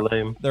 sound so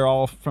lame. They're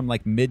all from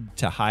like mid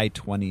to high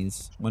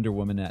 20s. Wonder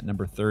Woman at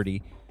number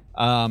 30.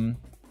 I know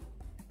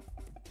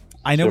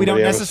we don't Somebody have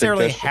a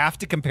necessarily suggestion? have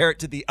to compare it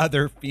to the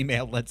other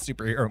female-led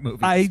superhero movies.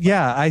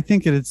 I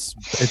think it's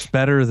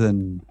better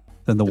than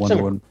the Wonder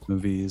a- Woman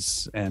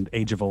movies and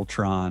Age of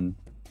Ultron.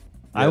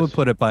 I Yes. would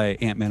put it by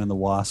Ant-Man and the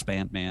Wasp,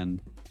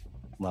 Ant-Man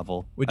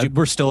level. Would you-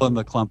 We're still in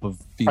the clump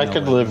of I female.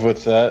 could live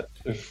with that.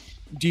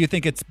 Do you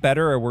think it's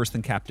better or worse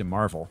than Captain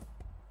Marvel?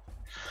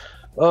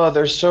 Oh,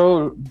 they're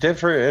so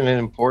different and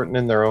important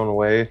in their own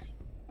way.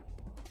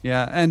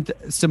 Yeah, and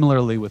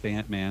similarly with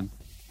Ant-Man,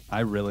 I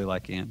really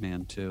like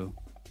Ant-Man too.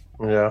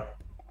 Yeah.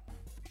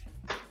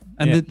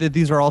 And Yeah.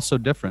 these are all so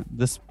different.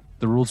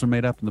 The rules are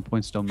made up and the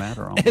points don't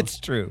matter. Almost. It's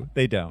true.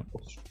 They don't.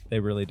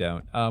 They really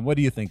don't. What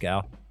do you think,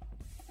 Al?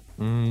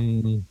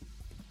 Mm.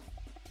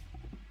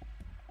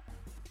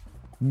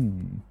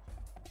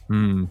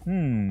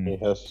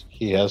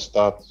 He has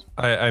thoughts.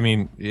 I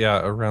mean, yeah,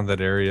 around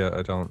that area,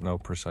 I don't know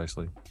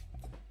precisely.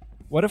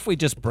 What if we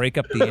just break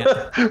up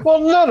the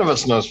Well, none of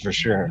us knows for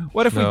sure.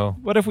 What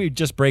if we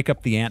just break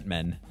up the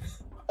Ant-Men?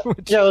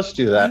 Yeah, let's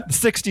do that. The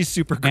 60s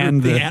supergroup,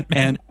 and the the Ant-Men.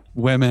 and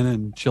women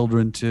and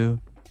children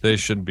too. They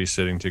should be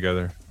sitting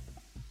together.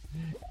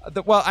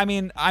 Well, I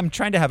mean, I'm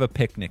trying to have a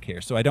picnic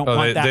here, so I don't Oh,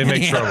 want that they many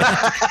make trouble.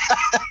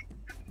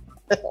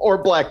 Or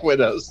Black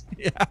Widows.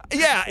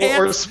 Yeah,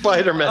 Or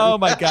Spider-Man. Oh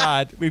my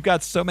God, we've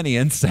got so many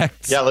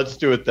insects. Yeah, let's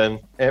do it then.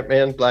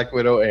 Ant-Man, Black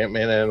Widow,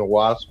 Ant-Man, and a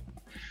Wasp.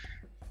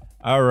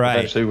 All right,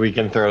 Eventually, we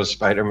can throw a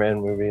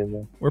Spider-Man movie in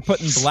there. we're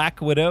putting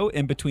Black Widow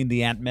in between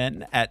the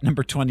Ant-Men at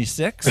number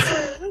 26.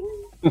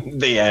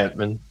 The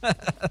Ant-Man.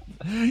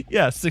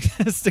 Yeah,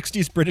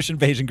 60s British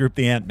invasion group,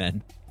 the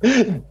Ant-Men.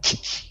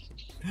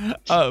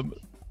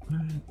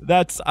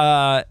 That's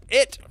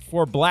it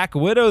for Black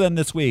Widow then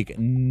this week.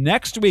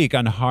 Next week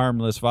on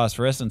Harmless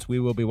Phosphorescence, we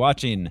will be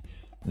watching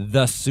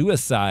The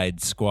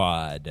Suicide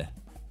Squad.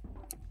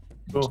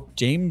 Cool.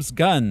 James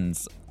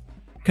Gunn's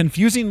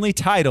confusingly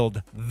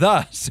titled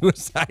The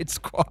Suicide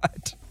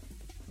Squad.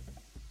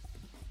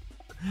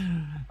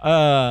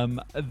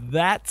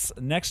 That's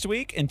next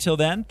week. Until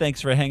then,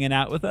 thanks for hanging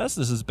out with us.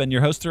 This has been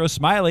your host, Throw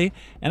Smiley,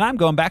 and I'm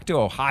going back to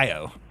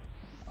Ohio.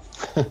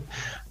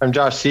 I'm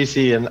Josh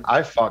Cece, and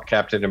I fought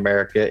Captain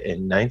America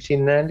in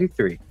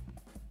 1993.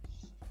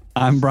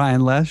 I'm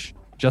Brian Lesh,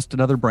 just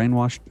another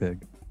brainwashed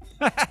pig.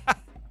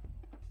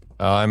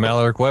 I'm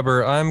Alaric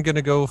Weber. I'm going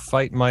to go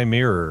fight my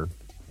mirror.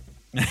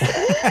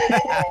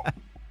 I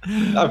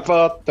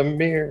fought the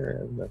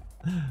mirror.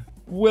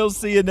 We'll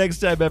see you next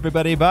time,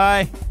 everybody.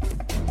 Bye.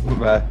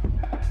 Bye.